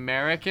not an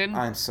American.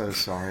 I'm so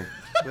sorry.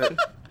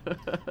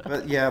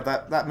 But yeah,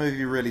 that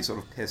movie really sort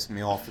of pissed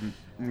me off in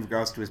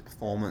regards to his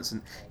performance.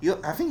 And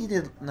I think he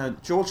did. No,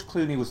 George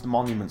Clooney was the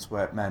Monuments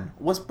Men.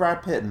 Was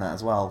Brad Pitt in that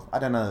as well? I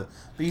don't know.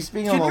 But he's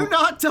being Can on. you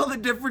not tell the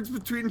difference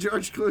between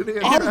George Clooney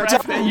and I Brad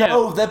don't Pitt?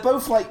 know. They're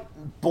both like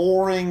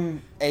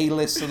boring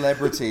A-list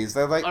celebrities.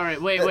 They're like. All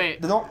right,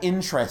 wait. They're not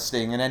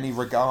interesting in any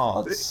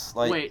regards.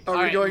 Like. Wait, Are we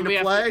alright, going to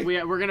have play?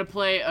 We're gonna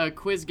play a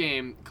quiz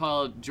game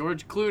called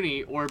George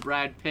Clooney or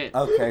Brad Pitt.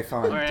 Okay,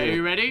 fine. All right, do are it.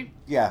 you ready?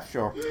 Yeah,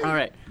 sure. All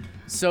right.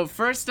 So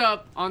first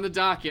up on the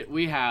docket,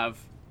 we have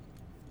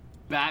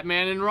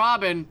Batman and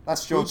Robin.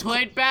 That's George Who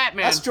played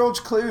Batman? That's George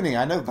Clooney.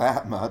 I know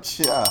that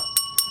much. Yeah.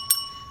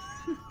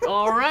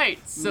 All right,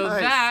 so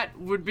Nice. that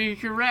would be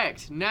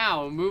correct.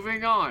 Now,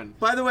 moving on.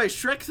 By the way,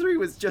 Shrek 3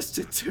 was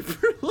Justin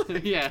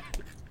Timberlake. Yeah.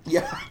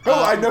 Yeah.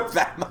 Oh, I know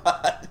that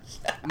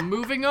much.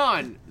 Moving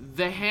on.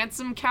 The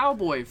handsome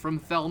cowboy from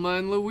Thelma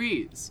and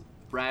Louise.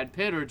 Brad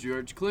Pitt or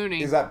George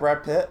Clooney? Is that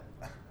Brad Pitt?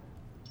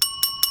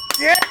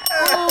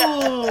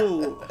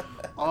 Oh!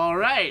 All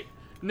right.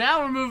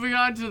 Now we're moving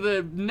on to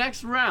the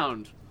next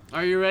round.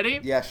 Are you ready?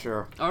 Yeah,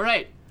 sure. All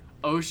right.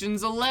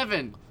 Ocean's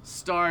 11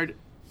 starred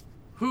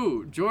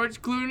who?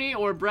 George Clooney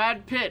or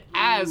Brad Pitt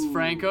as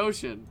Frank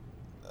Ocean?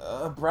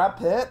 Brad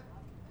Pitt?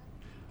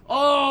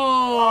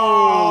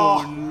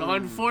 Oh!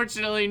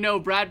 Unfortunately, no.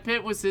 Brad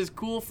Pitt was his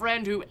cool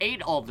friend who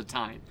ate all the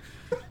time.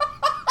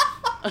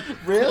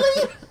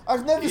 Really?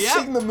 I've never Yep.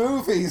 seen the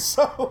movie,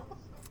 so...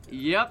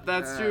 Yep,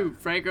 that's true.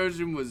 Frank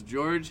Ocean was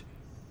George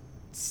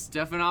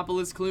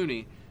Stephanopoulos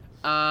Clooney.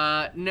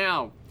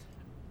 Now,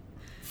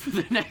 for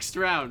the next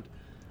round,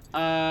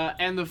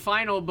 and the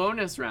final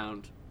bonus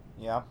round,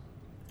 Yeah.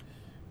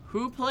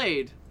 who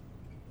played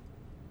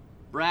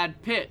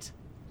Brad Pitt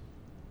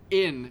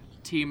in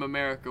Team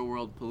America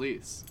World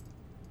Police?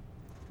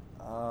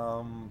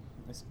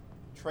 It's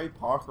Trey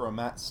Parker or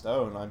Matt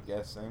Stone, I'm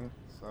guessing.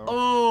 So.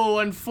 Oh,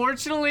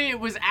 unfortunately, it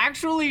was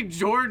actually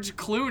George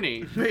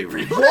Clooney. Wait,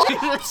 really?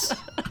 What?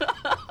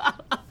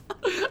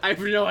 I have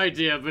no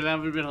idea, but that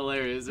would have been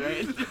hilarious,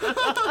 right?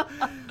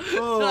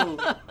 Oh.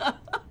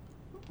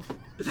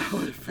 That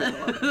would have been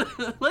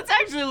wild. Let's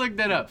actually look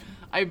that up.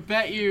 I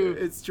bet you.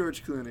 It's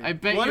George Clooney. I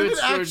bet what you if it's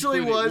it George actually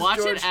Clooney. was Watch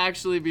George, it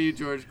actually be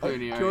George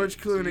Clooney. George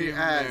alright? Clooney Team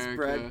as America.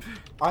 Brad.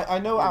 I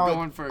know We're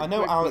going for a quick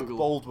Alec Google.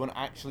 Baldwin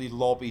actually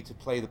lobbied to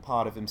play the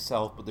part of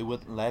himself, but they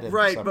wouldn't let him.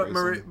 Right, for some but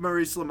reason.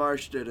 Maurice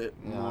LaMarche did it.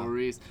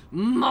 Maurice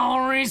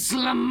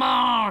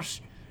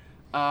LaMarche.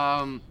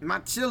 My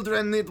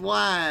children need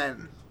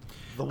wine.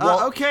 The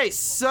one, Okay,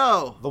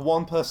 so the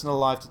one person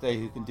alive today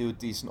who can do a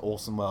decent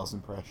Orson Welles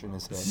impression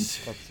is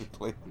him,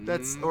 technically.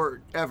 that's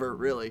or ever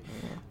really.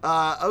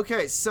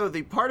 Okay, so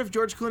the part of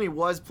George Clooney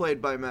was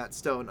played by Matt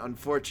Stone,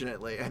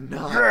 unfortunately, and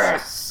not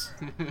Yes!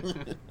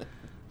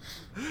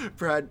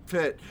 Brad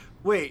Pitt.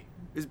 Wait,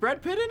 is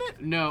Brad Pitt in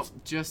it? No,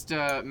 just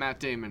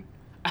Matt Damon.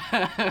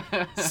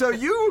 So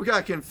you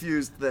got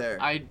confused there.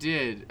 I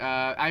did.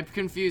 I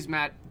confuse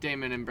Matt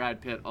Damon and Brad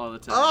Pitt all the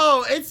time.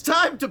 Oh, it's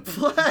time to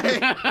play.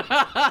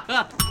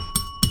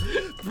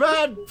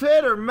 Brad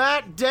Pitt or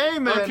Matt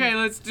Damon? Okay,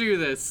 let's do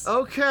this.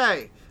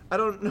 Okay. I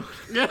don't know.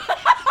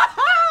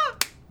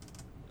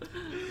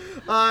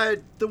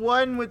 The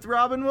one with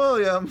Robin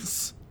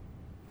Williams.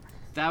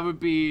 That would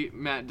be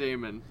Matt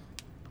Damon.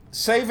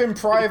 Saving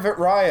Private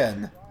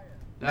Ryan.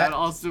 That'd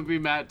also be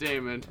Matt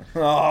Damon.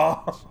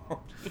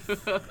 Oh.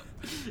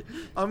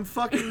 I'm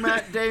fucking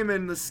Matt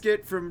Damon, the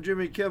skit from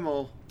Jimmy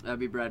Kimmel. That'd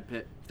be Brad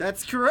Pitt.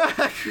 That's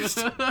correct.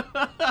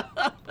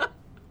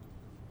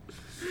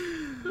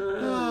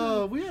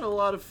 Oh, we had a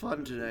lot of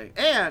fun today.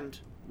 And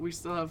We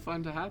still have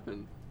fun to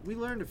happen. we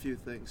learned a few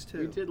things, too.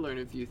 We did learn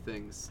a few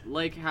things,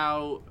 like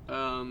how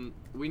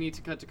we need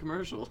to cut to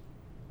commercial.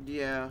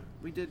 Yeah,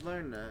 we did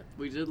learn that.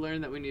 We did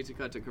learn that we need to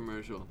cut to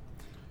commercial.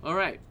 All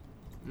right,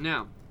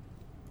 now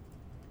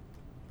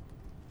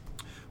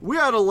We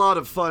had a lot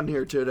of fun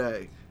here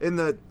today in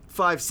the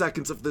 5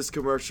 seconds of this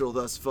commercial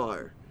thus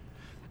far.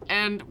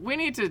 and we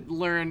need to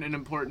learn an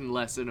important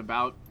lesson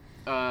about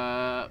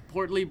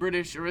portly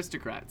British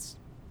aristocrats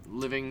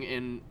living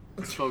in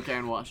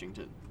Spokane,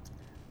 Washington.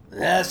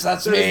 Yes,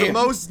 that's That is me. the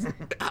most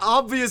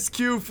obvious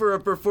cue for a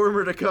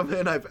performer to come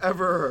in I've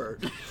ever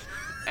heard.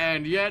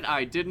 And yet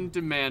I didn't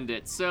demand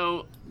it.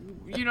 So,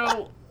 you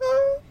know,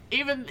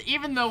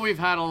 even though we've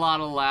had a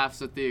lot of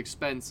laughs at the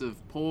expense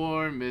of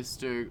poor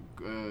Mr.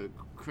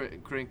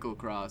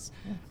 Crinklecross,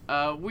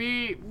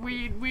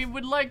 we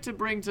would like to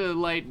bring to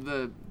light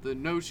the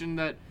notion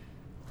that,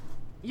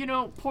 you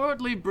know,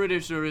 portly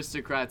British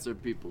aristocrats are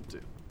people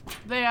too.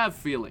 They have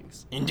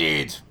feelings.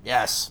 Indeed,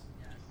 yes.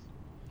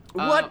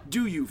 What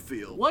do you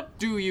feel? What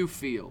do you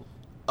feel?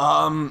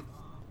 An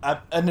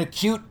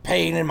acute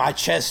pain in my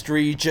chest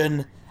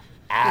region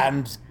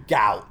and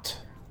gout.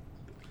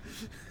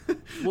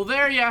 Well,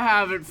 there you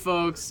have it,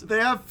 folks. They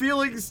have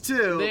feelings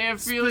too. They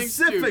have feelings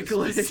too.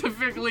 Specifically.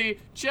 Specifically,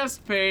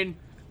 chest pain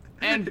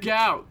and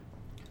gout.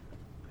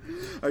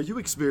 Are you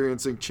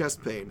experiencing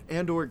chest pain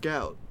and or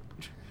gout?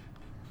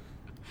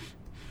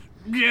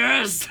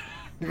 Yes.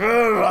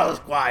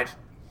 Quite.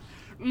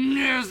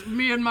 Yes,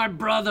 me and my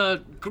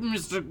brother,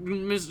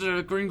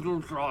 Mr.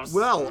 Crinklecross.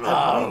 Well,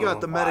 we got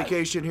the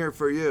medication here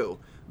for you.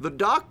 The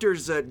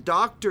doctors at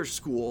Doctor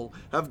School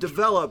have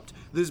developed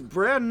this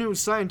brand new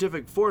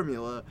scientific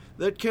formula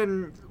that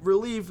can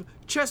relieve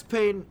chest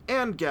pain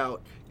and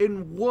gout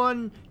in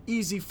one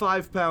easy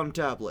 5-pound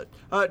tablet.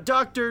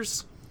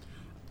 Doctors,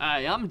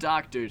 Hi, I'm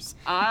doctors.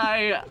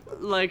 I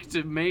like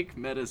to make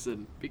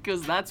medicine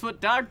because that's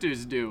what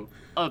doctors do,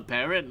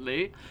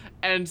 apparently.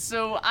 And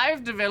so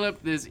I've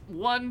developed this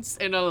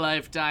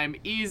once-in-a-lifetime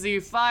easy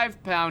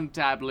 5-pound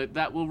tablet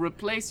that will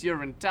replace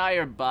your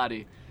entire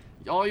body.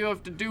 All you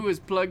have to do is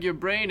plug your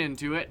brain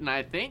into it, and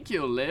I think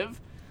you'll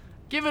live.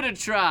 Give it a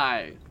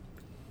try.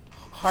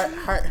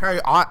 Hey,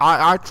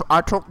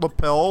 I took the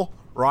pill,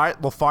 right?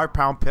 The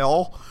 5-pound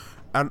pill.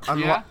 And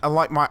Yeah?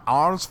 like my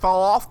arms fell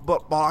off,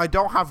 but I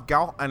don't have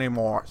gout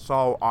anymore,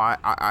 so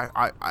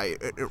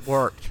it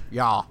worked.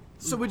 Yeah.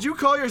 So would you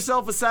call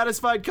yourself a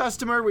satisfied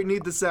customer? We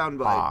need the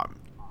soundbite.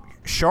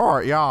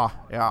 Sure, yeah,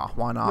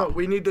 why not? No,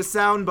 we need the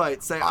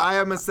soundbite. Say, I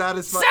am a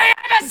satisfied... Say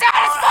I'm a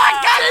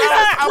satisfied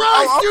customer!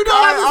 Christ, you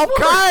don't have this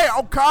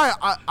Okay,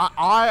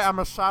 I am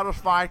a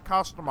satisfied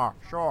customer,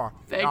 sure.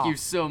 Thank you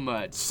so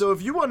much. So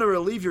if you want to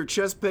relieve your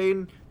chest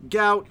pain,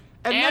 gout,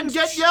 and then And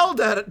get yelled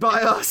at it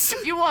by us...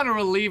 If you want to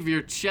relieve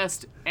your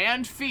chest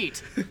and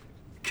feet,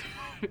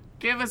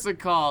 give us a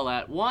call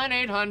at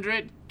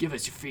 1-800, give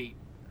us your feet.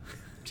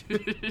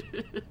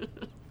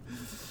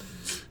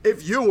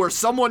 If you or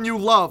someone you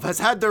love has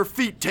had their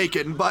feet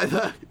taken by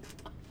the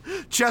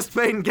chest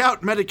pain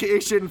gout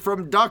medication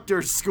from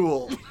doctor's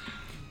school,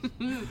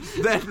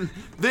 then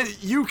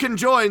you can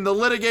join the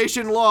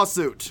litigation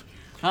lawsuit.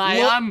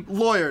 Hi, I'm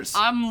lawyers.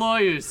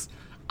 lawyers.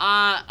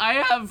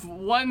 I have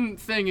one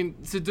thing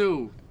to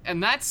do,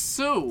 and that's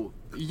sue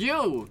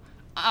you.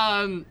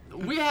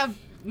 We have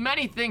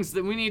many things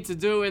that we need to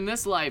do in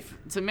this life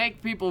to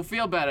make people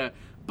feel better,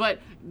 but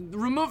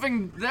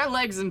removing their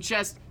legs and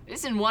chest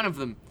isn't one of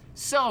them.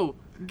 So,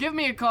 give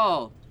me a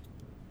call.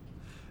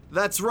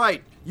 That's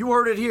right. You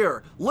heard it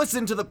here.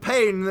 Listen to the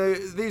pain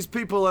these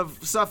people have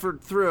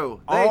suffered through.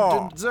 They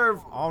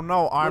deserve... Oh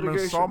no, I'm in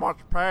so litigation. much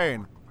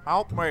pain.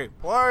 Help me,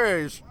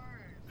 please.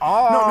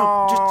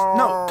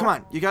 No, come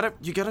on. You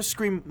gotta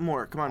scream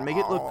more. Come on, make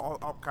it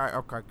look... Okay.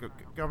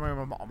 Give me my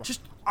mama.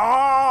 Just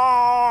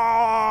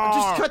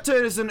Oh! cut to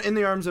it as in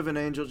the arms of an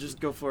angel. Just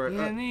go for it.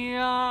 In the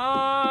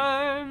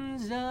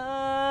arms of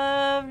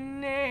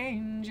an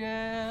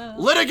angel.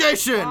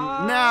 Litigation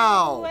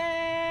now.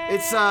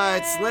 It's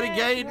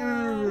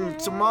litigating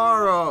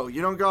tomorrow.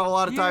 You don't got a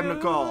lot of time to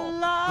call.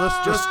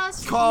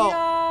 Just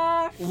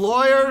call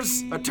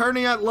lawyers,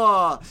 attorney at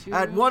law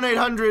at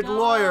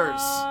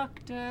 1-800-LAWYERS.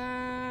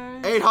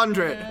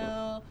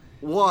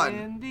 800-1.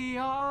 In the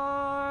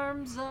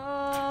arms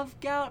of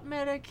gout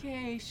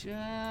medication.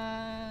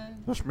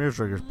 This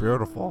music is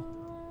beautiful.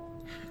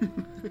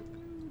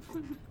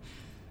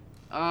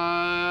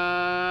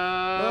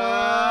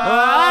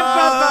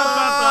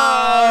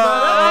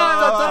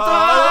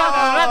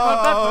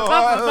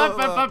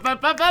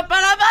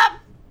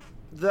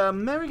 The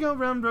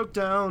merry-go-round broke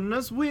down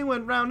as we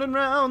went round and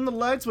round. The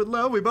lights went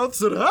low. We both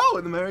said, "Oh!"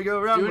 And the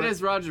merry-go-round. Do it went.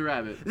 as Roger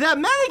Rabbit. The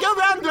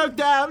merry-go-round broke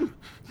down.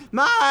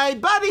 My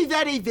buddy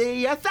Eddie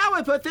V, a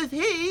sourpuss is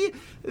he.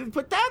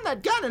 Put down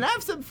that gun and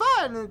have some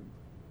fun.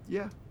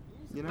 Yeah,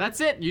 you know. That's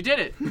it. You did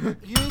it.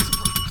 You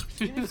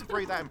need to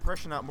break that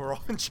impression out more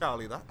often,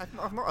 Charlie. I've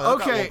not heard that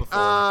one Okay, before.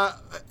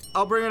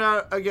 I'll bring it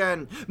out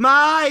again.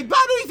 My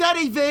buddy's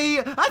Eddie V,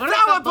 a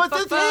sourpuss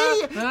is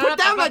he. Put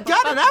down that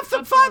gun and have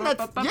some fun.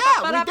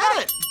 Yeah, we did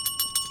it.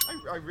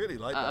 I really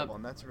like that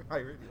one. I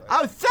really like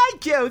Oh,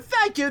 thank you.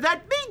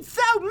 That means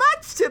so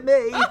much to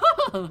me.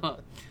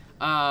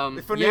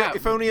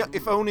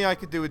 If only I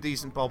could do a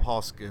decent Bob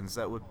Hoskins,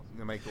 that would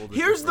make all the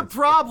Here's the difference.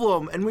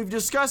 problem, and we've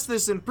discussed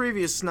this in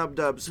previous snub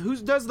dubs. Who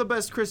does the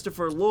best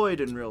Christopher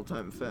Lloyd in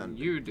real-time fan?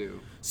 You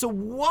do. So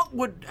what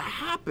would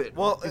happen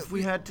if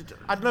we had to...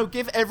 I don't know,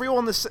 give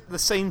everyone the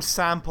same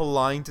sample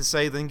line to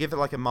say, then give it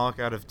like a mark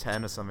out of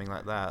 10 or something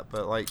like that.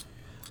 But like,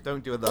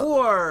 don't do that.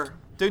 Or...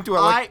 Don't do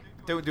a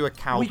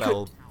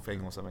cowbell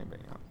thing or something. But,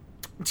 yeah.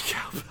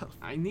 Cowbell.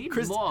 I need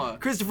more.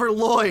 Christopher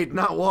Lloyd,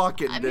 not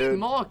walking, I dude. need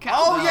more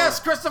cowbell. Oh yes,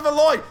 Christopher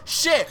Lloyd.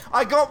 Shit,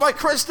 I got my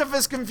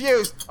Christophers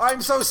confused.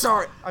 I'm so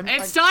sorry.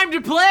 It's time to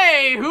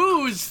play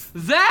Who's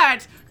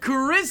That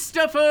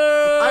Christopher?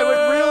 I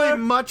would really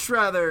much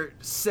rather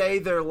say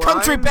their lines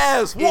Country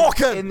Bears,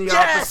 walking. in the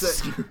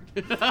Yes!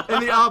 opposite in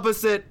the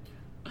opposite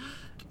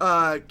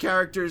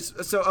characters.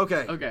 So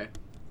Okay.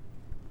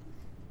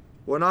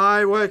 When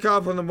I wake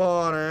up in the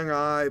morning,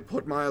 I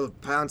put my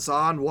pants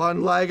on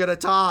one leg at a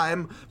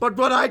time. But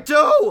when I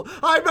do,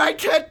 I make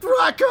hit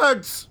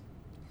records.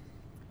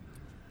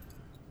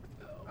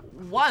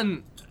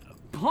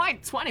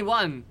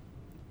 1.21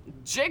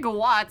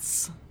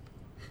 gigawatts.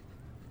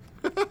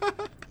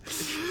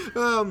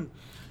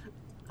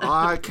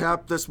 I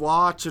kept this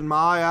watch in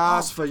my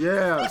ass for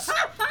years.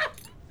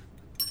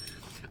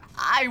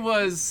 I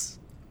was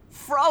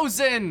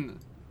frozen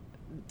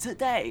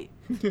today.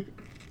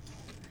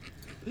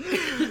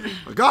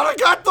 I gotta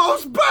get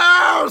those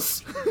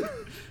bears!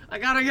 I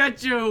gotta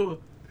get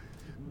you.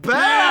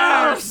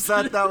 Bears!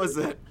 That was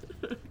it.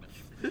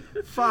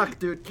 Fuck,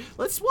 dude.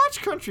 Let's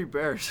watch Country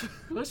Bears.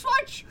 Let's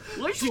watch.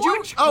 Did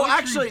you? Oh,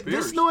 actually,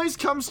 this noise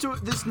comes to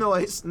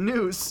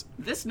news.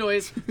 This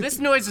noise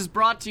is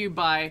brought to you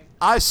by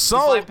I the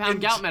so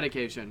 5-pound gout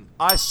medication.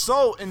 I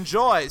so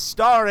enjoy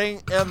starring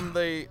in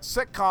the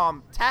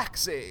sitcom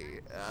Taxi.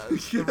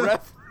 The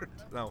reference.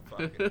 No,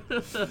 fuck it.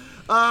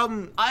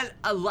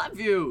 I love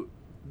you,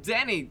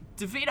 Danny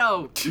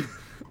DeVito.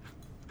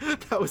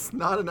 That was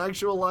not an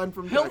actual line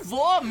from He'll Taxi.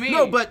 floor me.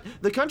 No, but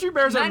the Country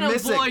Bears are Then he'll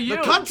missing. floor you.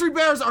 The Country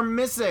Bears are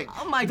missing.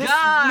 Oh my this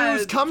God.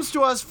 news comes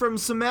to us from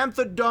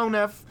Samantha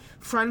Donef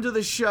friend of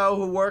the show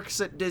who works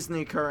at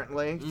Disney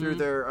currently through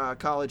their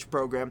college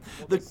program.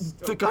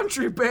 The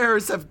Country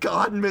Bears have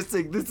gone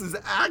missing. This is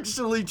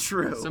actually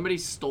true. Somebody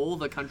stole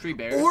the Country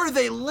Bears. Or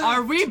they left.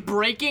 Are we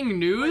breaking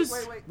news?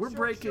 We're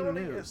breaking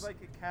surely news. As like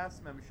a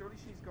cast member, surely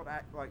she's got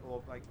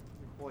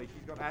employee,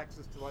 she's got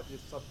access to like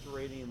this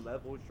subterranean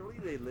level. Surely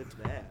they live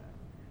there.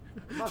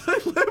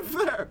 They live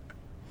there.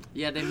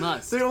 Yeah, they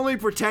must. They only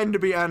pretend to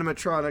be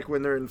animatronic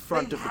when they're in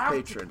front They of the have to-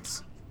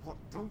 patrons. What,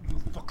 don't you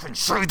fucking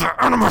say they're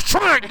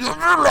animatronic!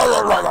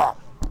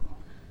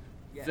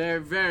 They're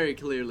very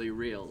clearly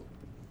real.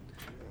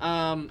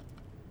 That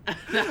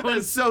And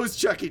was so is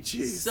Chuck E.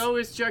 Cheese. so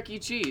is Chuck E.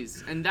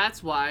 Cheese, and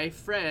that's why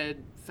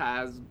Fred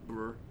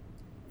Fazbear.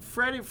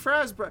 Freddy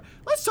Fazbear.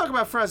 Let's talk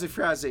about Frazzy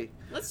Frazzy.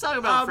 Let's talk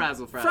about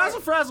Frazzle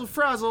Frazzle Frazzle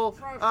Frazzle.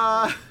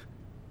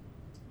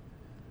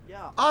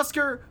 Yeah.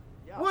 Oscar,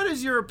 Yeah. what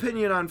is your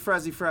opinion on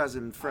Frazzy Frazz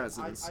and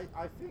Frazzins?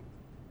 I think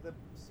the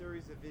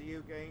series of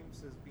video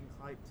games has been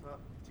hyped up.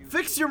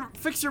 Fix your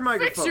microphone.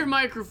 Fix your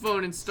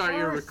microphone and start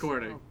your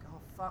recording. Oh,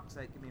 fuck's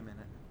sake, give me a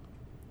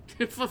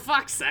minute. For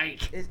fuck's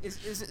sake.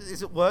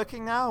 Is it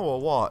working now or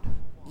what?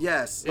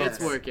 Yes, It's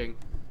yes. working.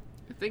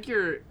 I think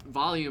your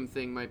volume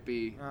thing might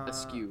be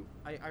askew.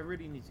 I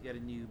really need to get a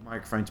new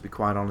microphone, to be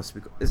quite honest.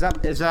 Is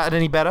That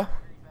any better?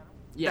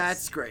 Yes.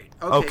 That's great.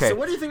 Okay, Okay. so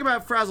what do you think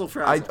about Frazzle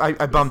Frazzle?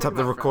 I bumped up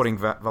the recording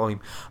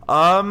volume.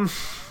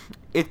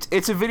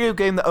 It's a video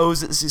game that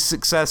owes its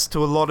success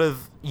to a lot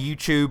of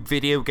YouTube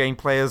video game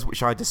players,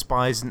 which I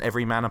despise in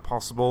every manner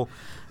possible,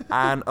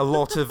 and a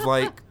lot of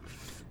like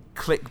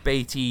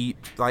clickbaity,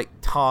 like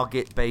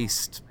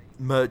target-based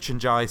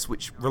merchandise,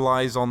 which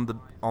relies on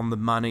the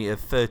money of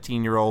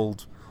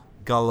 13-year-old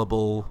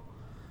gullible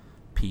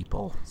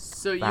people.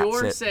 So That's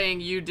you're it.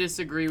 saying you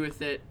disagree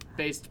with it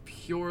based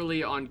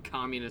purely on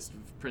communist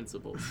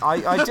principles?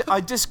 I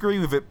disagree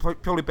with it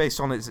purely based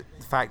on the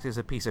fact it's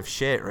a piece of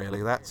shit,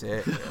 really. That's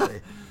it,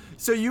 really.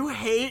 So you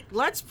hate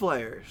Let's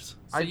Players.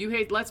 So you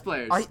hate Let's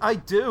Players. I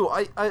do.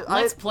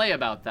 Let's play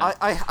about that.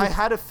 I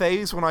had a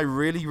phase when I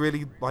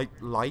really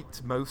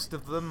liked most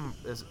of them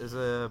as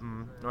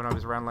when I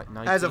was around like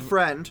 19. As a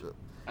friend.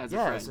 as a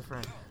Yeah, friend. as a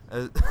friend.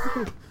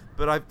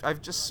 But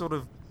I've just sort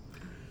of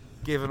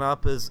given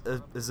up as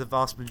the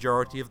vast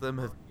majority of them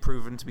have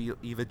proven to be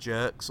either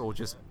jerks or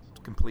just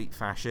complete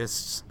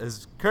fascists.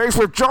 As case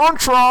with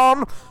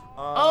JonTron.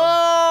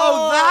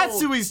 Oh,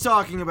 that's who he's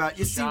talking about.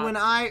 You see, Shots when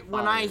I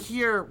fired.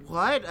 hear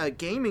what a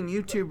gaming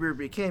YouTuber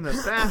became a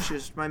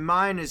fascist, my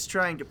mind is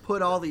trying to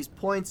put all these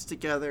points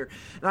together,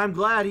 and I'm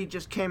glad he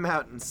just came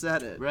out and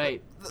said it.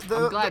 Right. The-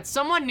 I'm glad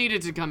someone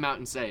needed to come out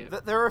and say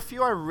it. There are a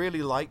few I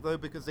really like though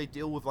because they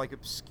deal with like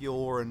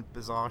obscure and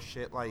bizarre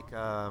shit like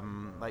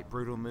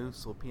Brutal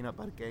Moose or Peanut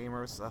Butter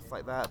Gamer or stuff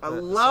like that. I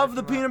But love aside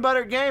the from Peanut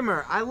Butter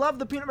Gamer. I love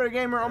the Peanut Butter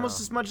Gamer almost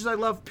as much as I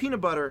love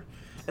peanut butter,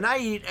 and I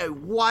eat a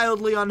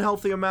wildly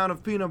unhealthy amount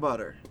of peanut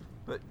butter.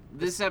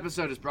 This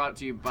episode is brought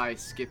to you by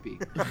Skippy.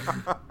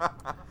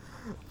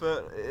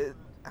 But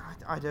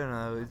I don't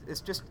know.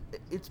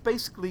 It's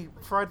basically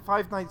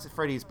Five Nights at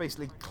Freddy's.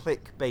 Basically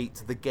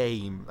clickbait the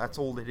game. That's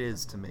all it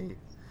is to me.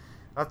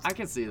 I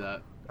can see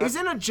that.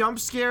 Isn't a jump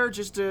scare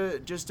just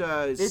a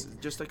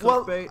clickbait?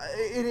 Well,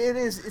 it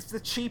is. It's the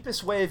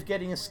cheapest way of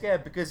getting a scare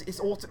because it's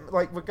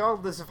like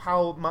regardless of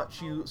how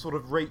much you sort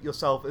of rate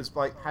yourself as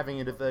like having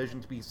an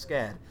aversion to be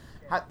scared,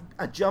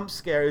 a jump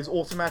scare is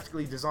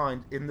automatically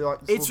designed in the like.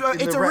 It's sort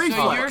of- in a the reflex.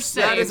 So you're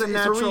saying- that is a It's a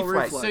natural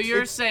reflex. reflex. So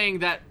you're saying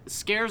that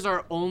scares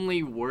are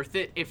only worth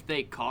it if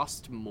they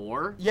cost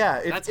more?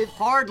 Yeah, That's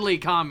hardly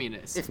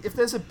communist. if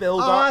there's a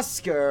build up.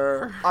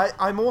 Oscar.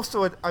 I'm also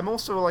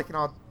like an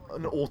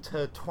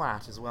auteur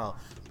twat as well,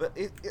 but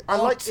I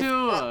like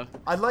Auteur.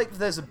 I like if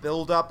there's a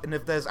build up and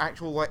if there's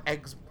actual like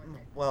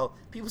well,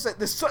 people say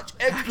there's such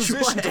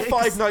exposition to eggs.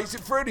 Five Nights at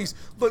Freddy's.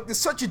 Look, there's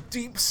such a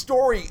deep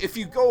story if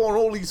you go on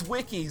all these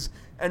wikis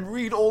and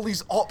read all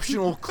these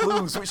optional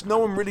clues which no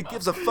one really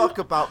gives a fuck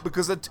about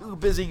because they're too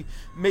busy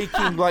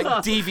making like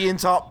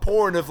deviant art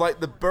porn of like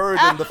the bird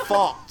and the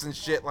fox and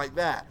shit like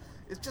that.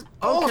 It's just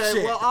bullshit.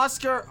 Okay, well,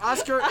 Oscar,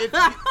 if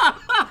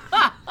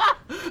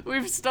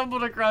We've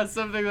stumbled across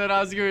something that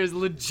Oscar is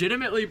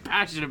legitimately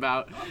passionate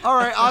about. all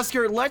right,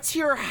 Oscar, let's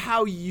hear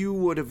how you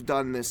would have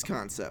done this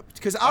concept,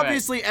 because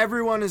obviously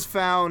everyone has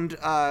found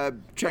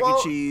Chuck E.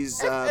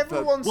 Cheese.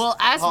 Everyone's Well,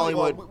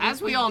 Hollywood.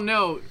 as we all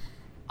know,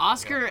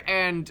 Oscar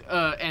and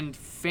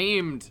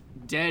famed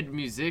dead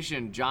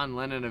musician John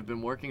Lennon have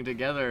been working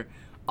together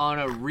on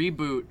a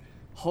reboot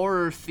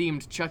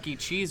horror-themed Chuck E.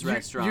 Cheese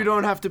restaurant. You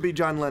don't have to be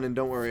John Lennon.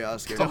 Don't worry,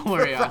 Oscar. Don't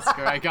worry,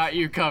 Oscar. I got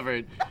you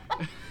covered.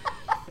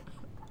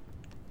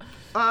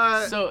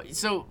 But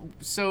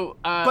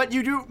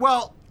you do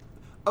well.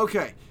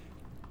 Okay.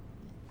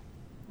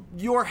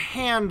 Your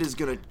hand is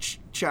gonna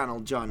channel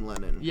John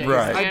Lennon. Yeah,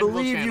 Right. your I hand will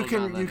believe you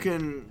channel John can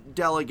Lennon.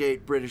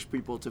 delegate British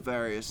people to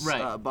various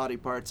Right. body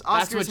parts.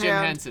 That's Oscar's what Jim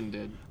hand. Henson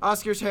did.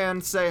 Oscar's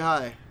hand. Say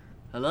hi.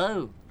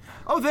 Hello.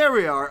 Oh, there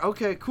we are.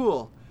 Okay,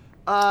 cool.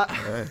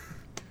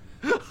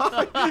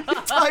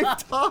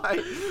 Typed hi.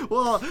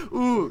 Well,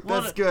 ooh,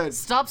 that's What- good.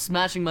 Stop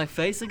smashing my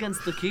face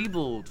against the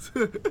keyboard.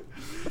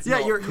 Yeah,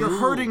 you're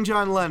hurting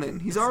John Lennon.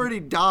 He's already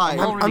died.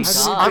 I'm already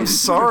died. I'm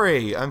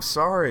sorry. I'm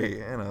sorry.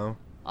 You know.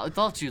 I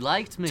thought you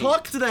liked me.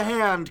 Talk to the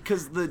hand,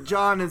 because the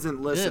John isn't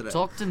Yeah, listening.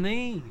 talk to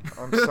me.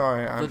 I'm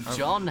sorry. The I'm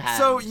John hand.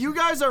 So you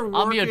guys are working.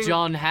 I'll be a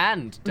John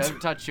Hand.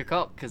 Don't touch your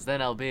cock, because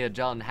then I'll be a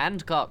John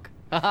Handcock.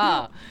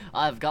 Haha,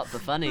 I've got the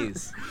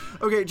funnies.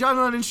 Okay, John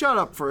Lennon, shut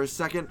up for a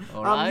second.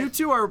 All right. You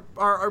two are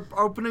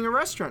opening a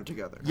restaurant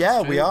together.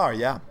 Yeah, we true. are.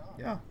 Yeah.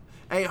 Yeah.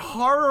 A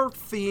horror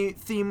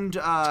themed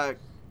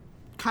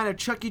kind of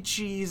Chuck E.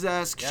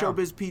 Cheese-esque, Yeah.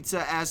 Showbiz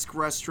Pizza-esque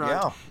restaurant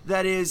Yeah.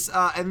 that is,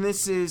 and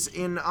this is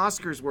in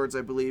Oscar's words,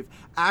 I believe,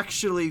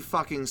 actually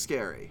fucking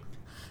scary.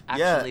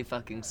 Actually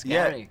fucking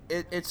scary.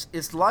 Yeah,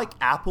 it's like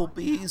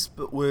Applebee's,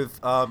 but with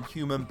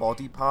human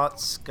body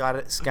parts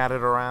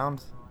scattered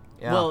around.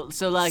 Yeah. Well,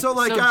 so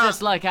So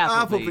just like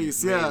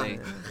Applebee's, yeah. really.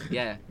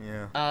 Yeah.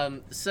 Yeah.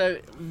 So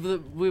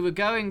we were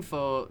going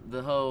for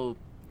the whole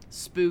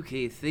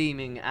spooky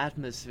theming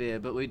atmosphere,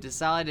 but we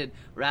decided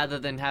rather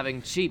than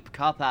having cheap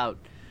cop-out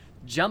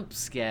jump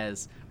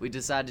scares, we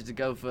decided to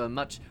go for a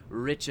much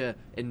richer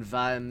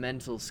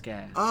environmental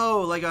scare.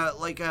 Oh, like a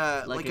Like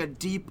a-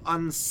 deep,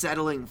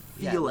 unsettling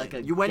Yeah, feeling. like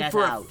a You went Get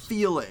for Out. a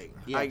feeling.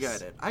 I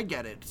Yes.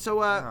 get it.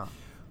 So,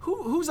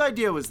 whose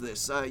idea was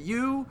this?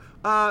 You,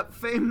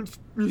 famed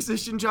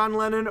musician John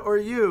Lennon, or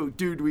you,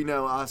 dude we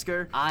know,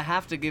 Oscar? I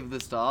have to give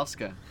this to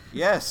Oscar.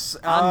 Yes.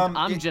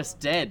 I'm it, just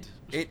dead.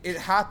 It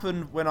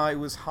happened when I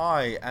was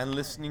high and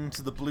listening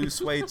to the Blue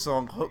Suede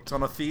song "Hooked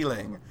on a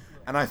Feeling,"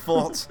 and I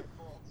thought,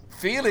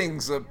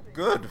 feelings are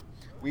good.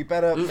 We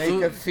better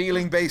make a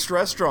feeling-based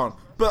restaurant,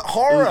 but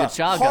horror, Ooga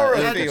chaga, horror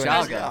ooga feelings.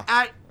 chaga.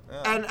 Yeah.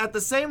 And at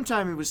the same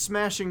time, he was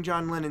smashing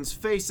John Lennon's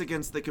face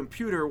against the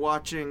computer,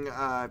 watching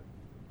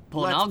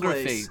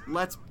Pornography.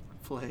 Let's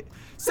play.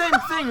 Same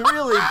thing,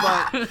 really,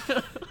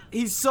 but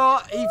he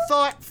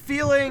thought,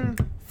 feeling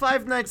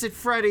Five Nights at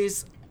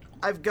Freddy's.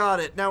 I've got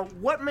it. Now,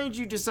 what made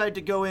you decide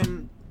to go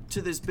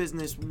into this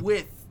business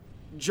with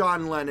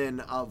John Lennon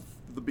of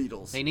the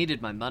Beatles? They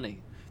needed my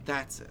money.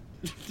 That's it.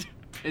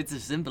 It's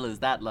as simple as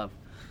that, love.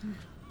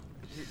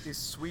 This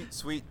sweet,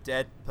 sweet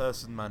dead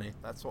person money.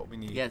 That's what we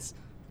need. Yes.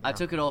 I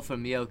took it all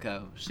from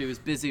Yoko. She was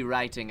busy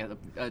writing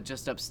at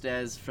just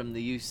upstairs from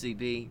the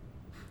UCB.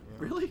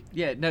 Really?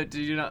 Yeah, no,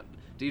 do you not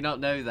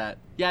know that?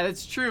 Yeah,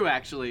 that's true,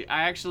 actually.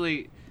 I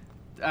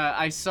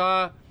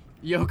saw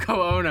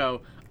Yoko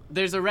Ono.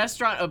 There's a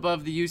restaurant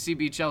above the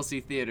UCB Chelsea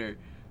Theater.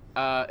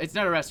 It's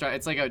not a restaurant.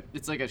 It's like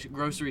a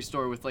grocery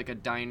store with like a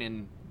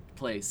dine-in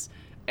place.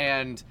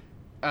 And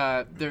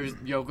there's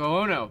Yoko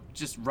Ono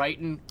just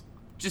writing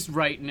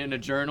in a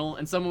journal,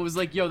 and someone was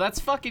like, yo, that's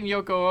fucking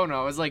Yoko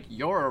Ono. I was like,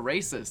 you're a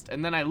racist.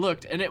 And then I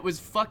looked, and it was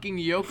fucking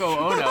Yoko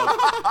Ono.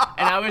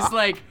 And I was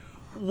like,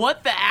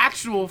 what the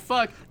actual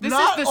fuck? This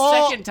is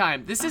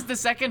the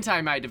second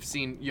time I'd have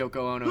seen Yoko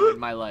Ono in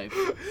my life.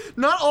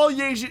 Not all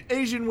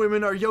Asian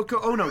women are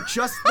Yoko Ono.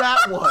 Just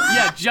that one.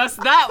 Yeah, just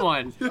that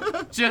one.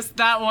 Just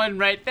that one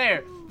right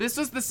there. This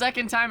was the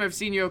second time I've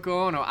seen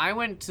Yoko Ono. I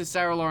went to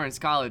Sarah Lawrence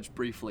College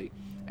briefly,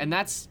 and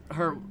that's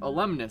her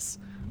alumnus.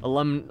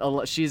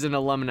 She's an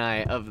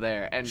alumni of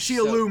there, and She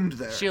illumined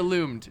there. She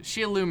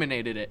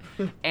illuminated it,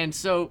 and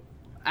so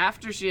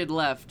after she had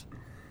left,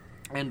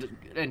 and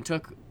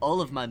took all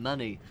of my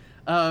money,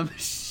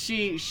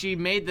 she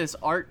made this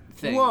art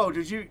thing. Whoa!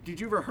 Did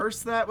you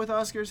rehearse that with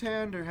Oscar's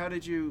hand, or how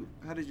did you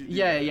do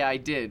Yeah, that? yeah, I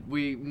did.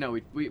 We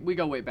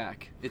go way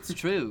back. It's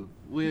true.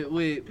 We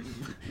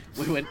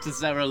went to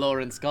Sarah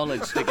Lawrence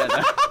College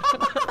together.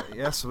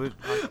 Yes, we.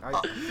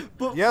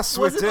 But Yes,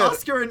 we was it did.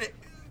 Oscar and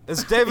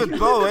As David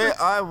Bowie,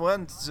 I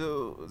went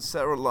to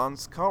Sarah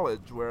Lawrence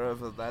College,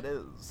 wherever that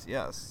is.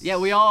 Yes. Yeah,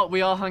 we all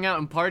hung out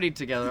and partied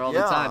together all the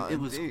Yeah, time.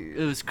 indeed.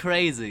 It was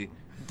crazy.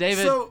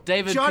 David So,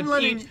 David John could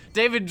Lennon- eat,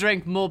 David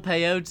drank more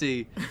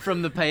peyote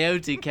from the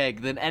peyote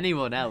keg than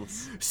anyone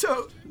else.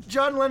 So,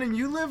 John Lennon,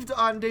 you lived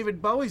on David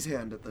Bowie's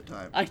hand at the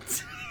time.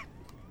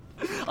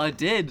 I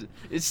did.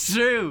 It's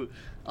true.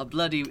 I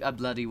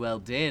bloody well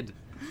did.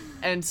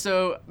 And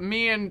so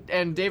me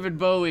and David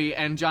Bowie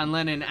and John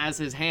Lennon as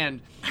his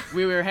hand,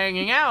 we were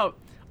hanging out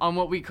on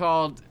what we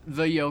called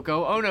the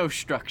Yoko Ono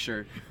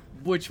structure,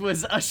 which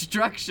was a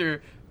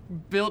structure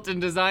built and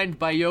designed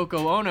by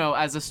Yoko Ono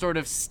as a sort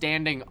of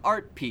standing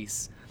art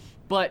piece.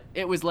 But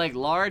it was like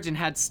large and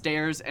had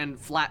stairs and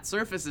flat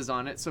surfaces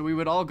on it, so we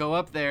would all go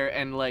up there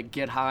and like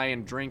get high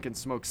and drink and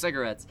smoke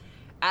cigarettes,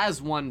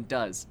 as one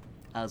does.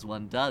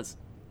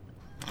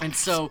 And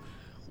so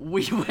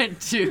we were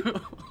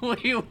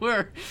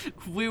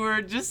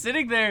just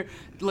sitting there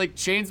like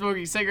chain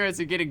smoking cigarettes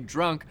and getting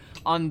drunk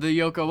on the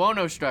Yoko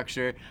Ono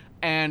structure,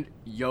 and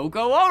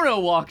Yoko Ono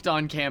walked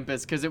on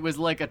campus because it was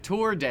like a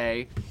tour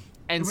day.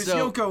 And It was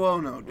so, Yoko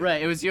Ono. Dude.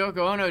 Right, it was Yoko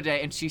Ono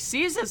day, and she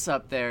sees us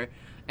up there,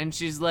 and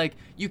she's like,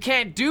 you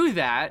can't do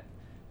that.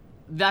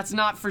 That's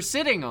not for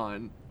sitting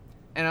on.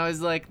 And I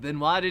was like, then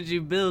why did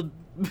you build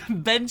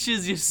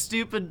benches, you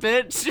stupid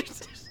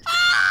bitch?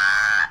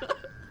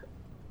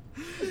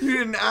 You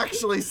didn't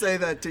actually say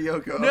that to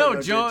Yoko Ono, No,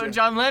 did you?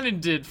 John Lennon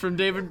did from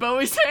David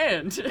Bowie's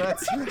hand.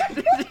 That's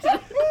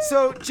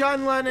So,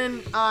 John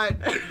Lennon,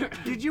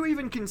 did you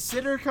even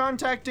consider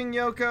contacting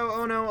Yoko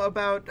Ono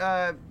about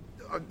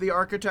the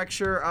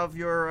architecture of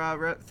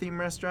your theme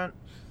restaurant?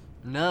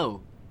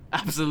 No,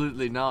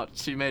 absolutely not.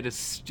 She made a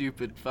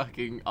stupid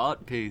fucking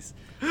art piece.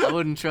 I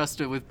wouldn't trust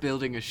her with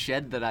building a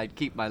shed that I'd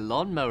keep my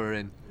lawnmower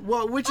in.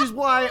 Well, which is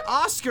why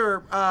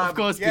Oscar... Of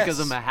course, because yes.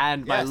 of my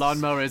hand, my Yes.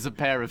 lawnmower is a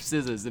pair of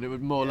scissors, and it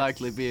would more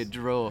likely be a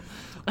drawer.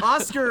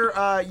 Oscar,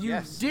 you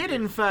Yes. did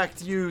in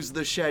fact use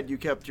the shed you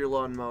kept your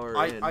lawnmower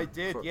in. I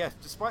did, for- yes.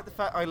 Despite the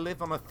fact I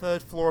live on a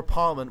 3rd floor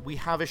apartment, we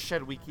have a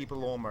shed we keep a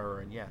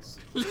lawnmower in, yes.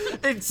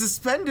 It's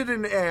suspended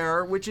in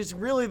air, which is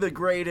really the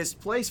greatest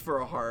place for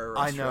a horror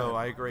I restaurant. know,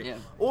 I agree. Yeah.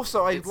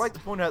 Also, I'd It's- like to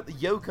point out that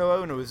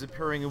Yoko Ono is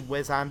appearing in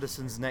Wes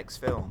Anderson's next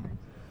film.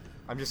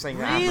 I'm just saying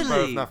that apropos of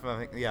Really? nothing, I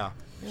think, yeah.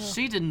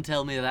 She didn't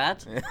tell me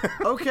that.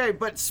 Okay,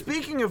 but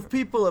speaking of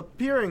people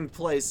appearing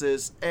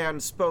places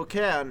and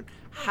Spokane,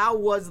 how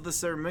was the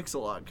Sir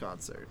Mix-a-Lot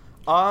concert?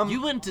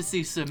 You went to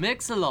see Sir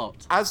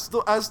Mix-a-Lot. As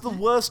the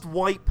worst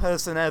white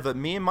person ever,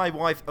 me and my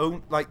wife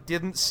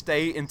didn't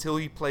stay until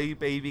he played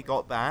Baby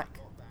Got Back.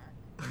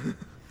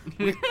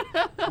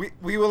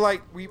 we were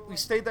like we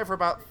stayed there for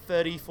about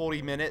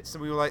 30-40 minutes,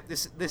 and we were like,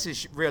 this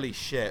is really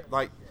shit.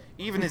 Like,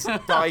 even his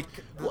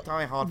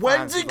die-hard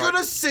When's fans he was like,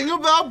 gonna sing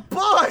about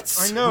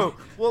butts? I know.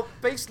 Well,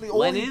 basically,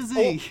 When is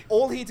he?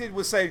 All he did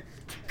was say,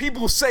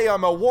 "People say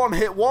I'm a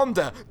one-hit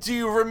wonder. Do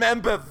you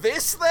remember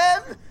this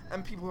then?"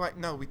 And people were like,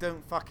 "No, we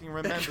don't fucking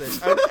remember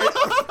this.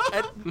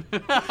 And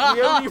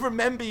we only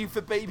remember you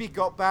for Baby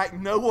Got Back.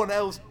 No one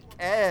else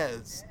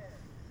cares."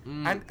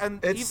 And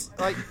It's-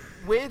 like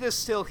weirder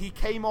still, he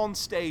came on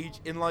stage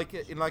in like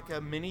a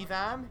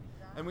minivan,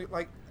 and we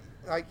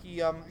he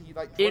drove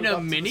In a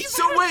up to the- minivan?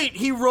 So wait,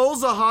 he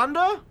rolls a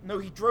Honda? No,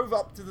 he drove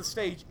up to the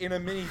stage in a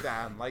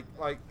minivan. Like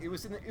it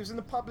was in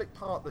the public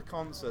part of the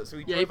concert. So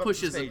he Yeah, he drove up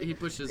to the pushes. stage. He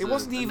pushes. It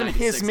wasn't even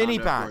his 96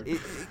 Honda minivan.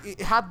 Accord.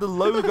 It had the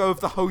logo of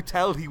the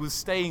hotel he was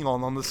staying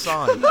on the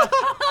side.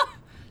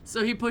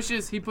 So he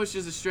pushes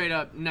a straight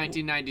up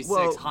 1996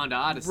 Well, Honda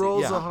Odyssey.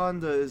 Rolls Yeah. a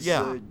Honda is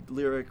Yeah. the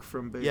lyric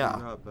from Baby Yeah.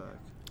 Got Back.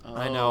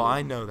 I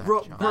know that.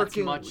 John.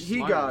 Birkin, much he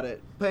smarter. got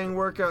it. Paying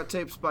workout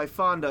tapes by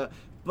Fonda,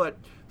 but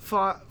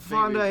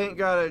Fonda Baby. ain't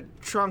got a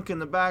trunk in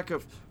the back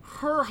of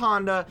her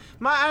Honda.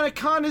 My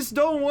anacondas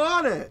don't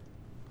want it.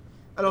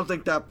 I don't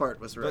think that part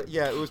was right. But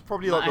yeah, it was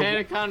probably My like the,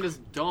 anacondas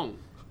don't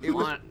It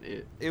was- want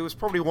it. it was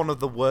probably one of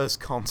the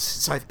worst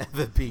concerts I've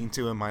ever been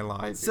to in my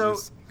life. It So,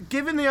 was-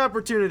 given the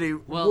opportunity,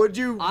 Well, would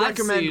you I've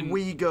recommend seen-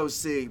 we go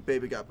see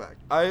Baby Got Back?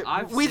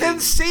 I've we seen-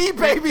 didn't see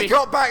Baby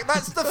Got Back.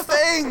 That's the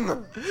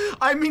thing.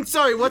 I mean,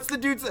 sorry, what's the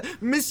dude's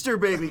Mr.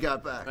 Baby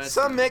Got Back? That's-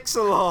 Some mix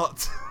a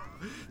lot.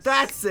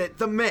 That's it,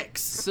 the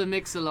mix. Sir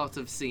Mix-a-Lot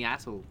of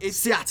Seattle.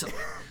 Seattle.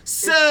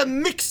 Sir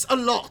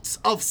Mix-a-Lot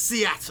of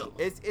Seattle.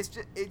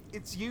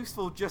 It's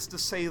useful just to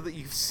say that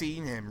you've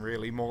seen him,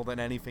 really, more than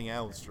anything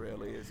else.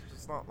 Really, it's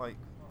just not like.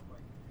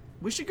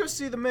 We should go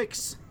see the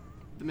mix.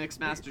 The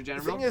Mixmaster The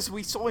General. thing is,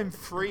 we saw him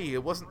free.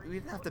 It wasn't. We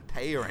didn't have to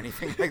pay or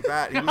anything like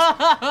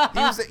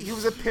that. He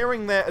was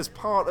appearing there as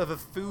part of a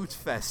food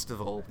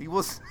festival. He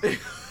was.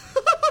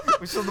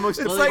 Which is the most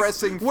It's like,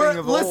 depressing we're- thing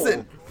of listen,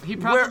 all. He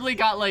probably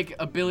got like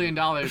 $1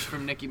 billion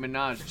from Nicki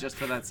Minaj just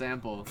for that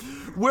sample.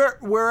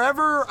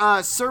 Wherever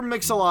Sir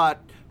Mix-a-Lot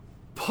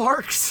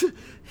parks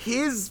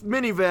his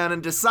minivan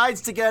and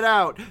decides to get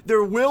out,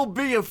 there will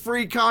be a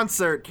free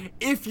concert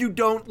if you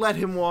don't let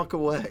him walk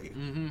away.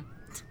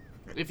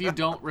 If you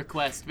don't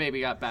request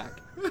Baby Got Back.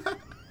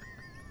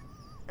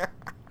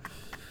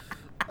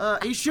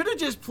 He should have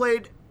just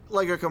played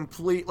like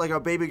a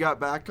Baby Got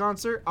Back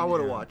concert. I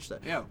would have watched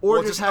that. Yeah. Or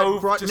Or just just had over-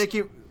 brought just-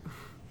 Nicki.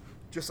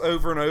 Just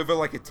over and over,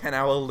 like a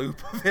 10-hour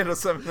loop of it or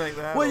something like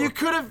that. Well, or- you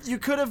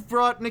could have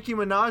brought Nicki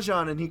Minaj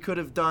on, and he could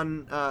have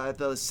done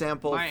the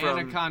sample My from.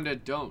 anaconda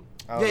don't.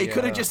 Oh, Yeah, he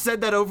could have just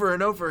said that over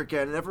and over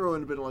again, and everyone would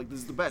have been like, "This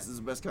is the best. This is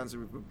the best concert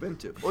we've been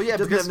to." Well, yeah,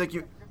 Doesn't because have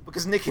Nicki.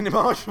 because Nicki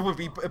Minaj would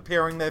be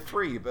appearing there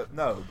free, but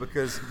no,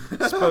 because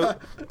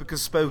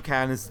because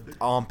Spokane is the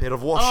armpit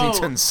of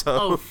Washington,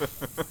 so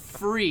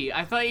Free.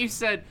 I thought you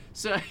said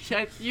so.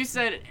 You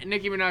said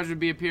Nicki Minaj would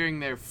be appearing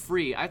there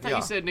free. I thought Yeah.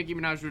 you said Nicki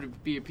Minaj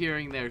would be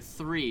appearing there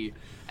 3,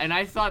 and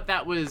I thought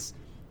that was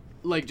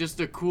like just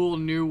a cool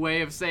new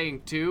way of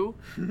saying 2.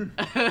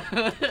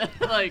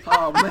 Like,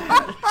 Oh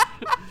man.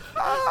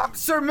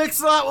 Sir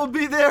Mix-a-Lot will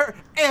be there,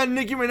 and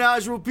Nicki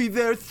Minaj will be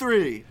there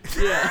 3.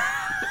 yeah,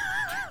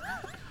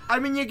 I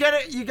mean, you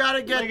gotta get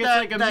like it's that.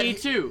 like a that me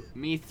 2,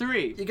 me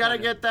 3. You gotta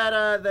get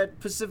that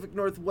Pacific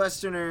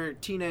Northwesterner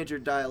teenager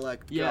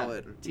dialect Yeah,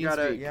 going. You teen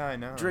gotta speak. yeah, I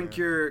know. drink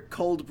your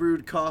cold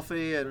brewed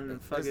coffee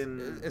and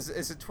fucking. As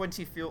a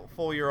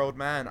 24-year-old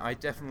man, I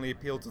definitely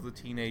appeal to the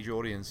teenage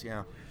audience.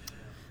 Yeah.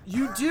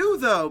 You do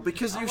though,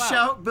 because you wow.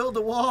 shout "build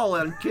a wall"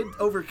 on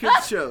over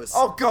kids shows.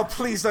 Oh God,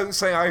 please don't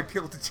say I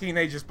appeal to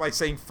teenagers by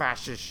saying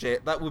fascist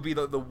shit. That would be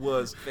the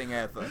worst thing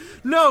ever.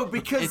 No,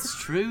 because It's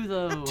true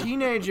though.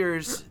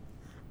 teenagers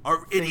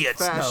are idiots.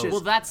 fascist. No. Well,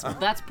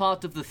 that's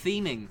part of the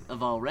theming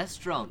of our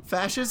restaurant.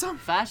 Fascism?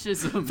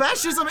 Fascism.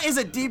 Fascism is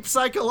a deep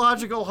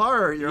psychological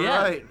horror. You're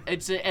Yeah, right.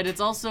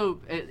 it's also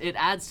it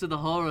adds to the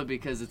horror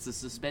because it's a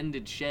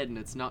suspended shed and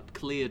it's not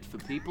cleared for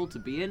people to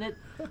be in it,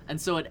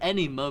 and so at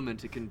any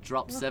moment it can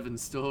drop 7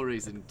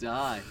 stories and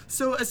die.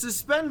 So a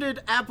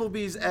suspended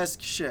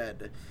Applebee's-esque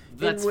shed.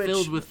 That's in which,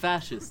 filled with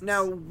fascists.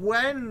 Now,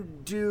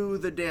 when do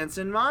the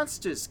dancing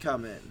monsters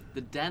come in?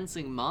 The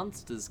dancing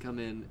monsters come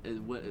in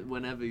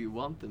whenever you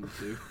want them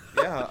to.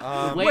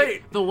 Yeah.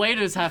 The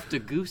waiters have to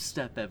goose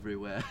step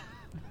everywhere.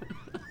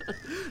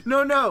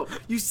 No.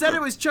 You said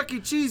it was Chuck E.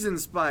 Cheese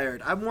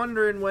inspired. I'm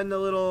wondering when the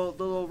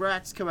little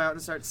rats come out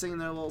and start singing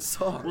their little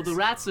songs. Well, the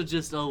rats are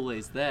just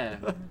always there.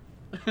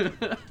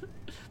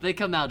 They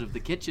come out of the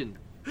kitchen.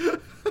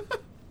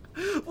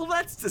 Well,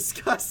 that's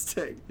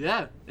disgusting.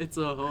 Yeah, it's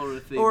a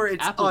horror themed Or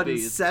it's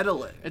Applebee's.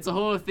 unsettling. It's a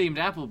horror themed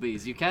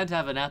Applebee's. You can't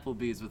have an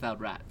Applebee's without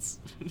rats.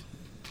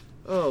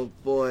 Oh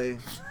boy.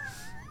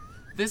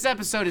 This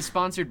episode is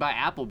sponsored by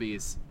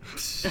Applebee's.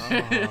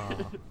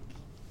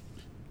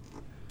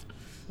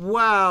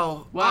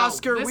 Wow. Wow,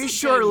 Oscar, this we has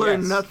sure been-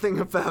 learned Yes. nothing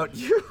about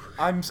you.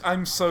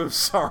 I'm so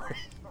sorry.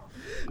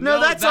 No,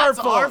 that's our our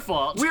fault.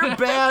 fault. We're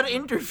bad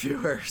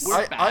interviewers.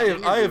 We're bad I have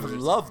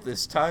interviewers. loved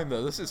this time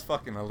though. This is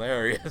fucking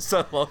hilarious.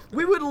 I love.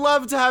 We would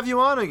love to have you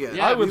on again.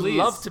 Yeah. I would please.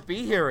 love to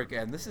be here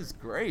again. This is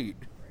great.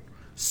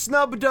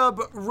 Snub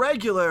dub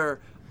regular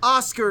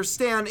Oscar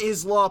Stan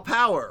is Law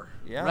Power.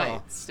 Yeah.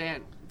 Right,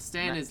 Stan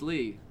is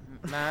Lee.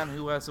 Man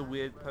who has a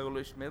weird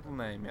Polish middle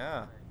name.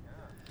 Yeah.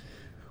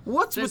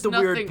 What's There's with the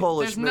weird nothing-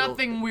 Polish There's middle?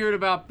 nothing weird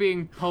about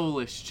being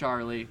Polish,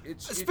 Charlie.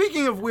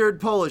 Speaking of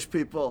weird Polish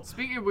people,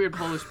 Speaking of weird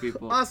Polish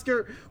people,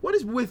 Oscar, what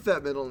is with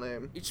that middle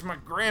name? It's my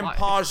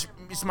grandpa's.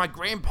 It's my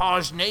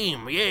grandpa's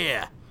name.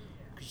 Yeah,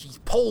 'cause he's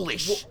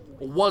Polish.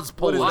 Or was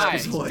Polish. Why?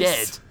 'Cause he's Voice.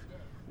 dead.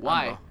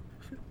 why?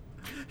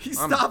 He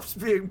stops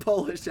being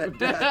Polish at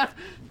death.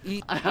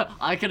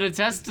 I can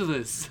attest to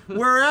this.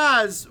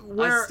 Whereas,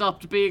 I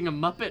stopped being a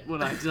Muppet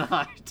when I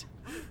died.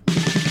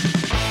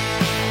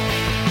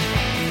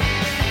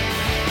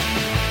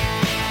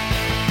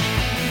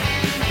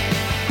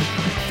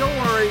 don't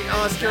worry,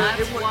 Oscar.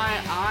 That's it wa- why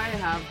I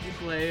have to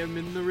play him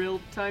in the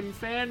real-time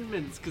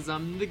fanmans, because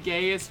I'm the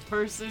gayest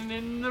person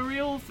in the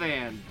real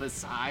fan,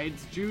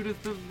 besides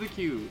Judith of the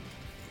Cube.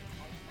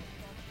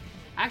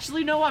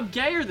 Actually, no, I'm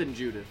gayer than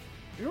Judith.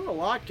 You're a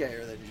lot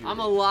gayer than Judith. I'm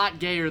a lot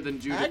gayer than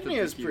Judith of the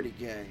Agnia's Cube. pretty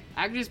gay.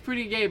 Agnia's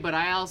pretty gay, but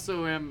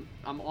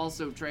I'm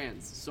also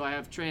trans, so I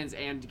have trans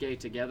and gay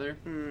together.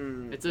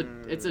 It's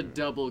a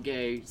double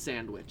gay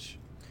sandwich.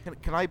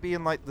 Can I be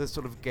in like the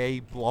sort of gay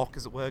block,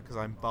 as it were, because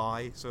I'm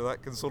bi, so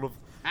that can sort of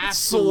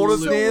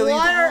Absolutely. nearly-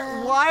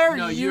 Why are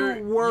No, you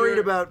you're- worried you're-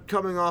 about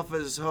coming off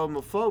as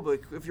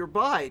homophobic if you're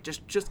bi?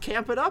 Just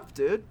camp it up,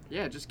 dude.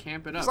 Yeah, just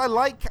camp it up.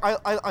 Because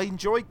I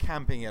enjoy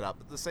camping it up.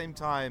 At the same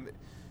time,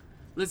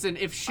 Listen,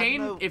 if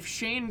know.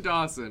 Shane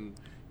Dawson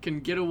can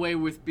get away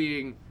with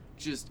being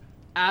just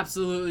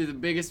absolutely the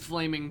biggest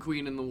flaming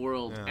queen in the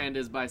world Yeah. and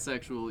is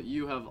bisexual,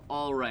 you have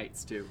all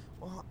rights to.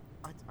 well,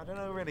 I don't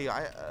know really.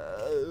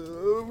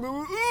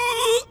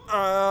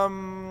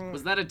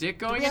 Was that a dick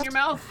going we in have your to-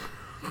 mouth?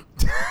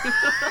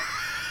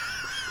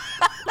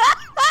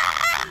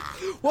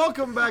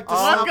 Welcome back to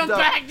Welcome Snubbed Up.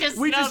 back to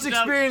We just Snubbed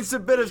Up. experienced a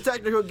bit of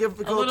technical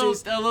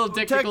difficulties. A little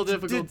difficult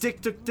difficulty.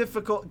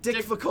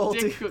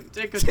 Difficulty.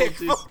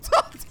 Difficulties.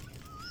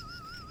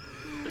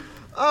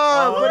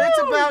 But it's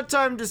about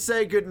time to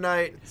say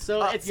goodnight.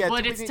 So it's yeah,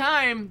 but do we it's need-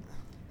 time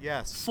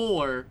yes.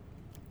 for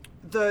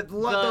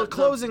The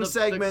closing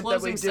segment the that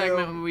closing we do.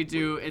 segment when we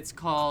do. It's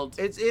called.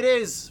 It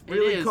is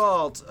really is.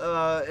 called.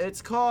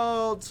 It's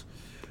called.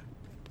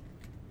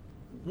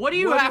 What do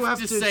you what have, do you have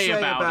to say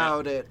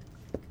about it?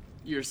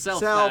 yourself?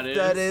 Self,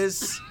 that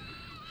is.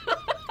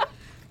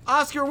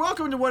 Oscar,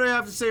 welcome to What I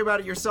Have to Say About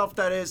It Yourself,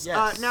 that is.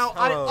 Yes, Now,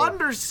 hello. I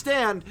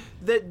understand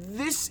that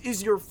this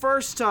is your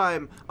first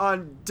time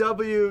on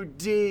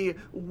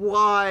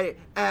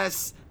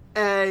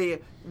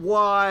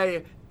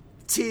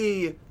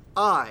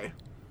WDYSAYTI.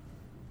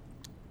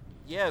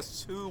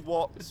 Yes. Who?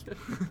 What?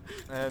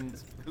 And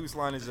whose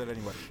line is it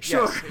anyway?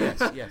 Sure.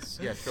 Yes.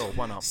 Sure.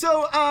 Why not?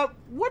 So,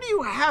 what do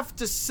you have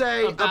to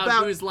say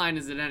About whose line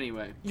is it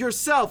anyway?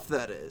 yourself,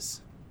 that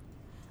is?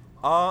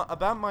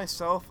 About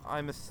myself,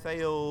 I'm a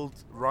failed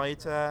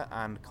writer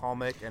and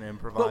comic and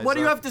improviser. But what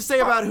do you have to say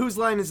about whose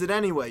line is it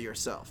anyway,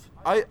 yourself?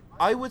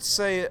 I would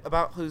say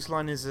about Whose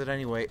Line Is It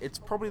Anyway? It's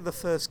probably the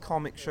first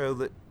comic show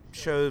that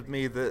showed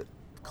me that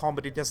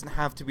comedy doesn't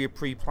have to be a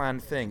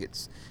pre-planned thing.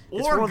 It's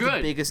Or one of the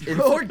good. biggest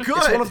Or It's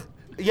good. one of,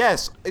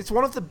 yes, it's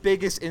one of the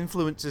biggest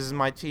influences in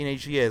my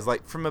teenage years.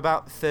 Like from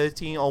about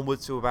 13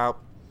 onwards to about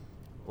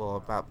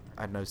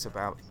I don't know, so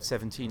about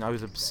 17, I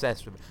was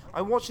obsessed with it.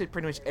 I watched it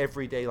pretty much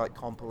every day, like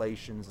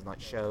compilations and like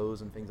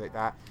shows and things like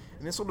that.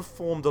 And this sort of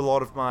formed a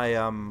lot of my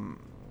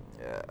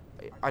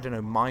I don't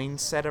know,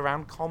 mindset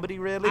around comedy.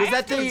 Really, Was I that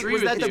have to the- agree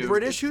was with that the you.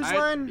 British Whose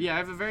Line? Yeah, I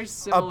have a very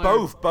similar.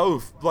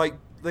 both. Like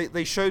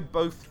they showed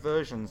both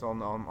versions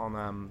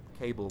on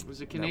cable.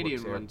 There's a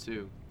Canadian networks here.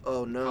 one too.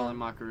 Oh no. Colin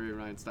Mockery and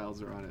Ryan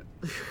Stiles are on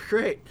it.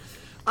 Great.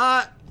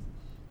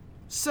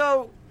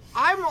 So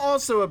I'm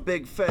also a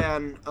big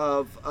fan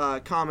of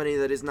comedy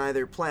that is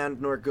neither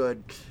planned nor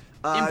good.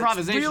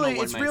 Improvisational,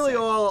 one It's might really say.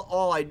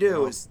 all I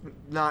do is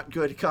not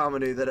good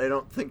comedy that I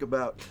don't think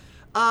about.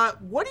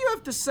 What do you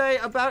have to say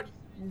about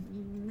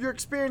your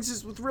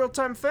experiences with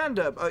real-time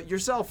fandom?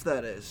 Yourself,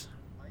 that is.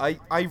 I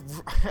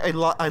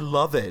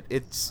love it.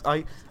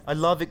 I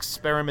love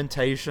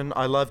experimentation.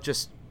 I love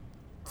just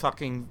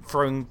fucking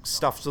throwing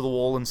stuff to the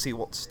wall and see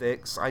what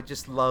sticks. I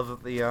just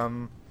love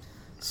the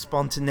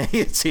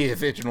spontaneity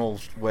of original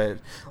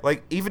word.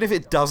 Like, even if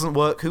it doesn't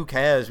work, who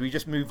cares? We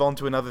just move on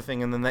to another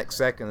thing in the next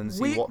second and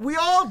see what We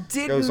all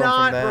did goes on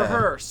not from there.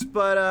 rehearse,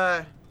 but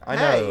I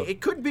hey, know.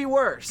 it could be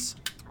worse.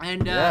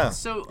 And Yeah,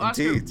 so,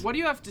 Oscar, indeed. what do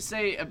you have to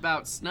say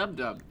about Snub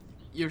Dub?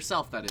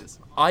 Yourself, that is.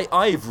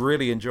 I've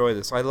really enjoyed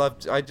this.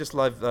 I just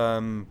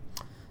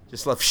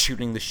love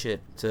shooting the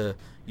shit to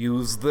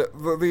use the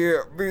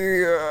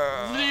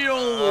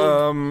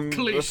old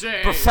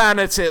cliche.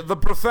 the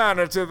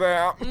profanity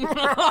there.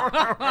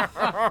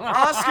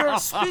 Oscar,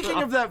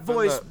 speaking of that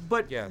voice,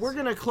 but yes. we're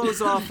gonna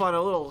close off on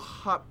a little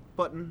hot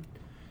button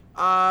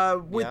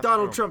with Yeah,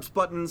 Donald sure. Trump's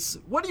buttons.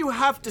 What do you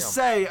have to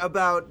say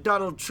about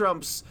Donald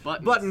Trump's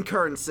Buttons. button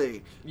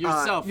currency?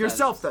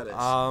 Yourself, that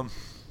is.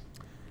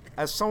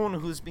 As someone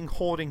who's been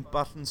hoarding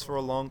buttons for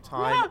a long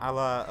time, a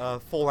la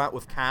Fallout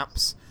with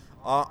caps,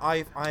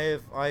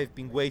 I've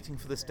been waiting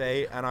for this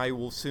day, and I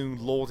will soon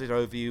lord it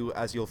over you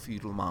as your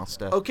feudal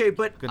master. Okay,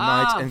 but Good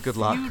night and good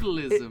luck.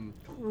 Feudalism.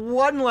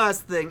 one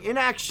last thing. In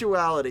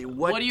actuality,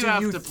 what do you do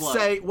have you to plug?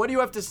 say? What do you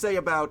have to say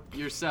about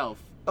Yourself.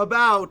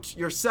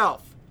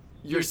 yourself?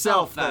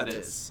 Yourself, that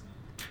is.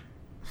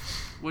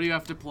 What do you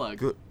have to plug?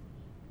 Good.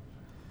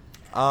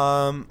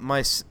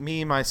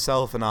 Me,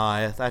 myself, and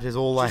I. That is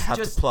all I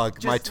have to plug.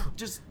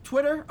 Just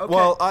Twitter. Okay.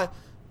 Well, I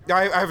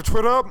have a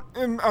Twitter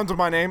under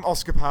my name,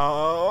 Oscar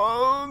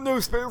Power, no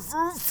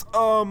spaces.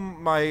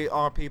 My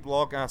RP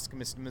blog, Ask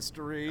Mr.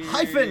 Mystery.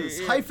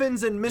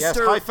 hyphens, and Yes,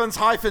 Mr.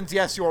 hyphens.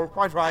 Yes, you're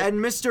quite right. and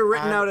Mr.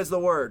 written And- out as the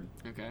word.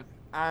 Okay.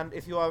 And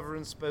if you're ever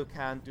in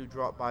Spokane, do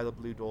drop by the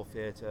Blue Door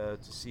Theatre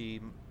to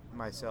see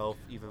myself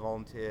either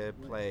volunteer,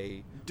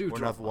 play, Do or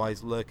drop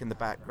otherwise lurk in the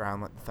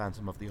background like the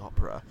Phantom of the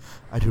Opera.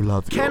 I do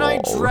love you. Can I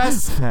all.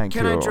 dress? Thank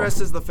Can you. I dress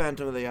as the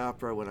Phantom of the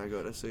Opera when I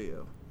go to see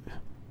you?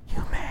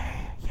 You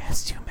may.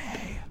 Yes, you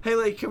may.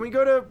 Haley, can we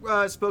go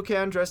to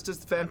Spokane dressed as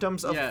the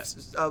Phantoms of, Yeah.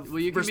 of Well,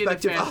 you can be the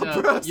respective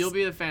Phantom. operas? You'll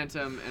be the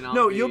Phantom, and I'll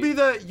No, be...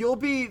 you'll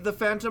be the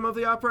Phantom of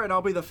the Opera, and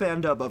I'll be the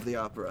Fandub of the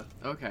Opera.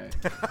 Okay.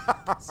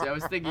 See, I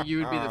was thinking you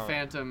would be the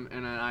Phantom,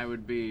 and then I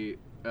would be,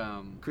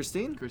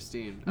 Christine?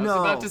 Christine. I was No.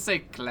 about to say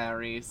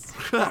Clarice.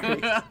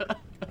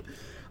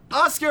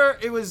 Oscar,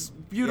 it was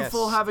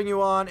beautiful Yes. having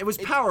you on. It was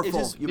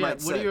powerful, is- you Yeah,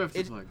 might say. what do you have to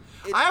It, plug?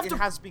 I have it to-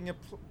 has been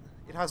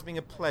it has been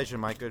a pleasure,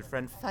 my good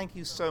friend. Thank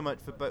you so much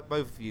for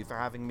both of you for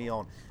having me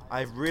on.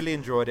 I've really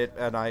enjoyed it,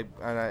 and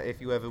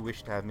if you ever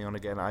wish to have me on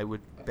again, I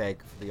would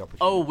beg for the opportunity.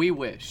 Oh, we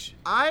wish.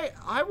 I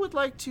would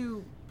like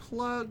to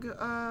plug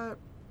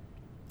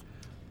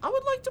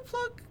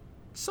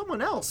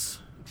someone else.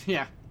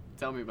 Yeah.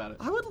 Tell me about it.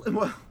 I would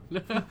well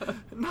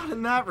not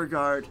in that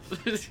regard.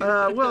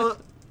 Well,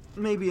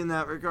 maybe in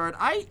that regard.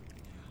 I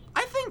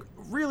think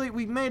really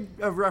we made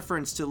a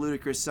reference to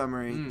Ludicrous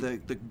Summary,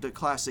 the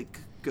classic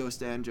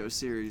Ghost Anjo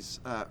series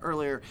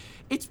earlier.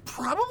 It's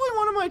probably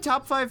one of my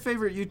top 5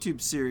 favorite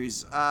YouTube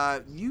series.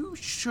 You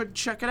should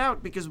check it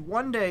out because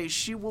one day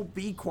she will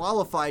be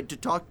qualified to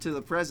talk to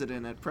the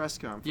president at press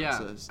Yeah,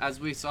 conferences. as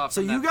we saw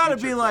So from you that gotta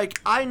future be clip. like,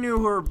 I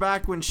knew her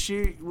back when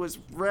she was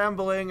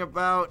rambling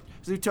about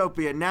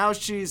Zootopia. Now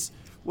she's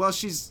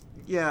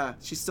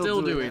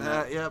still doing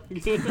that. Yep.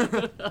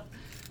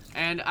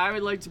 And I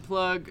would like to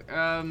plug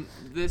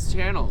this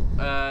channel,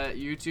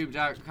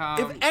 youtube.com.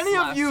 If any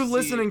of you /C.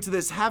 listening to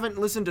this haven't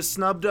listened to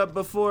Snubdub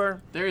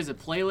before, There is a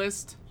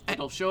playlist.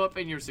 It'll show up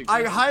in your I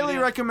suggestions. highly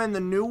video. recommend the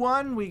new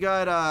one. We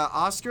got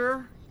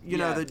Oscar,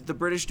 Yeah. the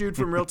British dude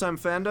from Real Time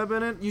Fandub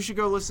in it. You should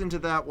go listen to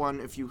that one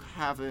if you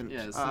haven't.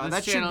 Yeah, so this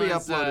that should channel be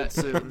is, uploaded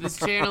soon. This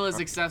channel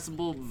is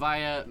accessible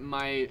via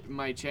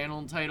my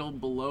channel title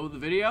below the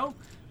video,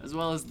 as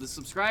well as the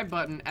subscribe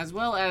button, as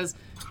well as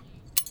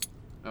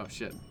oh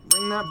shit,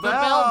 Ring that the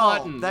bell. bell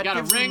button. That You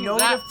gotta gives you ring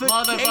that motherfucking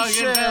bell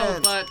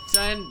notifications.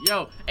 button.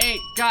 Yo,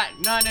 ain't got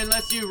none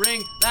unless you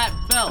ring that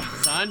bell,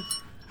 son.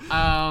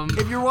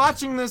 If you're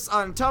watching this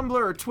on Tumblr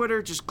or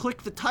Twitter, just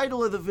click the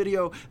title of the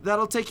video.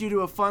 That'll take you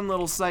to a fun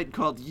little site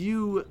called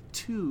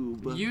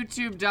YouTube. Or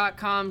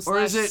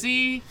is it-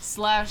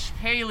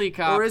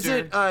 youtube.com/c/Haleycopter. Or is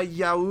it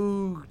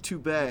Yahoo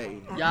Tube?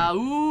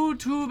 Yahoo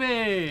Tube?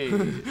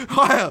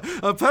 Well,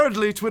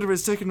 apparently Twitter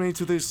has taken me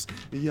to this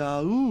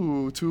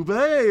Yahoo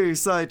Tube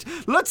site.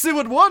 Let's see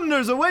what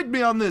wonders await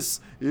me on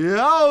this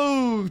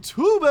Yahoo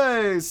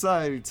Tube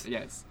site.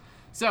 Yes.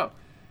 So,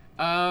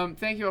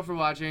 thank you all for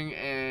watching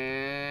and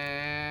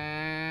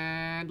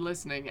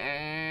listening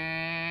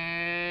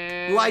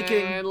and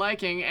Liking. and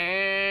commenting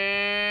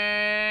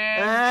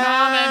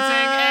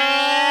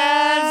And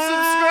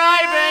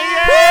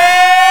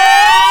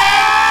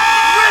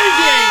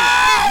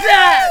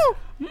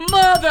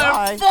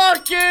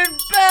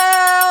motherfucking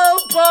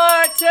bell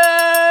button!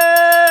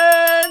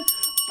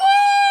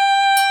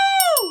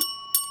 Woo!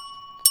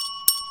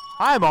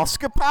 I'm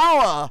Oscar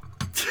Power.